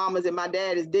fighting my mamas and my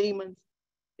daddy's demons.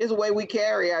 It's the way we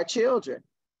carry our children.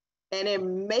 And it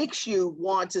makes you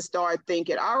want to start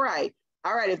thinking, all right,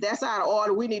 if that's out of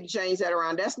order, we need to change that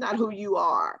around. That's not who you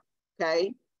are,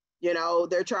 okay?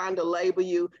 They're trying to label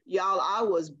you. Y'all, I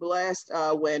was blessed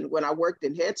when I worked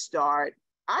in Head Start.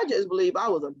 I just believe I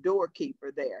was a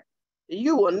doorkeeper there.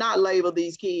 You will not label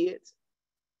these kids.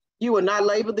 You will not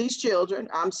label these children.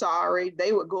 I'm sorry.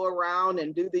 They would go around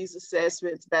and do these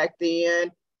assessments back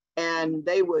then, and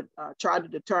they would try to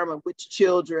determine which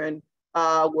children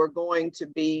were going to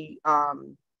be that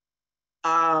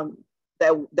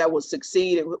would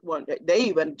succeed. They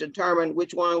even determined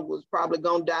which one was probably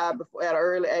going to die before at an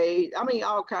early age. I mean,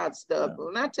 all kinds of stuff. But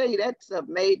when I tell you that stuff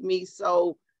made me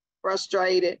so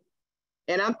frustrated,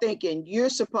 and I'm thinking you're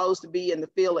supposed to be in the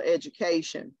field of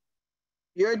education.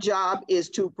 Your job is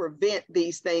to prevent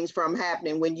these things from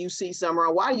happening when you see something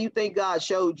wrong. Why do you think God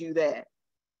showed you that?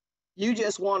 You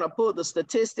just want to pull the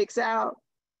statistics out.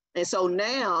 And so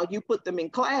now you put them in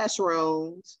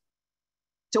classrooms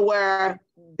to where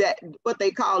that what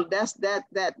they call that's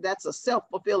a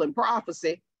self-fulfilling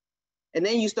prophecy. And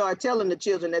then you start telling the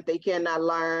children that they cannot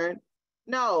learn.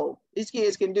 No, these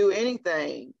kids can do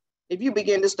anything. If you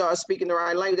begin to start speaking the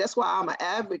right language, that's why I'm an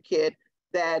advocate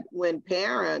that when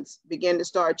parents begin to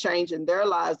start changing their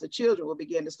lives, the children will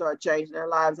begin to start changing their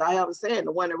lives. I have a saying,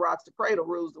 the one that rocks the cradle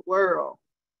rules the world.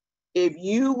 If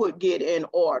you would get in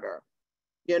order,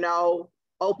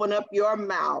 open up your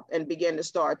mouth and begin to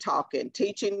start talking,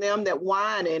 teaching them that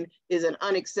whining is an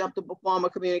unacceptable form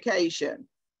of communication.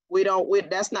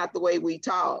 That's not the way we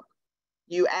talk.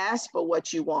 You ask for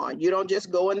what you want. You don't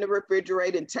just go in the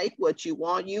refrigerator and take what you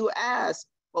want. You ask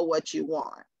for what you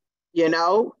want.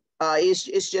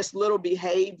 It's just little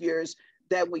behaviors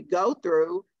that we go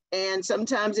through. And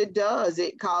sometimes it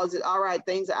causes, all right,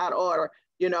 things are out of order,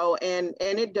 and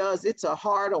it does. It's a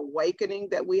hard awakening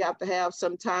that we have to have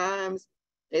sometimes.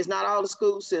 It's not all the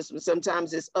school system.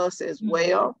 Sometimes it's us as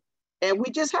well. And we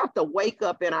just have to wake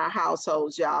up in our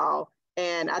households, y'all.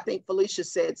 And I think Felicia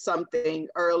said something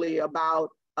earlier about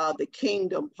the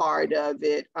kingdom part of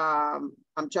it. I'm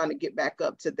trying to get back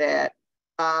up to that.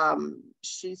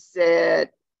 She said,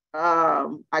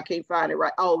 I can't find it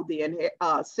right. Oh,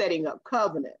 setting up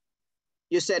covenant.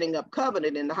 You're setting up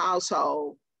covenant in the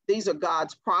household. These are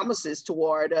God's promises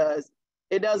toward us.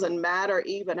 It doesn't matter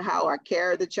even how I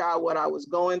carried the child, what I was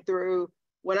going through.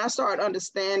 When I start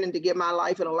understanding to get my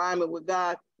life in alignment with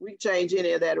God, we change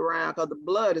any of that around because the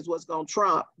blood is what's going to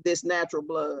trump this natural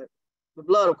blood. The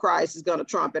blood of Christ is going to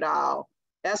trump it all.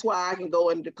 That's why I can go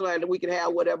and declare that we can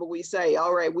have whatever we say.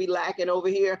 All right, we lacking over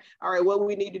here. All right, what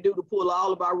we need to do to pull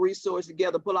all of our resources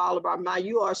together, pull all of our mind.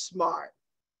 You are smart.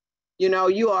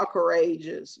 You are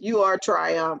courageous. You are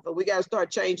triumphant. We got to start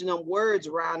changing them words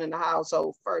around in the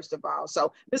household, first of all.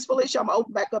 So, Miss Felicia, I'm going to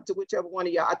open back up to whichever one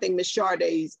of y'all. I think Miss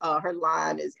Shardae's, her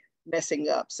line is messing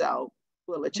up. So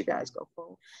we'll let you guys go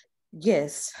forward.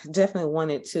 Yes, definitely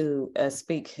wanted to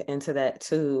speak into that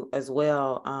too as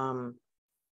well.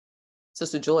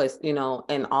 Sister Joyce,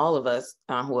 and all of us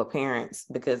who are parents,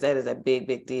 because that is a big,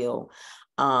 big deal.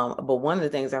 But one of the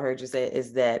things I heard you say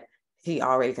is that he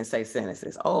already can say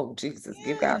sentences. Oh, Jesus, yes.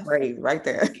 Give God praise right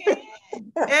there.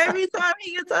 Every time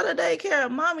he gets out of daycare,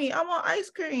 Mommy, I want ice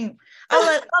cream. I'm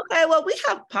like, okay, well, we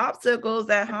have popsicles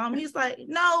at home. He's like,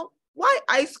 no, why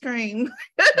ice cream?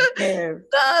 Yes.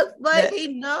 He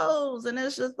knows. And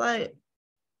it's just like,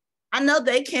 I know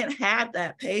they can't have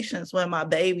that patience with my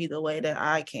baby the way that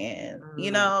I can,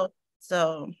 you know?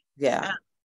 So yeah,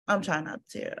 I'm trying not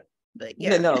to tear up, but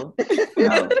yeah. No.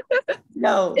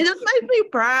 No. It just makes me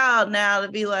proud now to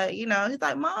be like, you know, he's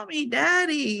like, mommy,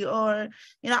 daddy, or,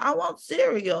 you know, I want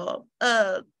cereal,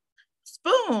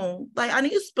 spoon. Like, I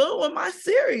need a spoon with my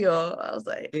cereal. I was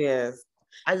like, yes.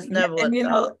 I just never And you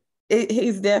know, go.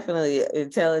 he's definitely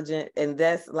intelligent. And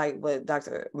that's like what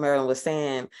Dr. Marilyn was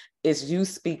saying, is you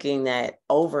speaking that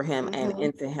over him and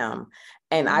into him.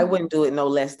 And I wouldn't do it no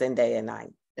less than day and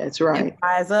night. That's right.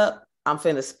 Rise up, I'm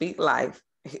finna speak life.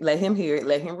 Let him hear it,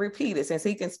 let him repeat it. Since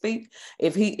he can speak,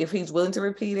 if he's willing to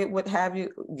repeat it, what have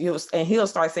you, and he'll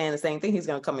start saying the same thing. He's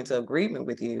gonna come into agreement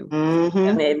with you.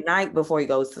 And at night before he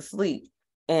goes to sleep.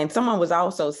 And someone was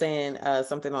also saying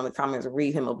something on the comments,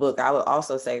 read him a book. I would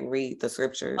also say read the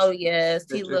scriptures. Oh yes,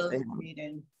 he loves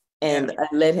reading. And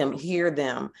let him hear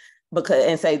them,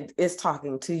 and say it's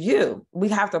talking to you. We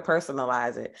have to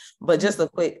personalize it. But just a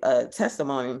quick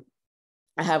testimony.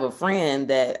 I have a friend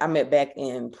that I met back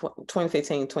in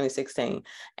 2015, 2016,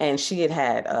 and she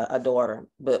had a daughter,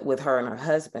 but with her and her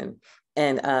husband.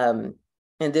 And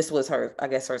this was her, I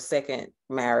guess, her second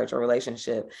marriage or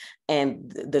relationship. And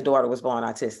the daughter was born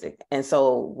autistic. And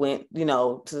so went, you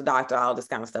know, to the doctor, all this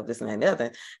kind of stuff, this and that and the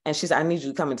other. And she said, I need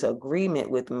you to come into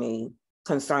agreement with me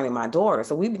concerning my daughter.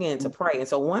 So we began to pray. And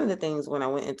so one of the things when I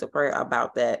went into prayer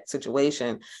about that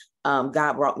situation,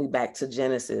 God brought me back to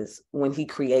Genesis when he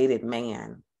created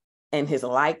man in his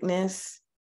likeness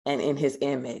and in his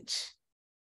image.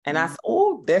 And I said,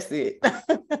 oh, that's it.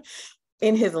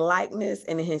 In his likeness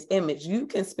and in his image, you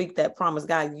can speak that promise.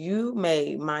 God, you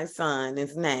made my son,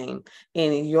 his name,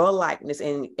 in your likeness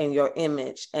and in your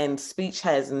image. And speech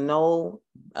has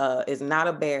is not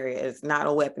a barrier. It's not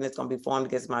a weapon that's going to be formed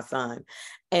against my son.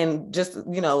 And just,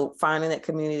 you know, finding that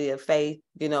community of faith,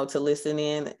 you know, to listen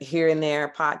in here and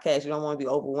there, podcasts, you don't want to be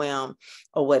overwhelmed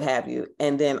or what have you.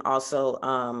 And then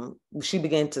also she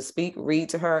began to speak, read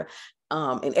to her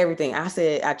and everything. I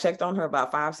checked on her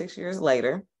about 5-6 years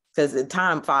later, because the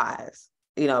time flies.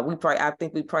 You know, I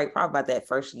think we prayed probably about that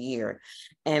first year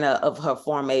and of her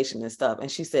formation and stuff. And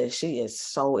she said, she is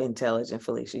so intelligent,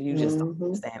 Felicia. You just don't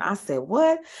understand. I said,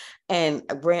 what? And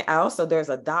there's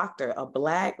a doctor, a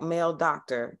Black male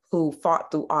doctor who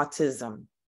fought through autism.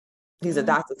 He's a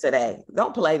doctor today.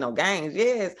 Don't play no games.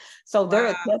 Yes. So there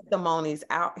are testimonies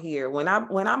out here. When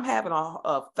I'm having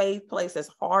a faith place that's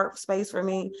hard space for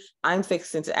me, I'm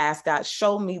fixing to ask God,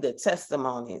 show me the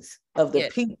testimonies of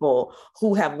the people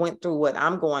who have went through what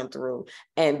I'm going through,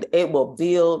 and it will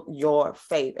build your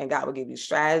faith. And God will give you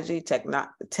strategy,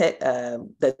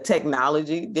 the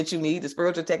technology that you need, the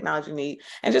spiritual technology you need,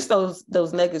 and just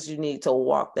those nuggets you need to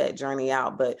walk that journey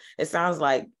out. But it sounds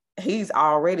like he's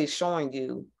already showing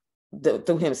you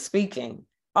through him speaking.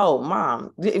 Oh,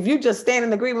 mom, if you just stand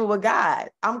in agreement with God,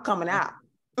 I'm coming out.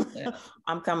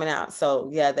 I'm coming out. So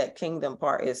yeah, that kingdom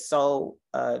part is so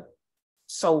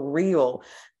real.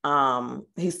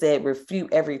 He said,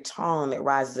 refute every tongue that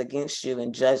rises against you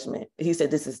in judgment. He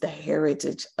said, this is the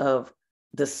heritage of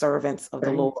the servants of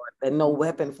the Lord, that no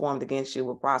weapon formed against you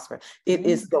will prosper. It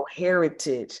is your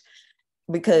heritage,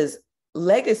 because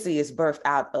legacy is birthed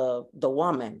out of the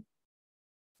woman.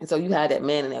 And so you had that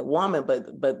man and that woman,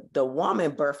 but the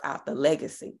woman birthed out the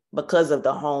legacy because of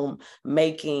the home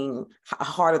making,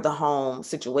 heart of the home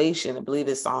situation. I believe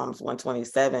it's Psalms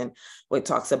 127, where it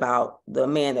talks about the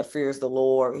man that fears the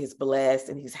Lord, he's blessed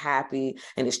and he's happy,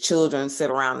 and his children sit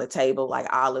around the table like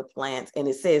olive plants. And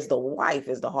it says the wife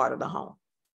is the heart of the home.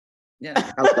 Yeah,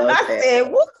 I love that. I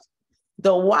said, what?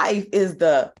 The wife is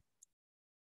the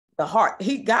heart.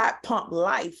 God pumped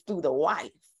life through the wife.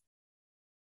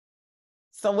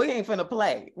 So we ain't finna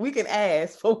play. We can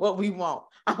ask for what we want.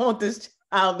 I want this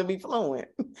child to be fluent.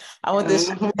 I want this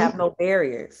child to have no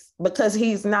barriers, because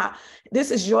this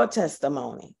is your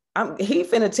testimony. He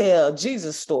finna tell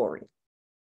Jesus' story.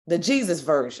 The Jesus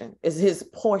version is his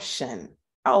portion.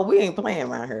 Oh, we ain't playing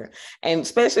around here. And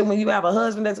especially when you have a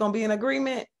husband that's gonna be in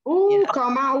agreement. Ooh,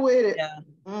 come out with it.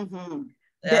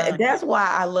 Yeah. That's why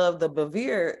I love the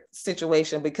Bevere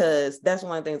situation, because that's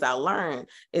one of the things I learned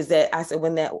is that I said,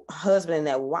 when that husband and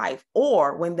that wife,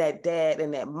 or when that dad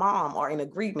and that mom are in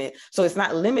agreement, so it's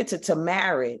not limited to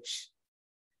marriage.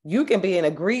 You can be in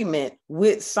agreement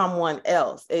with someone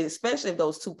else, especially if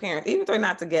those two parents, even if they're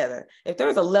not together, if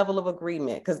there's a level of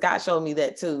agreement, because God showed me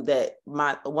that too, that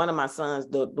one of my sons,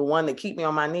 the one that keep me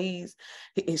on my knees,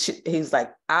 he's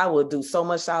like, I will do so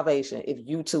much salvation if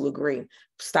you two agree.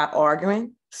 Stop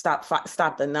arguing, stop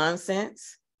the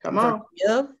nonsense,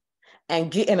 forgive,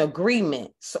 and get in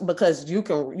agreement, because you're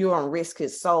gonna risk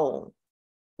his soul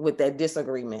with that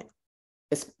disagreement.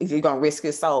 You're going to risk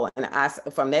his soul. And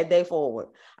from that day forward,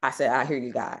 I said, I hear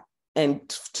you, God. And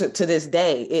to this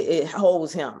day, it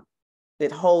holds him.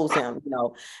 It holds him,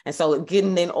 And so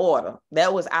getting in order,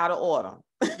 that was out of order.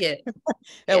 Yeah.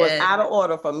 That was out of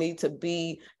order for me to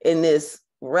be in this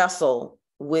wrestle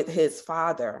with his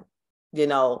father,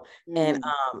 and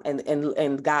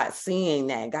God seeing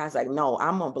that, God's like, no,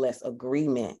 I'm gonna bless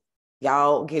agreement.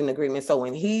 Y'all get an agreement. So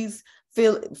when he's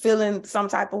feeling some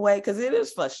type of way, because it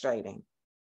is frustrating.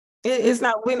 It's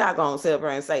not, we're not gonna sit up here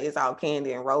and say it's all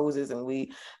candy and roses and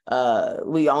we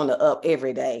on the up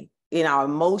every day in our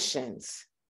emotions,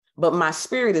 but my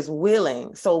spirit is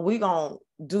willing. So we're gonna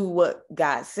do what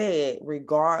God said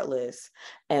regardless,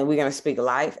 and we're gonna speak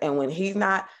life. And when he's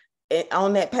not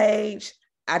on that page,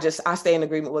 I stay in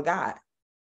agreement with God.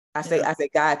 I say,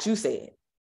 God, you said.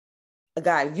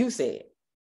 God, you said.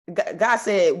 God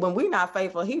said, when we're not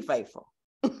faithful, he's faithful.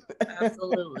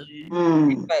 Absolutely.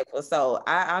 He's faithful. So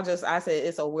I said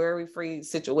it's a worry-free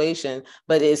situation,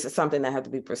 but it's something that has to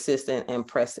be persistent and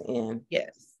press in.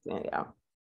 Yes.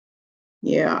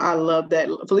 Yeah, I love that.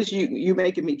 Felicia, you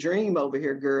making me dream over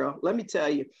here, girl. Let me tell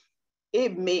you,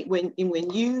 when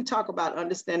you talk about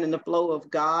understanding the flow of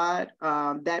God,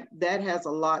 that has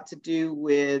a lot to do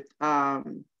with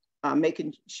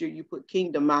making sure you put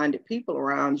kingdom-minded people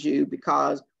around you,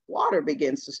 because water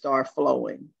begins to start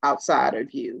flowing outside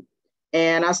of you.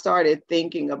 And I started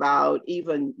thinking about,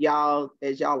 even y'all,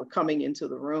 as y'all are coming into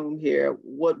the room here,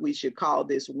 what we should call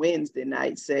this Wednesday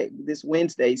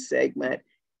segment.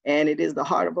 And it is the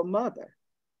heart of a mother,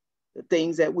 the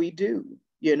things that we do,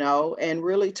 and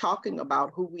really talking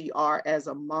about who we are as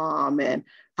a mom and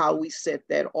how we set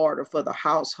that order for the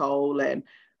household. And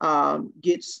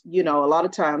gets, a lot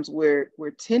of times we're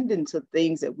tending to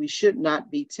things that we should not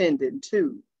be tending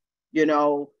to,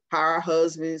 how our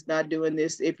husband's not doing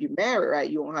this. If you're married, right,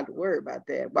 you won't have to worry about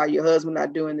that, by your husband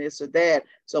not doing this or that.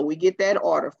 So we get that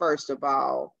order, first of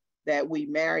all, that we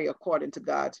marry according to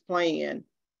God's plan.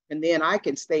 And then I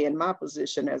can stay in my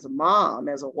position as a mom,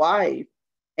 as a wife,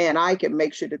 and I can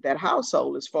make sure that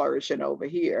household is flourishing over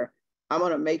here. I'm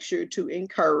going to make sure to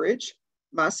encourage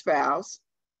my spouse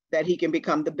that he can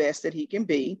become the best that he can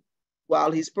be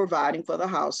while he's providing for the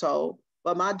household.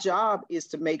 But my job is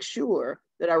to make sure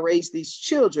that I raise these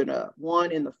children up,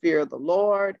 one, in the fear of the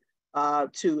Lord,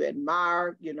 to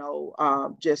admire,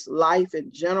 just life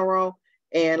in general.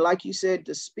 And like you said,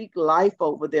 to speak life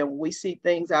over them when we see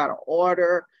things out of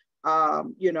order.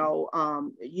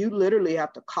 You literally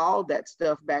have to call that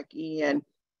stuff back in.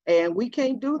 And we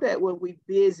can't do that when we're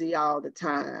busy all the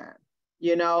time.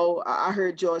 I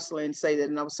heard Jocelyn say that,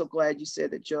 and I was so glad you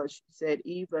said that, Joyce. She said,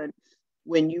 even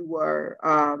when you were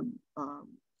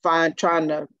trying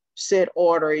to set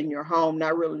order in your home,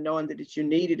 not really knowing that you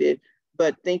needed it,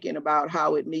 but thinking about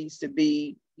how it needs to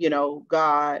be,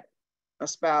 God, a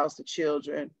spouse, the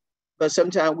children. But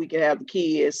sometimes we can have the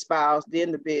kids, spouse,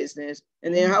 then the business.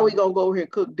 And then how we going to go over here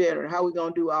and cook dinner? How we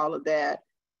going to do all of that?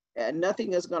 And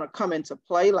nothing is going to come into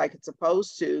play like it's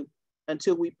supposed to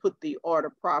until we put the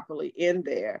order properly in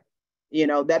there.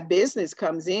 That business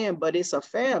comes in, but it's a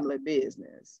family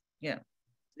business. Yeah.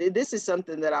 This is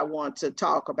something that I want to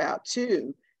talk about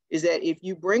too, is that if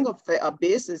you bring a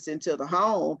business into the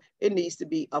home, it needs to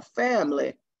be a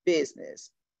family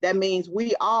business. That means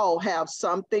we all have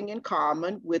something in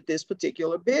common with this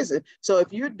particular business. So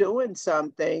if you're doing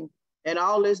something and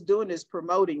all it's doing is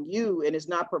promoting you and it's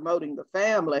not promoting the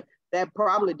family, that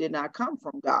probably did not come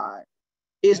from God.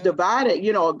 It's divided.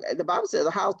 The Bible says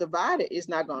a house divided is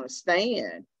not going to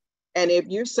stand. And if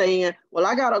you're saying, well,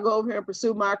 I got to go over here and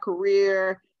pursue my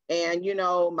career, and,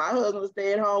 my husband will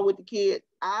stay at home with the kids,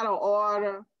 out of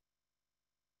order.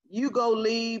 You go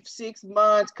leave 6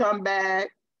 months, come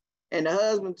back, and the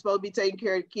husband's supposed to be taking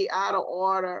care of the kid, out of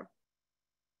order.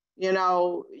 You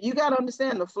got to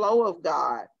understand the flow of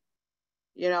God.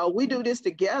 We do this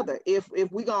together. If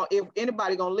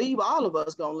anybody gonna leave, all of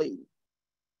us gonna leave.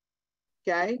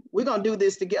 Okay, we're gonna do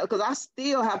this together, because I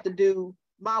still have to do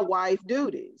my wife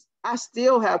duties. I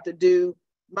still have to do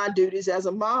my duties as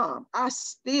a mom. I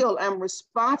still am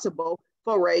responsible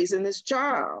for raising this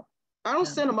child. I don't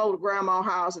send them over to grandma's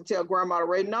house and tell grandma to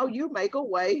raise. No, you make a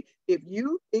way. If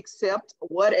you accept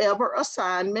whatever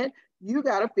assignment, you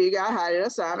got to figure out how that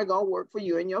assignment gonna work for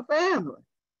you and your family.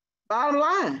 Bottom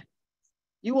line,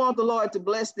 you want the Lord to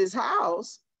bless this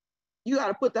house, you got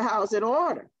to put the house in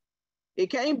order. It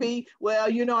can't be, well,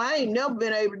 I ain't never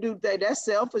been able to do that. That's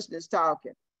selfishness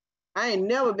talking. I ain't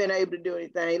never been able to do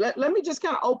anything. Let me just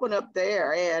kind of open up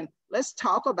there and let's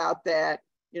talk about that,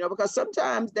 because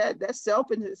sometimes that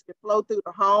selfishness can flow through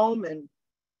the home, and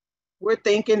we're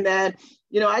thinking that,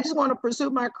 I just want to pursue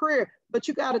my career. but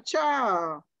you got a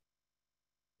child.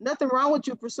 Nothing wrong with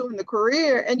you pursuing the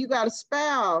career, and you got a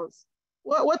spouse.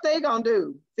 What they gonna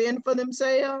do? Fend for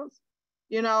themselves?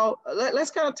 You know, let's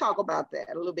kind of talk about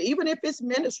that a little bit. Even if it's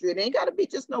ministry, it ain't got to be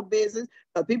just no business.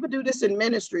 But people do this in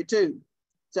ministry too.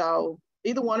 So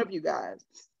either one of you guys.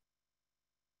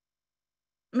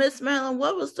 Miss Marilyn,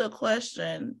 what was the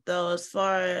question though, as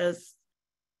far as?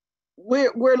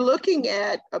 We're looking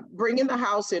at bringing the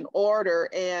house in order,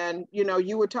 and you know,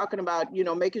 you were talking about, you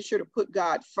know, making sure to put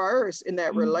God first in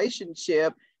that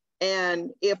relationship. And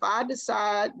if I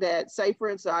decide that, say for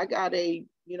instance, I got a,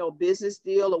 you know, business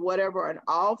deal or whatever, an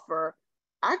offer,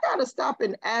 I got to stop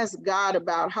and ask God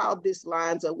about how this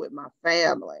lines up with my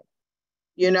family.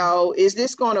 You know, is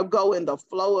this going to go in the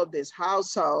flow of this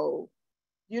household?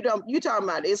 You talking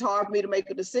about it's hard for me to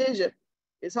make a decision.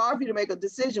 It's hard for you to make a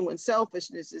decision when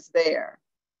selfishness is there.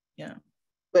 Yeah.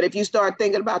 But if you start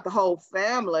thinking about the whole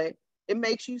family, it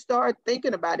makes you start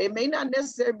thinking about it. It may not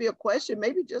necessarily be a question,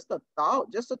 maybe just a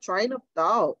thought, just a train of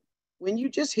thought. When you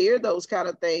just hear those kind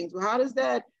of things, how does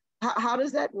that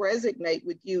resonate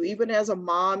with you, even as a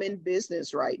mom in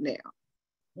business right now?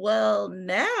 Well,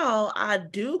 now I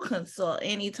do consult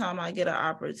anytime I get an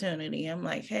opportunity. I'm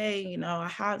like, hey, you know, I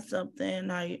have something.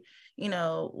 You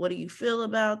know, what do you feel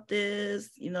about this?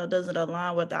 You know, does it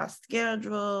align with our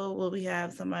schedule? Will we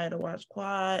have somebody to watch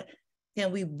quad?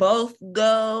 Can we both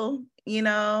go? You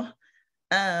know?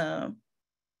 But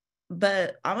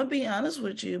I'm gonna be honest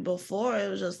with you, before it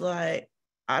was just like,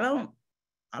 I don't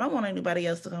want anybody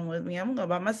else to come with me. I'm gonna go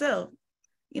by myself,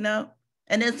 you know?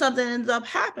 And then something ends up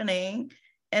happening,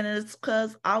 and it's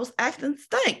because I was acting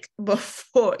stank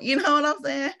before. You know what I'm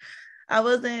saying? I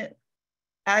wasn't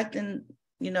acting,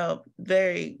 you know,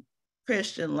 very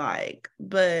Christian-like,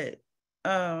 but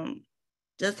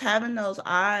just having those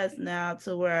eyes now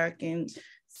to where I can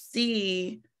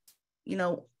see, you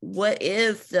know, what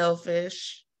is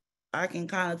selfish, I can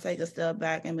kind of take a step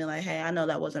back and be like, hey, I know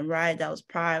that wasn't right. That was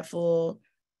prideful.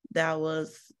 That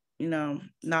was, you know,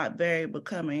 not very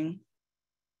becoming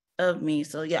of me.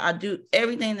 So yeah, I do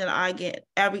everything that I get,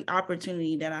 every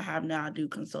opportunity that I have now, I do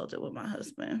consult it with my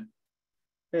husband.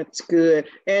 That's good.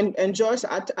 And Joyce,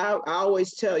 I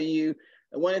always tell you,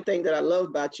 one of the things that I love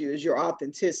about you is your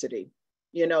authenticity.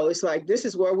 You know, it's like, this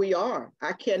is where we are.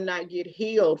 I cannot get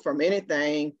healed from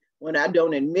anything when I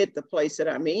don't admit the place that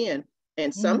I'm in.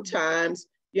 And sometimes,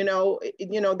 you know,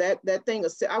 that thing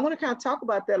is, I want to kind of talk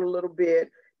about that a little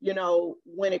bit. You know,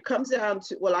 when it comes down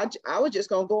to, well, I was just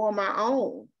going to go on my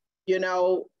own. You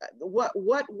know, what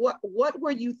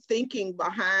were you thinking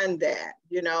behind that?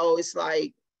 You know, it's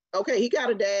like, okay, he got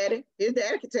a daddy. His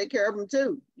daddy can take care of him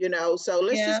too, you know? So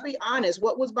let's just be honest.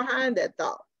 What was behind that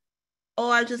thought? Oh,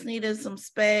 I just needed some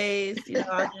space. You know,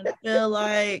 I didn't feel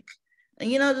like, and,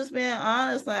 you know, just being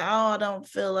honest, like, oh, I don't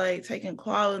feel like taking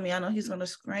Quad with me. I know he's going to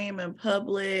scream in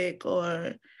public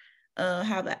or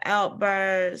have an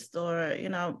outburst, or, you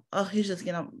know, oh, he's just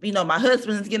getting, you know, my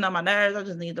husband's getting on my nerves. I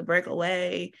just need to break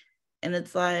away. And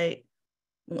it's like,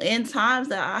 in times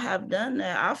that I have done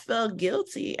that, I felt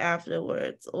guilty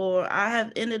afterwards, or I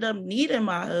have ended up needing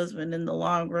my husband in the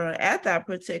long run at that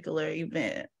particular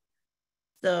event.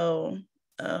 So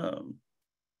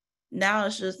now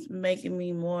it's just making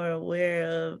me more aware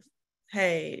of,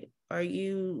 hey, are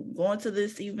you going to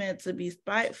this event to be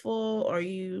spiteful? Or are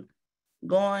you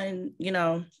going, you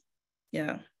know,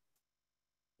 yeah.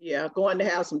 Yeah, going to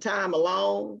have some time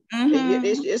alone.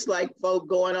 It's like folk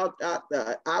going out.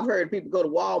 I've heard people go to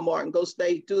Walmart and go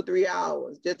stay 2 or 3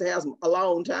 hours just to have some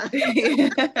alone time.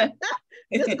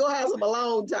 Just to go have some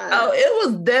alone time. Oh, it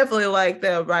was definitely like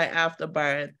that right after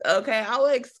birth. Okay, I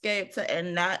would escape to,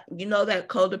 and not, you know, that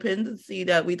codependency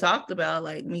that we talked about,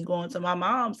 like me going to my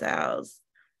mom's house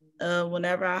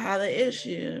whenever I had an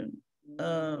issue.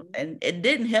 And it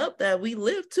didn't help that we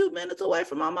live 2 minutes away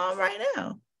from my mom right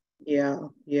now. Yeah.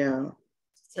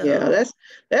 So, yeah,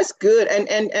 that's good,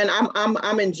 and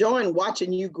I'm enjoying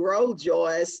watching you grow,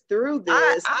 Joyce, through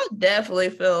this. I definitely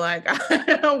feel like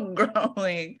I'm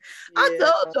growing. Yeah. I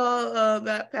told y'all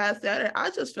that past Saturday,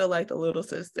 I just feel like the little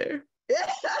sister.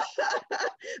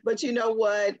 But you know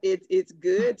what? It's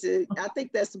good to. I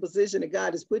think that's the position that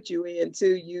God has put you in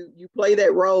too. You play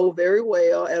that role very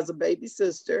well as a baby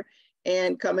sister.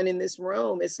 And coming in this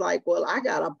room, it's like, well, I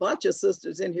got a bunch of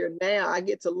sisters in here now. I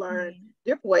get to learn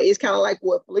different ways. It's kind of like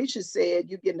what Felicia said.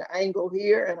 You get an angle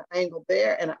here and an angle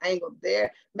there and an angle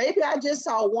there. Maybe I just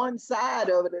saw one side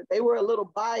of it. They were a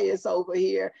little biased over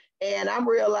here. And I'm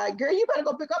real like, girl, you better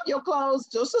go pick up your clothes.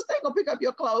 Your sister ain't gonna pick up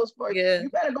your clothes for you. You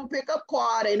better go pick up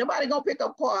Quad. Ain't nobody gonna pick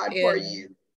up Quad for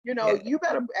you. You know, you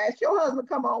better ask your husband to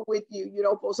come on with you, you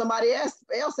know, for somebody else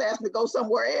asking to go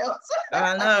somewhere else.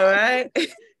 I know, right?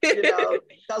 You know,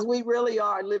 because we really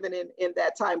are living in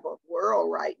that type of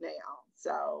world right now.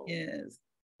 So, yes.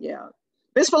 Yeah.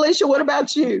 Miss Felicia, what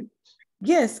about you?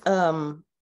 Yes,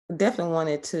 definitely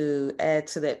wanted to add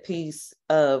to that piece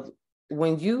of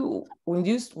when you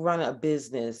run a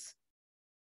business,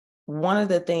 one of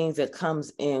the things that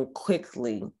comes in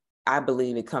quickly, I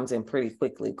believe it comes in pretty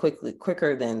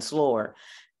quicker than slower,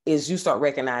 is you start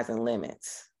recognizing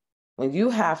limits. When you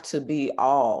have to be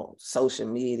all social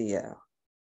media,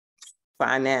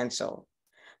 financial,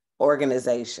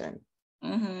 organization,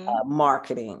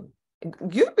 marketing,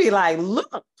 you'd be like,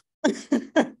 look,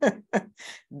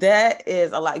 that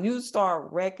is a lot. You start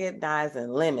recognizing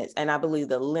limits. And I believe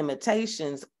the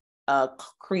limitations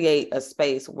create a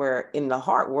space where in the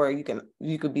heart where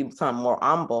you could become more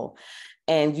humble,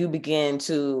 and you begin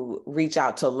to reach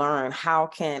out to learn, how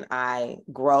can I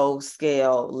grow,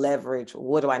 scale, leverage?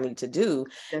 What do I need to do?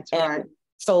 That's and right.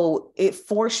 So it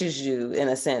forces you, in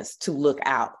a sense, to look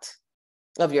out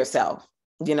of yourself,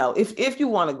 you know, if you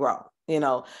want to grow, you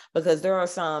know, because there are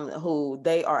some who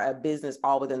they are a business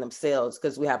all within themselves,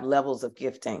 because we have levels of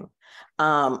gifting.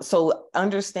 So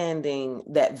understanding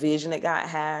that vision that God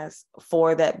has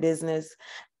for that business,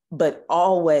 but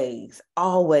always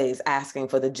asking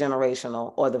for the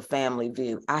generational or the family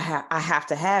view. I have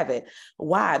to have it.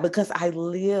 Why? Because I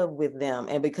live with them,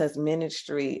 and because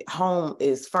ministry, home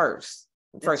is first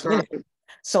ministry. Right.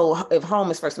 So if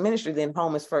home is first ministry, then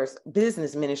home is first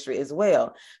business ministry as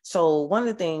well. So one of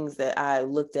the things that I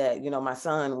looked at, you know, my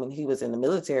son, when he was in the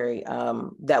military,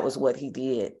 that was what he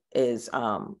did, is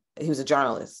he was a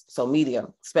journalist, so media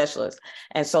specialist.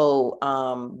 And so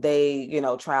they, you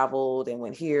know, traveled and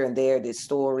went here and there, did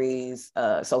stories.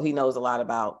 So he knows a lot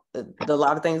about a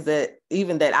lot of things that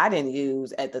even that I didn't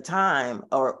use at the time,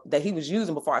 or that he was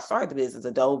using before I started the business,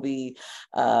 Adobe,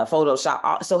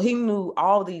 Photoshop. So he knew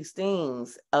all these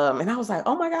things. And I was like,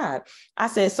 oh my God. I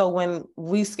said, so when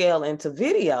we scale into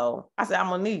video, I said, I'm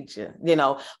gonna need you, you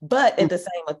know, but at the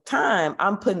same time,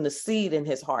 I'm putting the seed in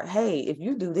his heart. Hey, if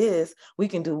you do this, we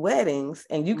can do weddings,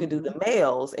 and you could do the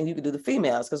males and you could do the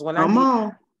females. Because when I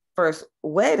did first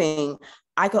wedding,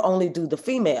 I could only do the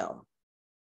female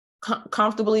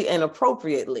comfortably and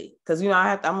appropriately, because, you know,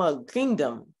 I'm a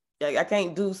kingdom. I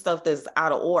can't do stuff that's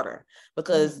out of order,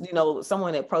 because, you know,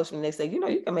 someone approached me and they said, you know,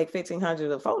 you can make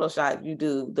 1,500 of Photoshop, you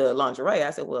do the lingerie.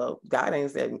 I said, well, God ain't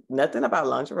said nothing about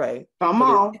lingerie. Come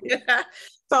on.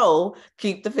 So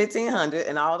keep the 1,500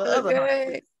 and all the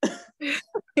other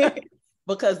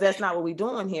because that's not what we're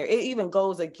doing here. It even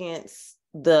goes against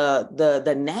the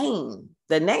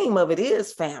name of it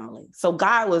is family. So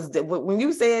God was, when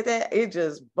you said that, it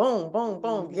just boom, boom,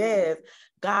 boom. Yes,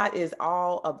 God is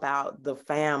all about the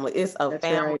family. It's a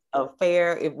family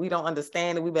affair. If we don't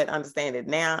understand it, we better understand it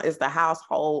now. It's the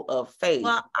household of faith.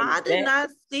 Well, I did not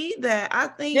see that. I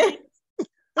think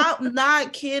I'm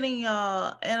not kidding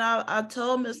y'all. And I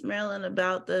told Miss Marilyn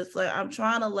about this. Like, I'm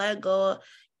trying to let go.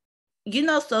 You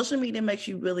know, social media makes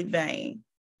you really vain.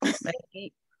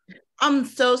 I'm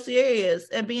so serious.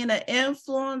 And being an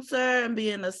influencer and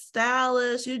being a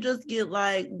stylist, you just get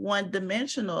like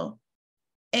one-dimensional.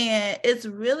 And it's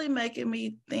really making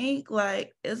me think,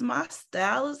 like, is my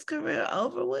stylist career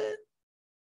over with?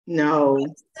 No.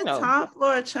 It's time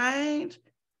for a change.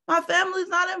 My family's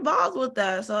not involved with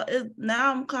that. So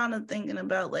now I'm kind of thinking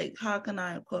about, like, how can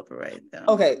I incorporate them?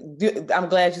 Okay, I'm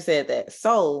glad you said that.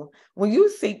 So when you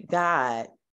seek God,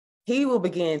 he will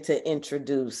begin to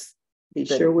introduce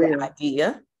the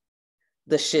idea,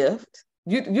 the shift.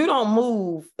 You don't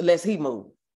move unless he moves,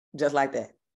 just like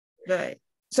that. Right.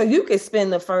 So you could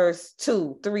spend the first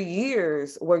 2-3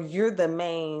 years where you're the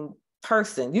main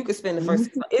person. You could spend the first,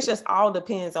 it just all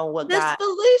depends on what God.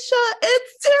 Felicia,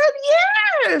 it's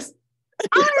 10 years.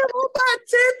 I am on my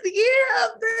 10th year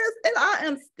of this, and I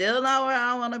am still not where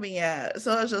I want to be at.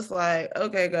 So it's just like,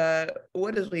 okay, God,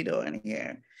 what is we doing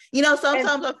here? You know,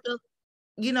 sometimes I feel,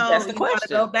 you know, you got to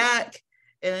go back.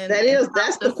 And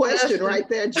that's the question right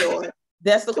there, Joy.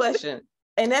 That's the question.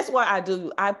 And that's what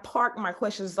I park my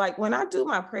questions. Like when I do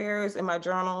my prayers and my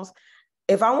journals,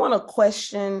 if I want a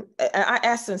question, I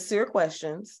ask sincere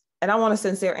questions and I want a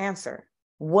sincere answer.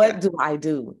 What do I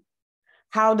do?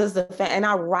 How does and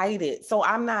I write it. So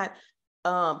I'm not,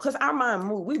 because our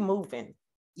mind we moving.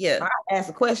 Yeah. I ask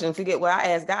a question, forget what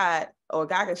I ask God, or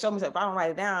God can show me something. If I don't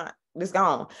write it down, it's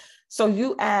gone. So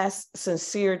you ask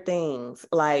sincere things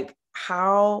like,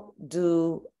 how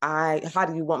do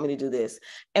you want me to do this?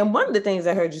 And one of the things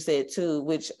I heard you say too,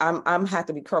 which I'm have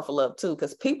to be careful of too,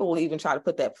 because people will even try to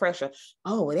put that pressure.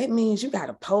 Oh, well, that means you got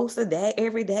to post a day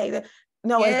every day.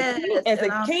 No, Yes, as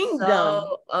and a I'm kingdom.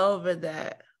 so over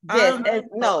that. Yes, I'm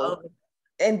so over that.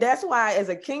 and that's why as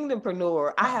a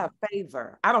kingdompreneur, I have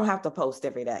favor. I don't have to post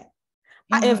every day.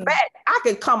 In Mhm. fact, I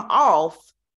could come off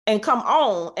and come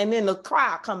on, and then the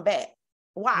crowd come back.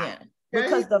 Why? Yeah.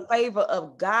 Because the favor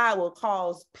of God will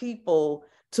cause people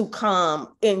to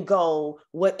come and go,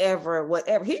 whatever.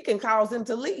 He can cause them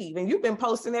to leave. And you've been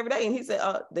posting every day. And he said,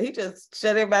 he just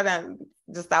shut everybody down.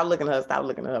 Just stop looking at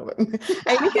her,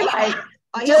 And you can like,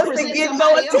 just to get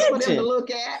your attention. For them to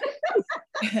look at.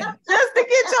 Just to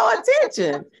get your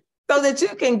attention. So that you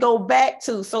can go back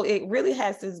to, so it really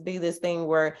has to be this thing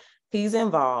where he's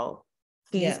involved,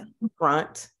 he's in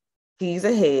front, he's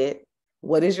ahead.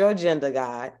 What is your agenda,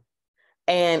 God?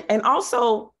 And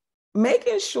also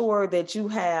making sure that you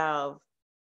have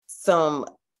some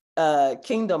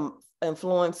kingdom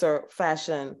influencer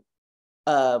fashion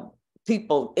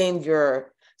people in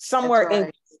your somewhere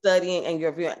in studying and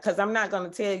your viewing. Because I'm not going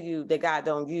to tell you that God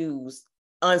don't use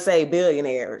unsaved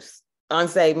billionaires,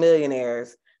 unsaved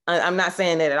millionaires. I'm not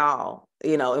saying that at all.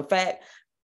 You know, in fact,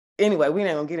 anyway, we're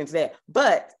not going to get into that.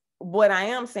 But what I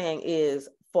am saying is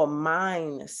for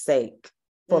mind's sake,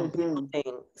 for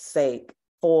building sake,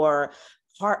 for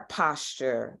heart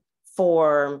posture,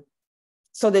 so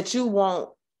that you won't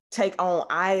take on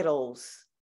idols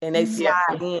and they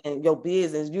slide in your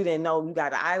business. You didn't know you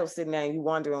got an idol sitting there and you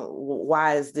wondering,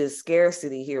 why is this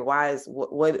scarcity here? Why is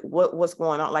what's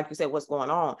going on? Like you said, what's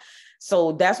going on?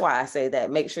 So that's why I say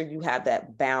that. Make sure you have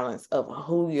that balance of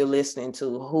who you're listening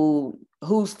to,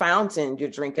 whose fountain you're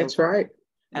drinking. That's right.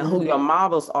 And who your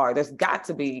models are. There's got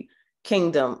to be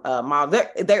kingdom model.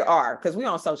 There are, because we're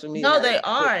on social media. No, they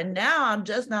are. Now I'm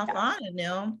just not finding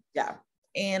them. Yeah.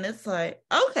 And it's like,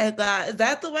 okay, God, is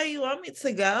that the way you want me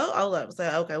to go? I was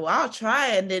like, okay, well, I'll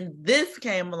try it. And then this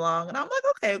came along and I'm like,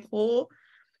 okay, cool.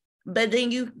 But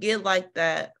then you get like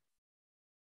that,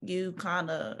 you kind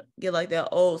of get like that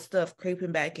old stuff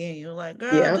creeping back in. You're like,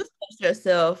 girl, just trust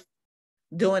yourself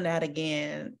doing that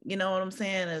again. You know what I'm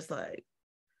saying? It's like,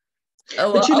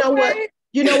 oh, but you know what?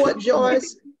 You know what,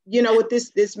 Joyce? You know what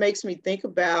this makes me think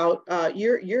about?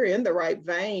 You're in the right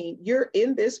vein. You're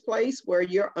in this place where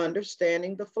you're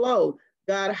understanding the flow.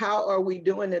 God, how are we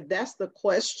doing it? That's the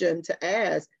question to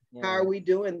ask. Yeah. How are we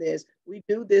doing this? We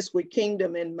do this with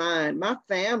kingdom in mind. My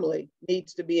family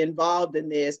needs to be involved in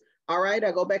this. All right,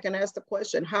 I go back and ask the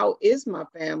question, how is my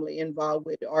family involved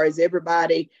with it? Or is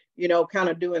everybody, you know, kind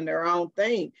of doing their own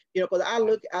thing? You know, because I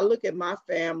look at my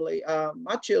family,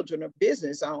 my children are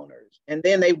business owners, and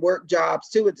then they work jobs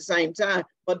too at the same time,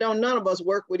 but none of us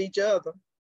work with each other.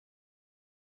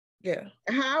 Yeah.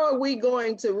 How are we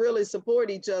going to really support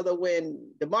each other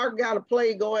when DeMarc got a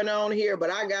play going on here, but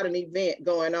I got an event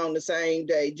going on the same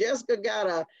day?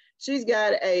 Jessica she's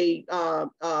got a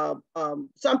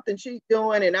something she's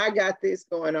doing, and I got this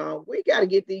going on. We got to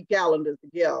get these calendars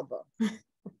together.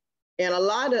 And a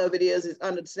lot of it is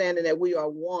understanding that we are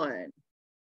one.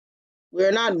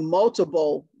 We're not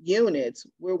multiple units.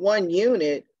 We're one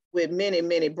unit with many,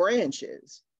 many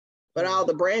branches, but all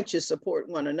the branches support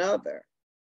one another.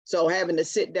 So having to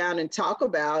sit down and talk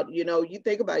about, you know, you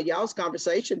think about y'all's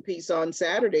conversation piece on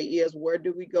Saturday is, where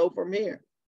do we go from here?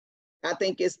 I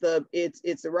think it's the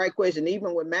right question.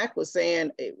 Even when Mac was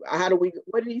saying,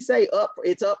 what did he say?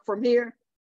 It's up from here?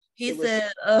 He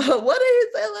said, what did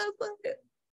he say last night?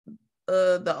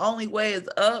 The only way is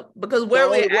up, because where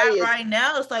we're at right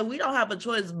now, it's like we don't have a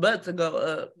choice but to go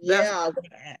up.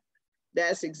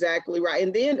 That's exactly right.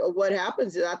 And then what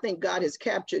happens is, I think God has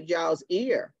captured y'all's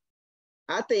ear.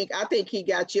 I think he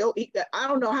got I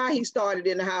don't know how he started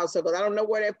in the house, because I don't know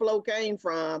where that flow came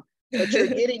from, but you're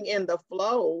getting in the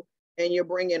flow and you're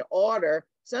bringing order.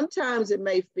 Sometimes it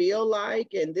may feel like,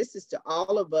 and this is to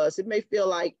all of us, it may feel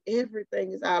like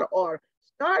everything is out of order.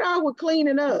 Start out with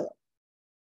cleaning up.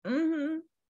 Mm-hmm.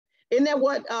 Isn't that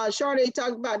what Sade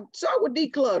talked about? Start with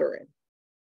decluttering.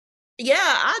 Yeah,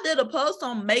 I did a post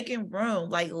on making room,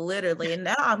 like literally. And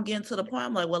now I'm getting to the point,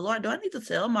 I'm like, well, Lord, do I need to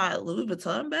sell my Louis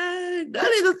Vuitton bag? Do I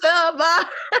need to sell my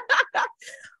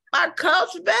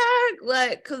Coach bag?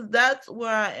 Like, because that's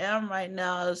where I am right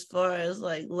now, as far as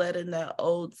like letting that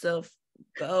old self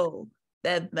go,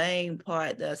 that vain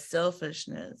part, that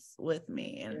selfishness with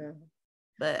me. And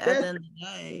but at the end of the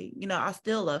day, you know, I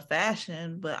still love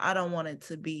fashion, but I don't want it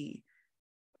to be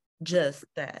just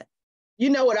that. You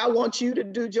know what I want you to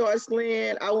do, Joyce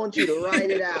Lynn? I want you to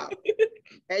write it out.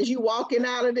 As you walking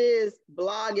out of this,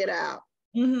 blog it out.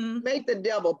 Mm-hmm. Make the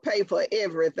devil pay for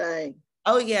everything.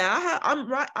 Oh yeah,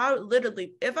 I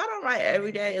literally, if I don't write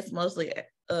every day, it's mostly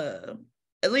at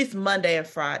least Monday and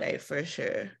Friday for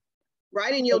sure.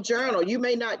 Write in your journal. You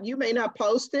may not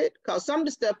post it, because some of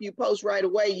the stuff you post right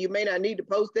away, you may not need to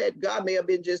post that. God may have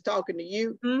been just talking to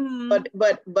you.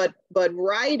 But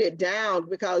write it down,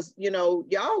 because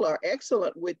y'all are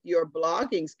excellent with your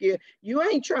blogging skill. You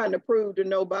ain't trying to prove to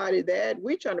nobody that.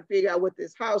 We're trying to figure out what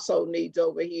this household needs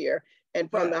over here,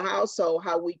 and from the household,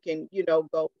 how we can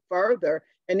go further.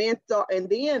 And then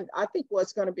I think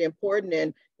what's going to be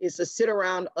important is to sit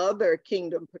around other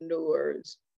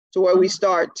kingdompreneurs, to where we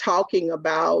start talking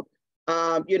about,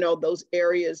 those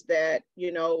areas that,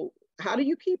 how do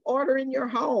you keep order in your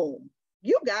home?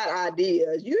 You got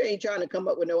ideas. You ain't trying to come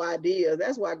up with no ideas.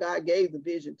 That's why God gave the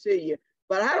vision to you.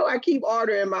 But how do I keep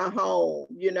order in my home?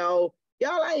 Y'all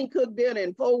ain't cooked dinner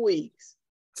in 4 weeks.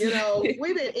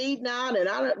 We've been eating out, and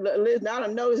I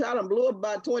done noticed I done blew up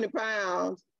about 20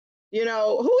 pounds.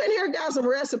 Who in here got some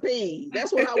recipes?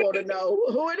 That's what I want to know.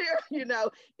 Who in here,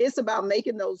 it's about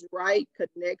making those right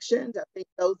connections. I think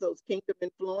those kingdom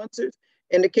influencers,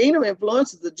 and the kingdom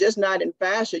influencers are just not in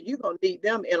fashion. You're going to need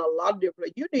them in a lot of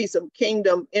different, you need some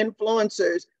kingdom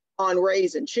influencers on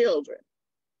raising children.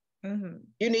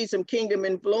 You need some kingdom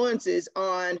influences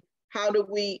on how do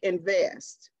we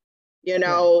invest. You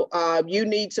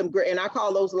need some great, and I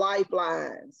call those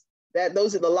lifelines.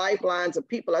 Those are the lifelines of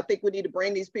people. I think we need to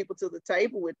bring these people to the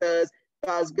table with us,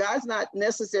 because God's not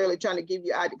necessarily trying to give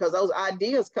you ideas, because those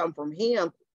ideas come from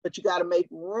Him, but you got to make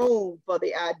room for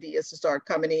the ideas to start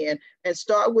coming in, and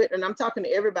start with, and I'm talking to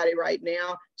everybody right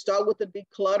now, start with the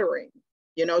decluttering.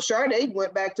 Sade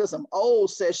went back to some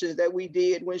old sessions that we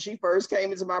did when she first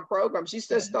came into my program. She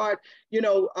said,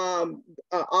 often,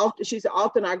 she said,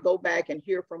 often I go back and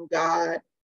hear from God.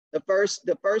 The first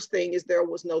thing is there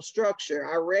was no structure.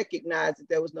 I recognized that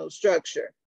there was no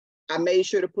structure. I made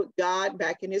sure to put God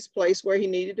back in His place where He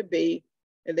needed to be.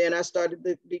 And then I started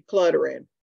the decluttering.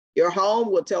 Your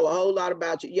home will tell a whole lot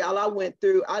about you. Y'all,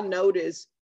 I noticed,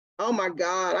 oh my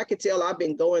God, I could tell I've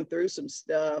been going through some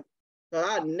stuff. But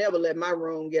I'd never let my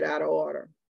room get out of order.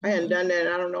 I hadn't done that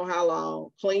in I don't know how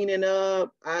long. Cleaning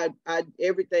up,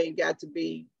 everything got to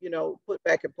be, put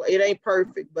back in place. It ain't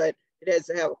perfect, but it has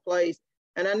to have a place.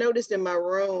 And I noticed in my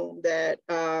room that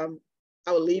I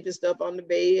was leaving stuff on the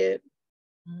bed.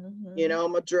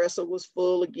 My dresser was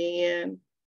full again.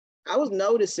 I was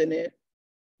noticing it,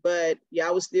 but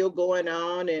I was still going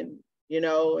on, and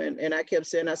I kept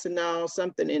saying, I said, no,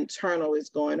 something internal is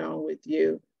going on with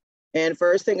you. And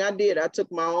first thing I did, I took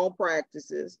my own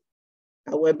practices.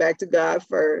 I went back to God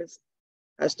first.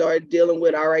 I started dealing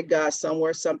with, all right, God,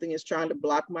 something is trying to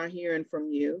block my hearing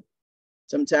from you.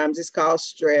 Sometimes it's called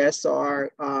stress,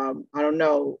 or I don't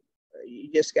know.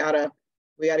 We got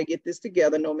to get this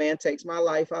together. No man takes my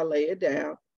life, I lay it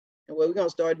down. And what we're going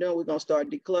to start doing, we're going to start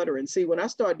decluttering. See, when I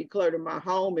start decluttering my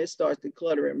home, it starts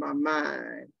decluttering my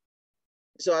mind.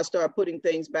 So I start putting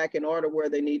things back in order where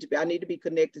they need to be. I need to be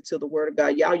connected to the Word of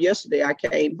God. Y'all, yesterday I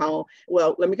came home.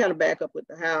 Well, let me kind of back up with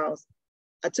the house.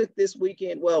 I took this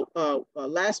weekend,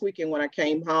 last weekend when I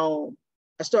came home,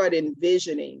 I started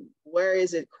envisioning, where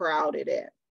is it crowded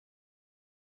at?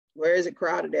 Where is it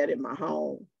crowded at in my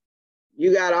home?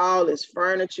 You got all this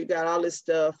furniture, you got all this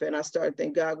stuff. And I started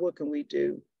thinking, God, what can we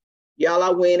do? Y'all,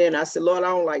 I went in, I said, Lord, I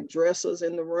don't like dressers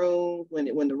in the room when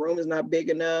the room is not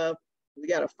big enough. We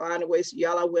got to find a way. So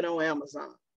y'all, I went on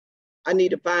Amazon. I need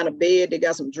to find a bed. They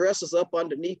got some dressers up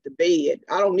underneath the bed.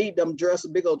 I don't need them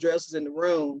dressers, big old dressers in the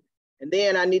room. And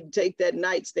then I need to take that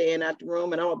nightstand out the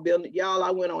room, and I'm gonna build it. Y'all, I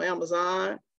went on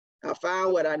Amazon. I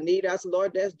found what I need. I said,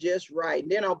 Lord, that's just right.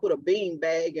 And then I'll put a bean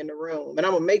bag in the room, and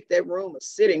I'm gonna make that room a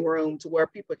sitting room to where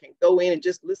people can go in and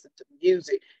just listen to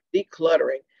music,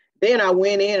 decluttering. Then I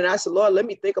went in and I said, Lord, let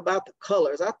me think about the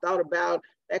colors. I thought about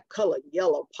that color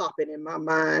yellow popping in my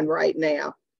mind right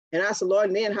now. And I said, Lord,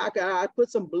 and then how can I put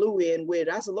some blue in with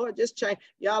it? I said, Lord, just change.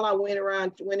 Y'all, I went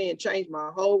in and changed my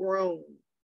whole room.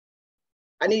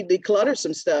 I need to declutter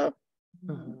some stuff.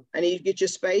 I need to get your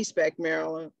space back,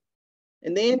 Marilyn.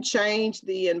 And then change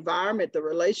the environment, the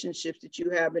relationships that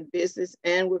you have in business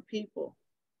and with people,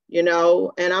 and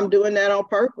I'm doing that on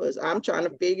purpose. I'm trying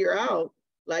to figure out,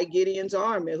 like Gideon's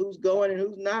army, who's going and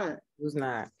who's not. Who's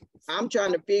not? I'm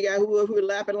trying to figure out who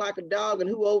lapping like a dog and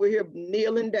who over here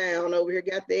kneeling down over here,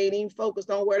 they ain't even focused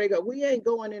on where they go. We ain't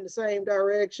going in the same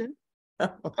direction.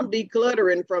 I'm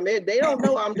decluttering from it. They don't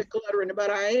know I'm decluttering, but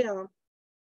I am.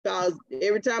 Because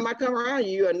every time I come around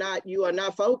you, you are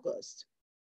not focused.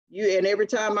 And every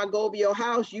time I go over your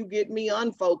house, you get me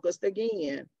unfocused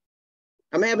again.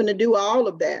 I'm having to do all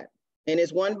of that. And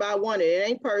it's one by one. It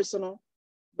ain't personal,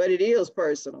 but it is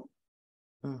personal.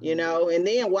 And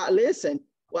then while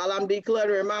I'm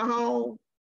decluttering my home,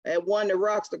 That one that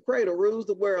rocks the cradle rules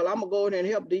the world. I'm gonna go in there and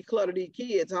help declutter these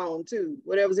kids home too.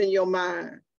 Whatever's in your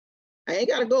mind. I ain't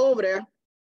gotta go over there.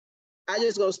 I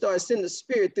just gonna start sending the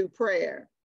spirit through prayer.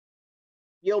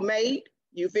 Your mate,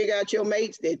 you figure out your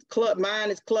mates that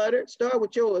mine is cluttered. Start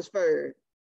with yours first.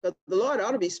 Because the Lord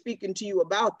ought to be speaking to you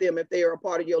about them if they are a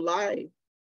part of your life.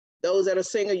 Those that are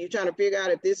single, you're trying to figure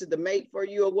out if this is the mate for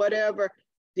you or whatever.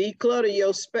 Declutter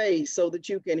your space so that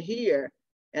you can hear.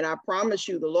 And I promise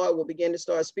you, the Lord will begin to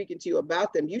start speaking to you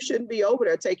about them. You shouldn't be over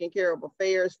there taking care of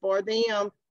affairs for them.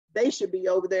 They should be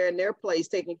over there in their place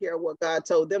taking care of what God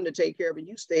told them to take care of. And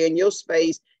you stay in your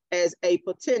space as a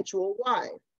potential wife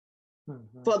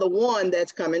for the one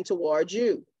that's coming towards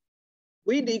you.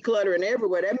 We decluttering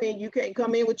everywhere. That means you can't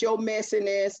come in with your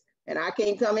messiness and I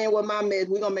can't come in with my mess.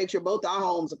 We're going to make sure both our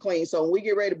homes are clean. So when we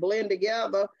get ready to blend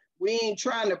together, we ain't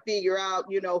trying to figure out,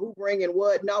 who bringing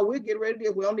what. No, we'll get ready to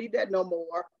do. We don't need that no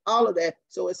more. All of that.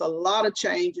 So it's a lot of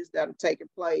changes that are taking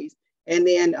place. And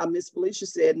then Miss Felicia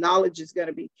said, knowledge is going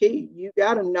to be key. You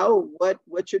got to know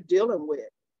what you're dealing with.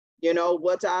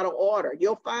 What's out of order.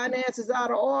 Your finances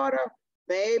out of order.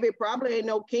 Baby, probably ain't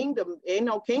no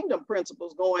kingdom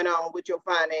principles going on with your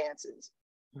finances.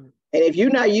 And if you're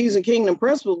not using kingdom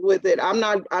principles with it, I'm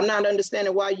not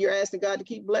understanding why you're asking God to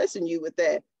keep blessing you with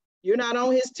that. You're not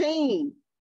on his team.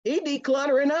 He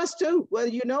decluttering us too, whether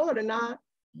you know it or not.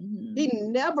 He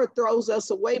never throws us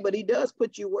away, but he does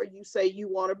put you where you say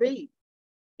you want to be.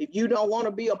 If you don't want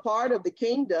to be a part of the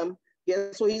kingdom,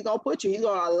 guess where he's going to put you? He's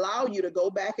going to allow you to go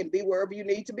back and be wherever you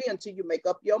need to be until you make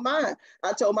up your mind.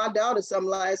 I told my daughter something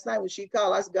last night when she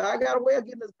called. I said, God, I got a way of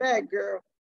getting us back, girl.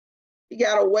 He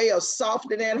got a way of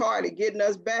softening that heart and getting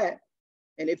us back.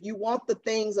 And if you want the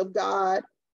things of God,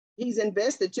 he's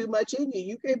invested too much in you.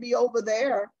 You can't be over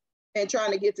there and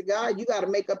trying to get to God. You got to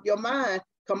make up your mind.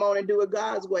 Come on and do it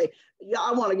God's way. Yeah,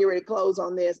 I want to get ready to close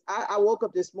on this. I woke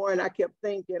up this morning. I kept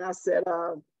thinking. I said,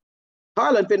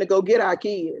 Harlan finna go get our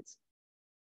kids.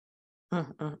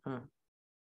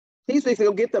 He's fixing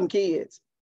to go get them kids.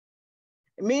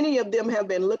 Many of them have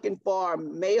been looking for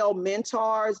male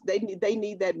mentors. They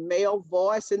need that male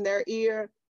voice in their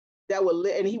ear that will,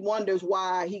 and he wonders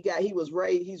why he's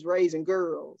raising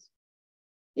girls.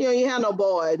 He had no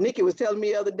boys. Nikki was telling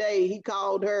me the other day, he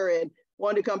called her and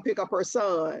wanted to come pick up her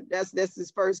son. That's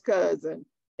his first cousin.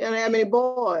 He don't have many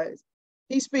boys.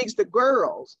 He speaks to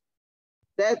girls.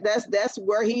 That's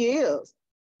where he is.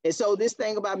 And so this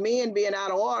thing about men being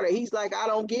out of order, he's like, I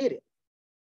don't get it.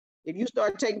 If you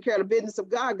start taking care of the business of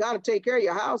God, God will take care of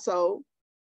your household.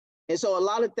 And so a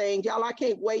lot of things, y'all, I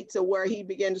can't wait to where he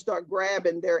began to start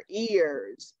grabbing their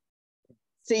ears.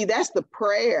 See, that's the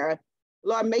prayer.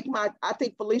 Lord, I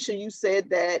think Felicia, you said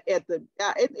that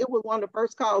it was one of the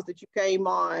first calls that you came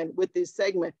on with this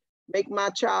segment, make my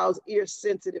child's ear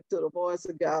sensitive to the voice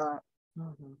of God.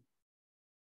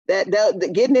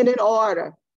 That getting it in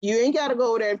order. You ain't got to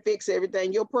go there and fix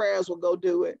everything. Your prayers will go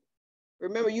do it.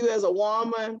 Remember, you as a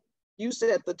woman, you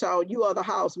set the tone. You are the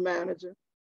house manager.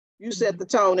 You set the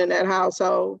tone in that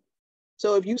household.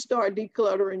 So if you start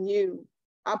decluttering you,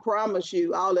 I promise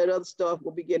you, all that other stuff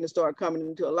will begin to start coming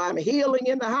into alignment. Healing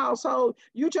in the household,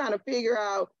 you trying to figure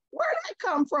out where that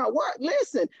come from.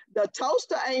 Listen, the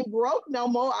toaster ain't broke no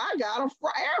more. I got a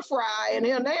air fryer in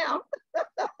here now.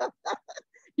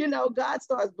 God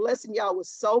starts blessing y'all with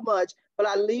so much, but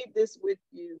I leave this with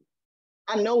you.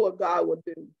 I know what God will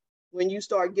do when you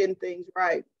start getting things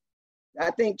right.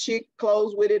 I think Chick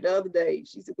closed with it the other day.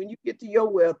 She said, when you get to your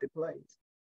wealthy place,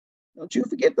 don't you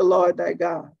forget the Lord thy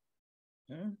God.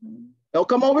 Don't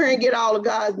come over here and get all of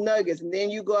God's nuggets. And then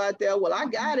you go out there, well, I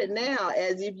got it now,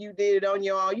 as if you did it on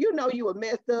your own. You know you were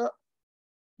messed up.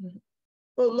 But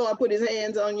the Lord put his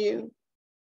hands on you.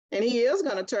 And he is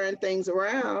going to turn things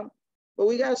around. But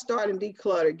we got to start and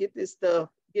declutter. Get this stuff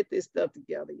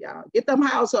together, y'all. Get them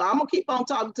household. I'm going to keep on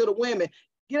talking to the women.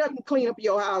 Get up and clean up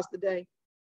your house today.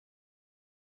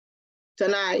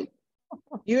 Tonight.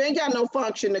 You ain't got no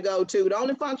function to go to. The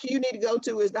only function you need to go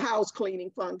to is the house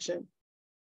cleaning function.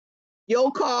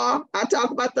 Your car, I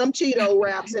talk about them Cheeto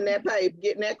wraps in that paper.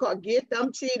 Get in that car. Get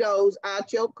them Cheetos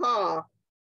out your car.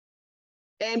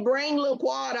 And bring little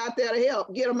Quad out there to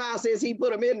help. Get them out since he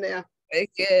put them in there.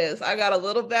 Yes, I got a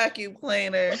little vacuum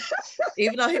cleaner.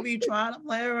 Even though he be trying to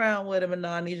play around with him, and no,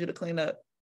 I need you to clean up.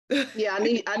 Yeah,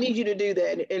 I need you to do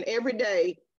that. And every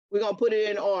day we're gonna put it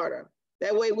in order.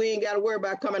 That way we ain't got to worry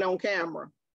about coming on camera.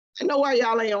 I know why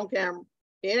y'all ain't on camera.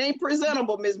 It ain't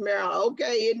presentable, Miss Marilyn.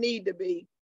 Okay, it need to be.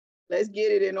 Let's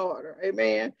get it in order.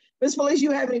 Amen. Miss Felicia,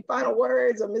 you have any final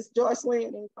words, or Miss Joycelyn,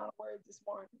 any final words this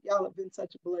morning? Y'all have been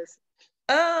such a blessing.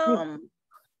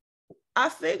 I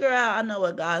figure out I know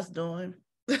what God's doing.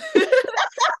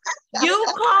 You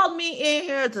called me in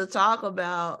here to talk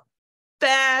about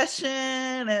fashion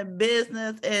and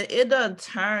business, and it done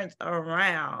turns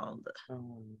around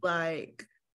like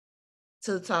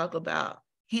to talk about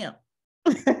him.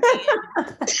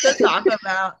 To talk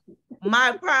about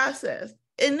my process.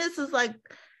 And this is like,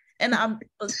 and I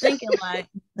was thinking like,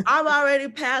 I've already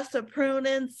passed the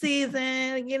pruning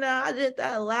season. You know, I did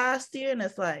that last year. And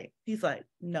it's like, he's like,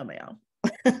 no, ma'am,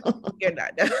 you're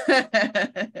not done.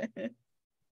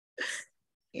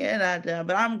 You're not done.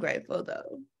 But I'm grateful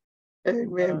though.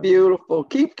 Amen. Beautiful.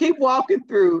 Keep walking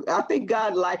through. I think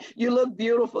God, like, you look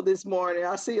beautiful this morning.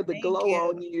 I see the glow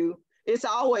on you. It's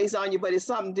always on you, but it's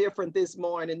something different this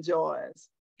morning, Joyce.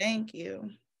 Thank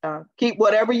you. Keep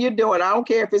whatever you're doing. I don't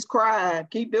care if it's crying.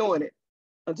 Keep doing it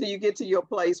until you get to your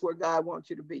place where God wants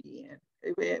you to be in.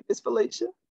 Amen. Miss Felicia.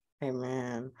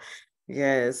 Amen.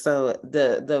 Yeah. So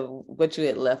the what you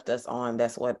had left us on,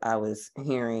 that's what I was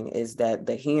hearing, is that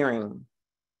the hearing,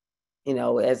 you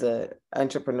know, as a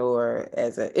entrepreneur,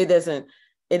 it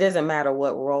doesn't matter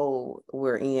what role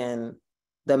we're in.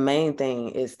 The main thing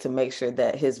is to make sure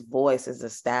that his voice is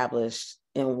established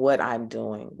in what I'm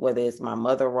doing, whether it's my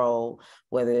mother role,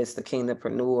 whether it's the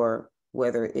kingdompreneur,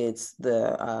 whether it's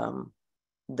the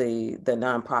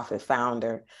nonprofit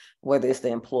founder, whether it's the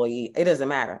employee, it doesn't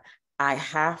matter. I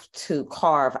have to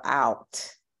carve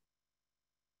out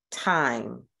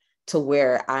time to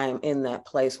where I'm in that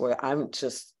place where I'm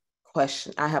just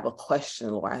I have a question,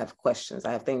 Lord. I have questions.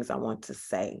 I have things I want to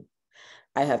say.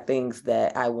 I have things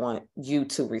that I want you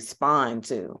to respond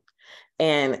to.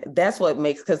 And that's what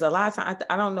makes, because a lot of times,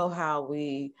 I don't know how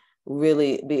we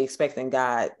really be expecting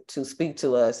God to speak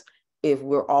to us if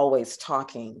we're always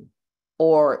talking,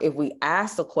 or if we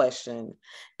ask a question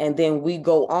and then we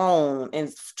go on and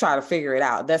try to figure it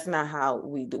out. That's not how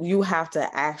we do. You have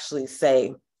to actually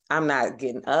say, I'm not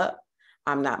getting up.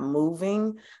 I'm not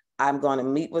moving. I'm going to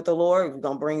meet with the Lord. If you're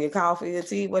going to bring your coffee or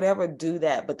tea, whatever, do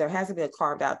that. But there has to be a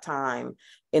carved out time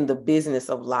in the business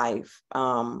of life.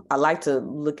 I like to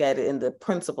look at it in the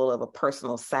principle of a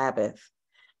personal Sabbath.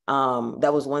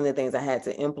 That was one of the things I had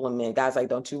to implement. Guys, like,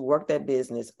 don't you work that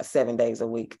business 7 days a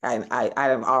week. And I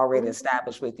am already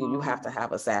established with you. You have to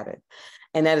have a Sabbath.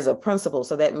 And that is a principle.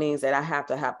 So that means that I have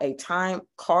to have a time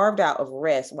carved out of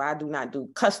rest where I do not do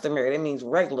customary. That means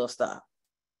regular stuff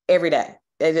every day.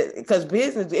 Because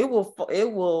business, it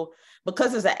will,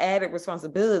 because it's an added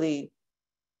responsibility,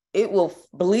 it will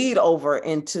bleed over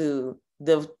into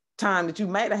the time that you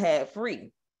might have had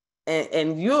free.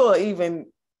 And you're even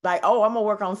like, oh, I'm gonna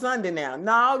work on Sunday now.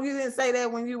 No, you didn't say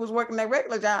that when you was working that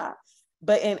regular job.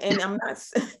 But and I'm not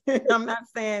I'm not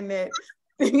saying that,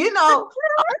 you know,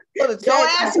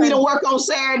 don't ask me to work on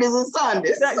Saturdays and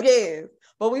Sundays. Yes.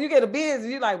 But when you get a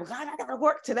business, you're like, well, God, I gotta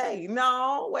work today.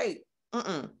 No, wait.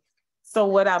 So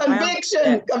what I found,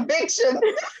 conviction.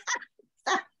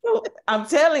 I'm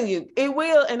telling you, it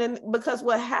will. And then, because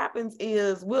what happens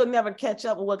is we'll never catch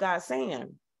up with what God's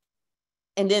saying.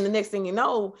 And then the next thing you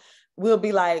know, we'll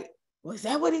be like, was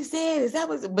that what he said? Is that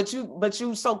what, but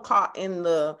you so caught in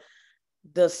the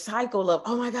cycle of,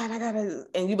 oh my God, I gotta,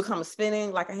 and you become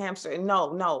spinning like a hamster. And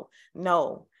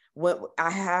no. What I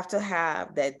have to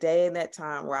have that day and that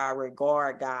time where I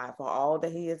regard God for all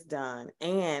that he has done,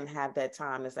 and have that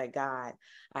time to say, God,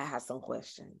 I have some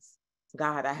questions.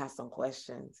 God, I have some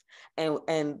questions. And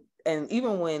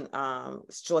even when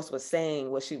Joyce was saying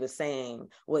what she was saying,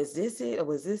 was this it or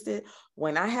was this it?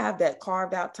 When I have that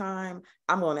carved out time,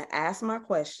 I'm going to ask my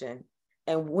question.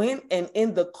 And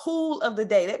in the cool of the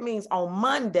day, that means on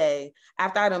Monday,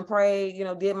 after I done prayed,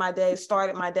 did my day,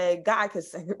 started my day, God could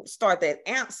start that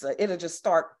answer. It'll just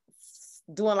start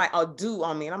doing like a do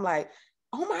on me. And I'm like,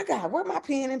 oh my God, where's my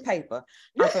pen and paper?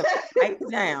 I'm going to write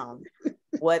down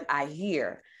what I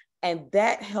hear. And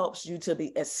that helps you to be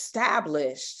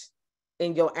established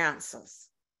in your answers.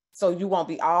 So you won't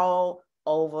be all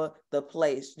over the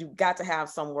place. You got to have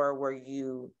somewhere where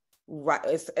you write.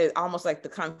 It's almost like the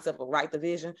concept of write the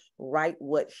vision, write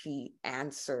what he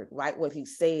answered, write what he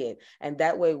said. And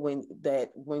that way, when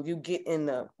you get in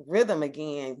the rhythm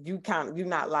again, you're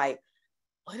not like,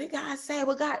 what did God say?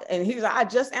 What God? And he's like, I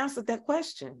just answered that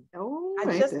question.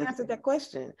 I just answered that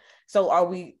question. So are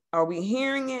we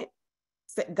hearing it?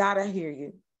 Say, God, I hear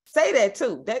you. Say that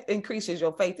too. That increases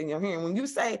your faith in your hearing. When you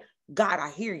say, God, I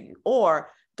hear you, or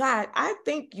God, I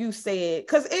think you said,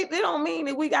 because it don't mean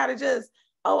that we got to just,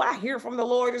 oh, I hear from the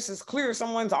Lord. This is clear.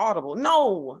 Someone's audible.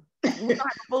 No, we don't have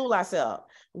to fool ourselves.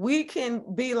 We can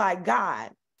be like,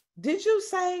 God, did you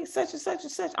say such and such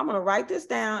and such? I'm going to write this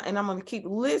down and I'm going to keep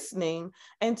listening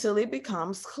until it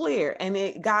becomes clear.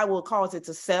 And God will cause it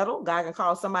to settle. God can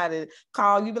call somebody to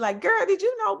call you, be like, girl, did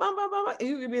you know? Blah, blah, blah, blah. And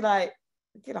you can be like,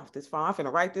 get off this phone. I'm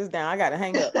finna write this down. I gotta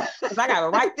hang up because I gotta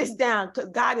write this down because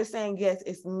God is saying, yes,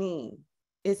 it's me.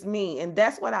 It's me. And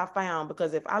that's what I found,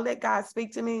 because if I let God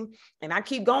speak to me and I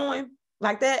keep going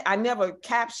like that, I never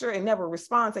capture and never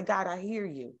respond to God. I hear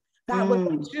you. God, what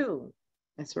about you?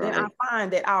 That's right. Then I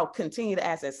find that I'll continue to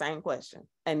ask that same question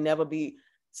and never be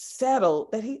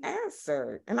settled that he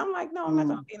answered. And I'm like, no, I'm not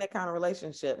going to be in that kind of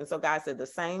relationship. And so God said the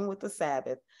same with the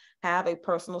Sabbath. Have a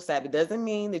personal Sabbath. Doesn't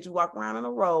mean that you walk around in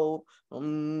a robe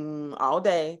all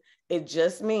day. It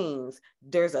just means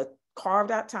there's a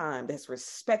carved out time that's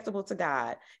respectable to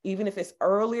God, even if it's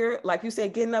earlier, like you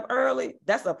said, getting up early.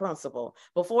 That's a principle.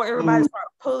 Before everybody start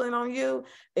pulling on you,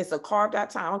 it's a carved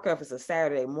out time. I don't care if it's a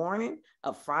Saturday morning,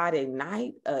 a Friday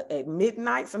night, at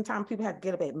midnight. Sometimes people have to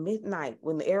get up at midnight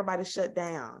when everybody's shut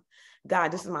down.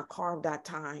 God, this is my carved out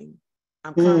time.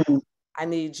 I'm coming. I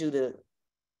need you to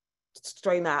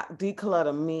straighten out,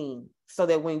 declutter me, so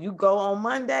that when you go on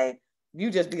Monday,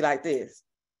 you just be like this.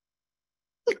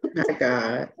 My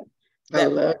God. I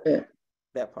love it.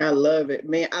 That part. I love it,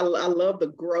 man. I love the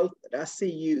growth that I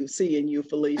see in you,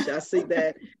 Felicia. I see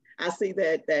that. I see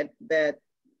that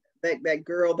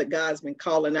girl that God's been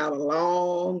calling out a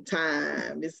long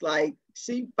time. It's like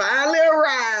she finally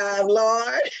arrived,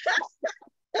 Lord.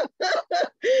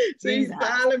 She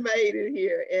finally made it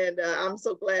here, and I'm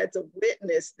so glad to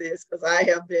witness this, because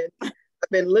I've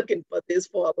been looking for this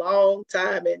for a long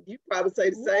time. And you probably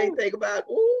say the same thing about,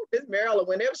 Miss Marilyn,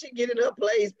 whenever she get in her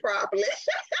place properly.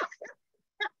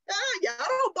 Y'all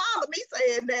don't bother me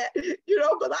saying that,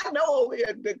 because I know over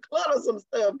here to clutter some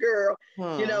stuff, girl.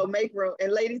 Make room.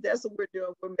 And ladies, that's what we're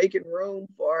doing. We're making room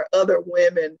for other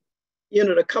women,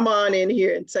 to come on in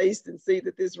here and taste and see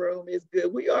that this room is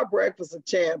good. We are Breakfast of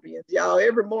Champions, y'all.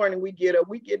 Every morning we get up,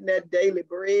 we getting that daily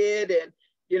bread, and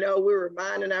we're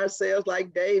reminding ourselves,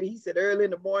 like David, he said early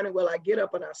in the morning, well, I get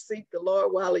up and I seek the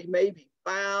Lord while he may be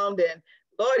found. And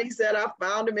Lord, he said, I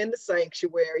found him in the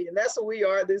sanctuary. And that's what we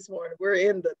are this morning. We're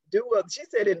in the she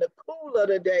said, in the cool of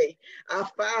the day, I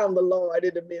found the Lord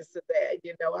in the midst of that.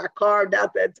 I carved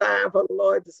out that time for the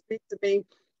Lord to speak to me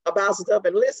about stuff.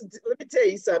 And listen, let me tell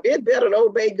you something. It's better to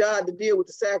obey God to deal with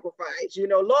the sacrifice.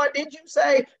 Lord, did you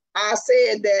say? I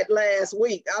said that last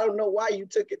week. I don't know why you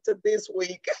took it to this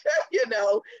week,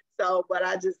 So, but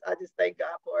I just thank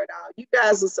God for it all. You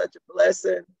guys are such a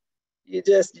blessing. You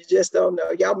just don't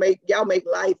know. Y'all make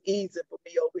life easy for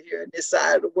me over here in this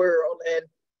side of the world. And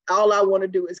all I want to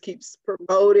do is keep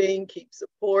promoting, keep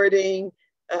supporting,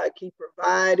 keep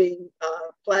providing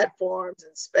platforms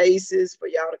and spaces for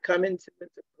y'all to come into and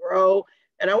to grow.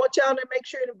 And I want y'all to make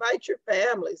sure to invite your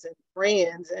families and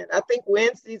friends. And I think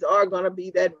Wednesdays are going to be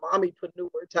that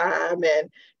mommypreneur time, and,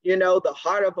 the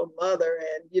heart of a mother.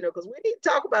 And, because we need to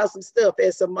talk about some stuff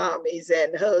as some mommies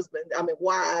and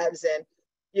wives. And,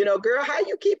 girl, how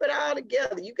you keep it all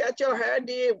together? You got your hair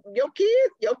did, your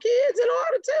kids in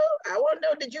order too? I want to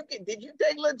know, did you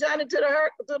take little Johnny to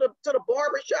the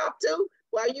barber shop too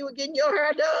while you were getting your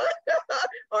hair done?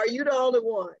 Or are you the only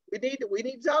one? We need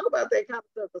to talk about that kind of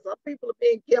stuff, because some people are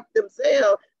being kept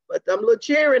themselves, but them little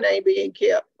cheering ain't being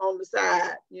kept on the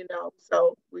side,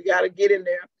 So we got to get in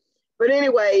there. But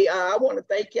anyway, I want to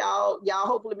thank y'all.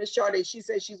 Hopefully Miss Charlotte, she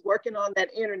says she's working on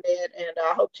that internet, and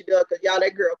I hope she does, because y'all,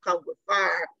 that girl comes with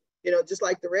fire, just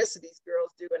like the rest of these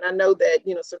girls do. And I know that,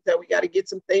 sometimes we got to get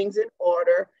some things in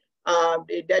order.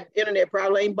 That internet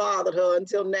probably ain't bothered her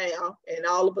until now. And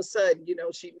all of a sudden,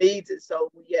 she needs it.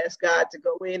 So we ask God to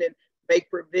go in and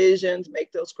make provisions,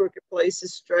 make those crooked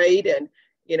places straight, and,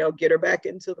 get her back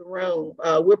into the room.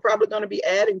 We're probably going to be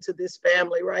adding to this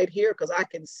family right here, because I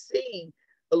can see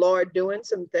the Lord doing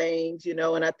some things,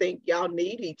 and I think y'all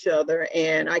need each other.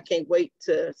 And I can't wait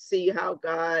to see how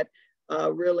God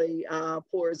really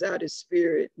pours out his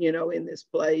spirit, in this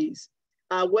place.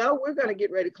 Well, we're going to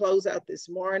get ready to close out this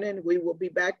morning. We will be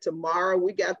back tomorrow.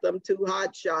 We got them two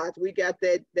hot shots. We got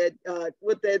that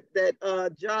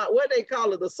John, what they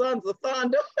call it, the Sons of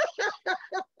Thunder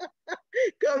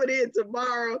coming in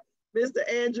tomorrow. Mr.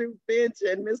 Andrew Finch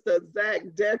and Mr. Zach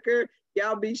Decker.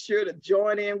 Y'all be sure to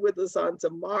join in with us on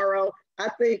tomorrow. I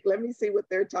think, let me see what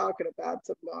they're talking about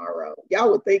tomorrow.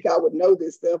 Y'all would think I would know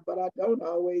this stuff, but I don't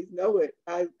always know it.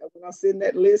 When I send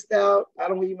that list out, I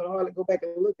don't even hardly go back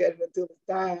and look at it until it's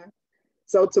time.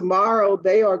 So tomorrow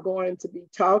they are going to be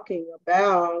talking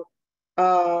about,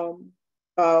 give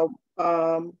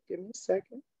me a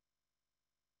second.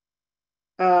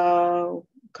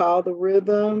 Call the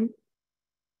rhythm.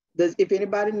 If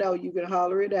anybody know, you can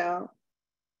holler it out.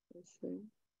 Let's see.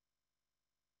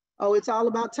 Oh, it's all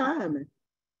about timing.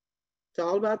 It's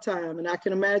all about time. And I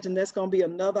can imagine that's going to be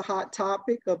another hot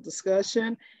topic of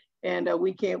discussion. And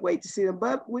we can't wait to see them.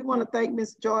 But we want to thank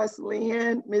Miss Joyce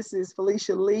Lynn, Mrs.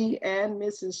 Felicia Lee, and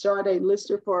Mrs. Sade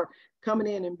Lister for coming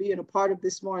in and being a part of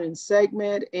this morning's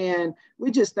segment. And we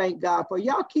just thank God for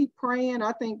y'all. Keep praying.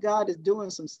 I think God is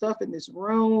doing some stuff in this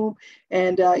room.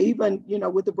 And even, you know,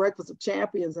 with the Breakfast of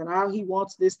Champions and how he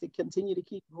wants this to continue to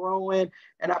keep growing.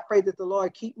 And I pray that the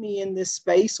Lord keep me in this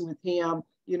space with him,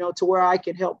 you know, to where I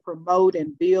can help promote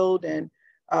and build and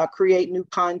create new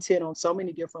content on so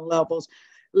many different levels.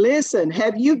 Listen,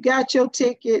 have you got your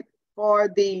ticket for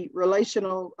the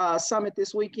Relational Summit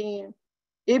this weekend?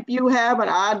 If you haven't,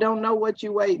 I don't know what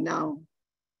you're waiting on.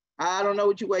 I don't know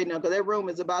what you're waiting on, because that room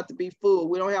is about to be full.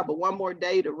 We don't have but one more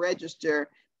day to register,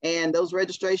 and those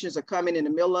registrations are coming in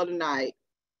the middle of the night.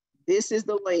 This is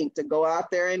the link to go out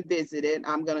there and visit it.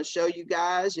 I'm going to show you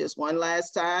guys just one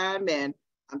last time, and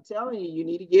I'm telling you, you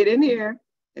need to get in here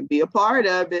and be a part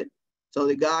of it, so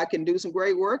that God can do some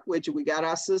great work with you. We got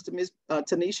our sister, Miss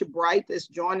Tanisha Bright, that's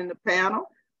joining the panel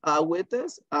with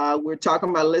us. We're talking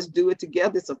about let's do it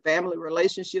together. It's a family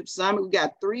relationship summit. We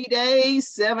got 3 days,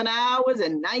 7 hours,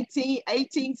 and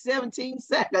 17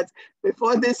 seconds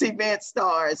before this event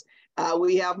starts.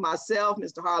 We have myself,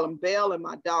 Mr. Harlan Bell, and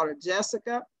my daughter,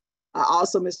 Jessica.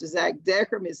 Also, Mr. Zach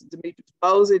Decker, Mrs. Demetrius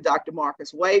Posey, Dr.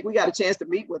 Marcus Wade. We got a chance to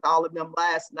meet with all of them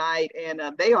last night, and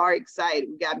they are excited.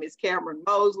 We got Miss Cameron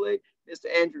Mosley, Mr.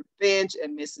 Andrew Finch,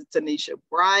 and Mrs. Tanisha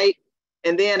Bright.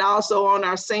 And then also on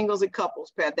our singles and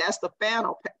couples panel, that's the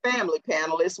family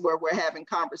panelists where we're having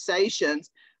conversations.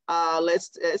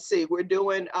 Let's see, we're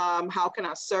doing how can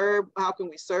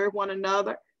we serve one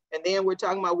another? And then we're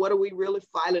talking about what are we really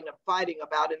fighting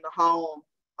about in the home.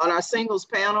 On our singles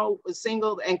panel,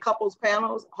 single and couples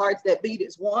panels, Hearts That Beat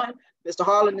is one. Mr.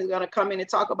 Harlan is going to come in and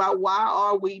talk about why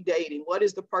are we dating? What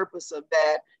is the purpose of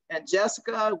that? And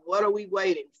Jessica, what are we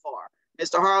waiting for?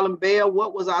 Mr. Harlan Bell,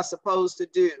 what was I supposed to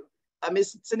do?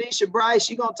 Miss Tanisha Bright,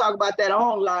 she's going to talk about that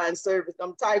online service,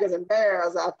 them tigers and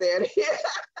bears out there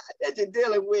that you're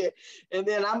dealing with. And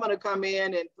then I'm going to come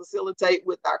in and facilitate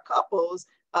with our couples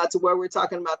to where we're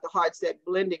talking about the hearts that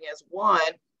blending as one.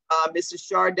 Mrs.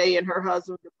 Sade and her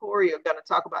husband, DeCory, are going to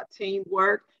talk about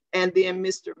teamwork. And then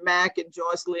Mr. Mack and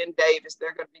Joyce Lynn Davis,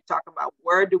 they're going to be talking about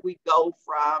where do we go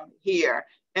from here?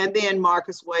 And then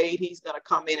Marcus Wade, he's going to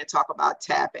come in and talk about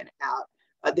tapping out.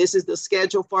 This is the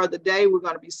schedule for the day. We're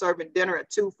going to be serving dinner at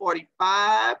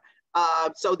 2:45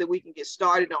 so that we can get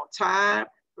started on time.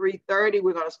 3:30,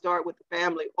 we're going to start with the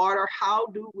family order. How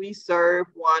do we serve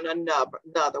one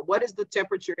another? What is the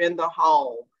temperature in the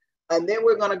home? And then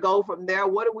we're going to go from there.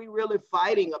 What are we really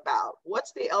fighting about?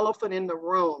 What's the elephant in the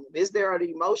room? Is there an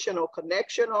emotional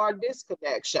connection or a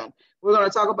disconnection? We're going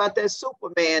to talk about that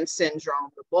Superman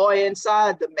syndrome, the boy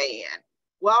inside the man.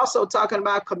 We're also talking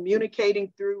about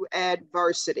communicating through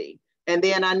adversity. And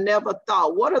then I never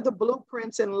thought, what are the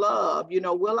blueprints in love? You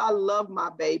know, will I love my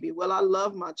baby? Will I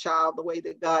love my child the way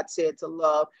that God said to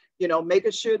love? You know,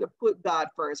 making sure to put God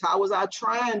first. How was I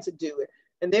trying to do it?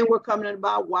 And then we're coming in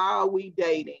about why are we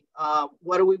dating?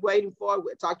 What are we waiting for?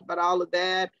 We talked about all of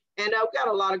that. And we've got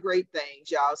a lot of great things,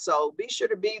 y'all. So be sure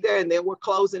to be there. And then we're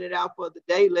closing it out for the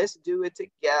day. Let's do it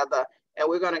together. And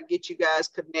we're going to get you guys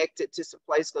connected to some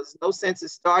place, because there's no sense in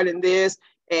starting this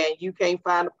and you can't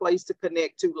find a place to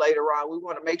connect to later on. We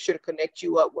want to make sure to connect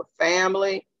you up with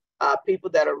family, people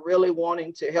that are really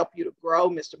wanting to help you to grow.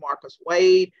 Mr. Marcus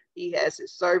Wade, he has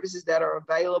his services that are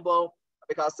available,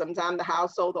 because sometimes the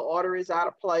household, the order is out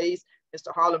of place.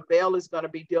 Mr. Harlan Bell is going to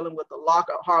be dealing with the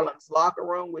Harlan's Locker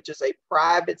Room, which is a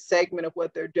private segment of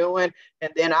what they're doing.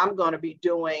 And then I'm going to be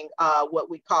doing what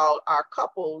we call our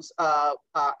couples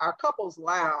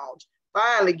lounge,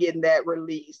 finally getting that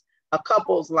released, a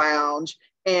couples lounge.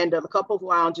 And the couples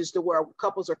lounge is to where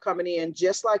couples are coming in,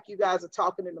 just like you guys are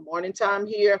talking in the morning time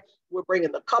here. We're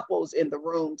bringing the couples in the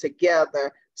room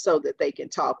together so that they can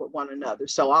talk with one another.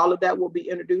 So all of that will be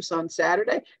introduced on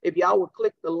Saturday. If y'all will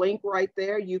click the link right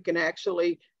there, you can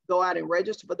actually go out and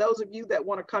register. For those of you that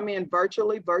want to come in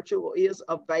virtually, virtual is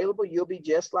available. You'll be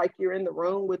just like you're in the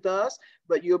room with us,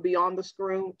 but you'll be on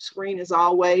the screen as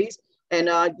always. And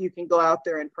you can go out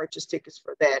there and purchase tickets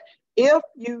for that. If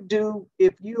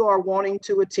you are wanting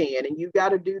to attend, and you got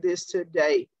to do this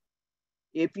today,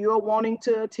 if you are wanting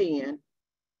to attend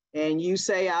and you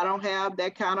say, I don't have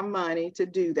that kind of money to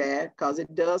do that, because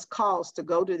it does cost to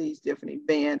go to these different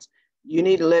events, you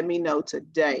need to let me know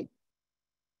today.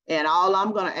 And all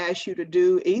I'm going to ask you to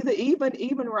do,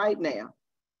 even right now,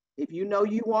 if you know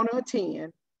you want to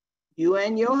attend, you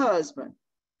and your husband,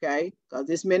 okay, because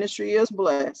this ministry is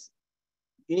blessed,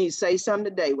 you need to say something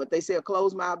today. What they say, a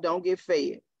closed mouth don't get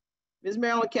fed. Ms.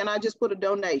 Marilyn, can I just put a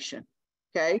donation?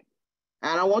 Okay.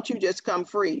 I don't want you just to come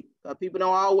free. People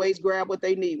don't always grab what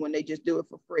they need when they just do it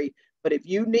for free. But if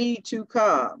you need to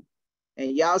come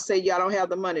and y'all say y'all don't have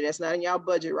the money, that's not in y'all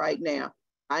budget right now,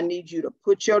 I need you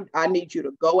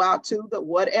to go out to the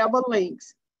whatever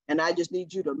links, and I just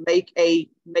need you to make a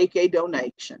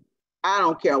donation. I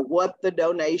don't care what the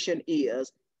donation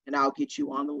is, and I'll get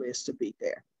you on the list to be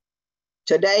there.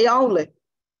 Today only,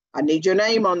 I need your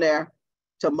name on there.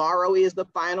 Tomorrow is the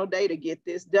final day to get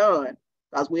this done,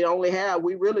 because we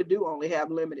really do only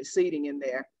have limited seating in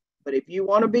there. But if you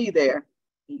want to be there,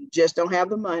 and you just don't have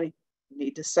the money, you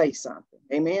need to say something.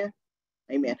 Amen.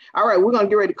 Amen. All right, we're going to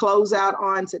get ready to close out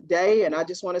on today. And I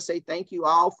just want to say thank you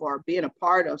all for being a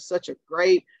part of such a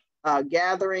great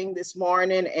gathering this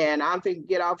morning. And I'm thinking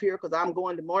get off here because I'm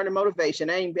going to morning motivation.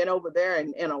 I ain't been over there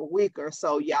in a week or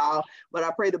so, y'all. But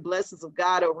I pray the blessings of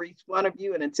God over each one of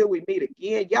you. And until we meet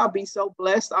again, y'all be so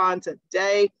blessed on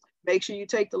today. Make sure you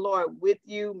take the Lord with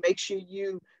you. Make sure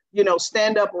you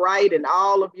stand upright in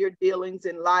all of your dealings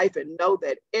in life, and know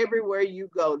that everywhere you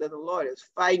go, that the Lord is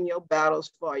fighting your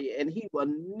battles for you. And he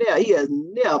has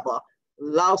never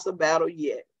lost a battle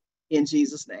yet. In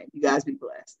Jesus' name, you guys be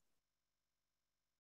blessed.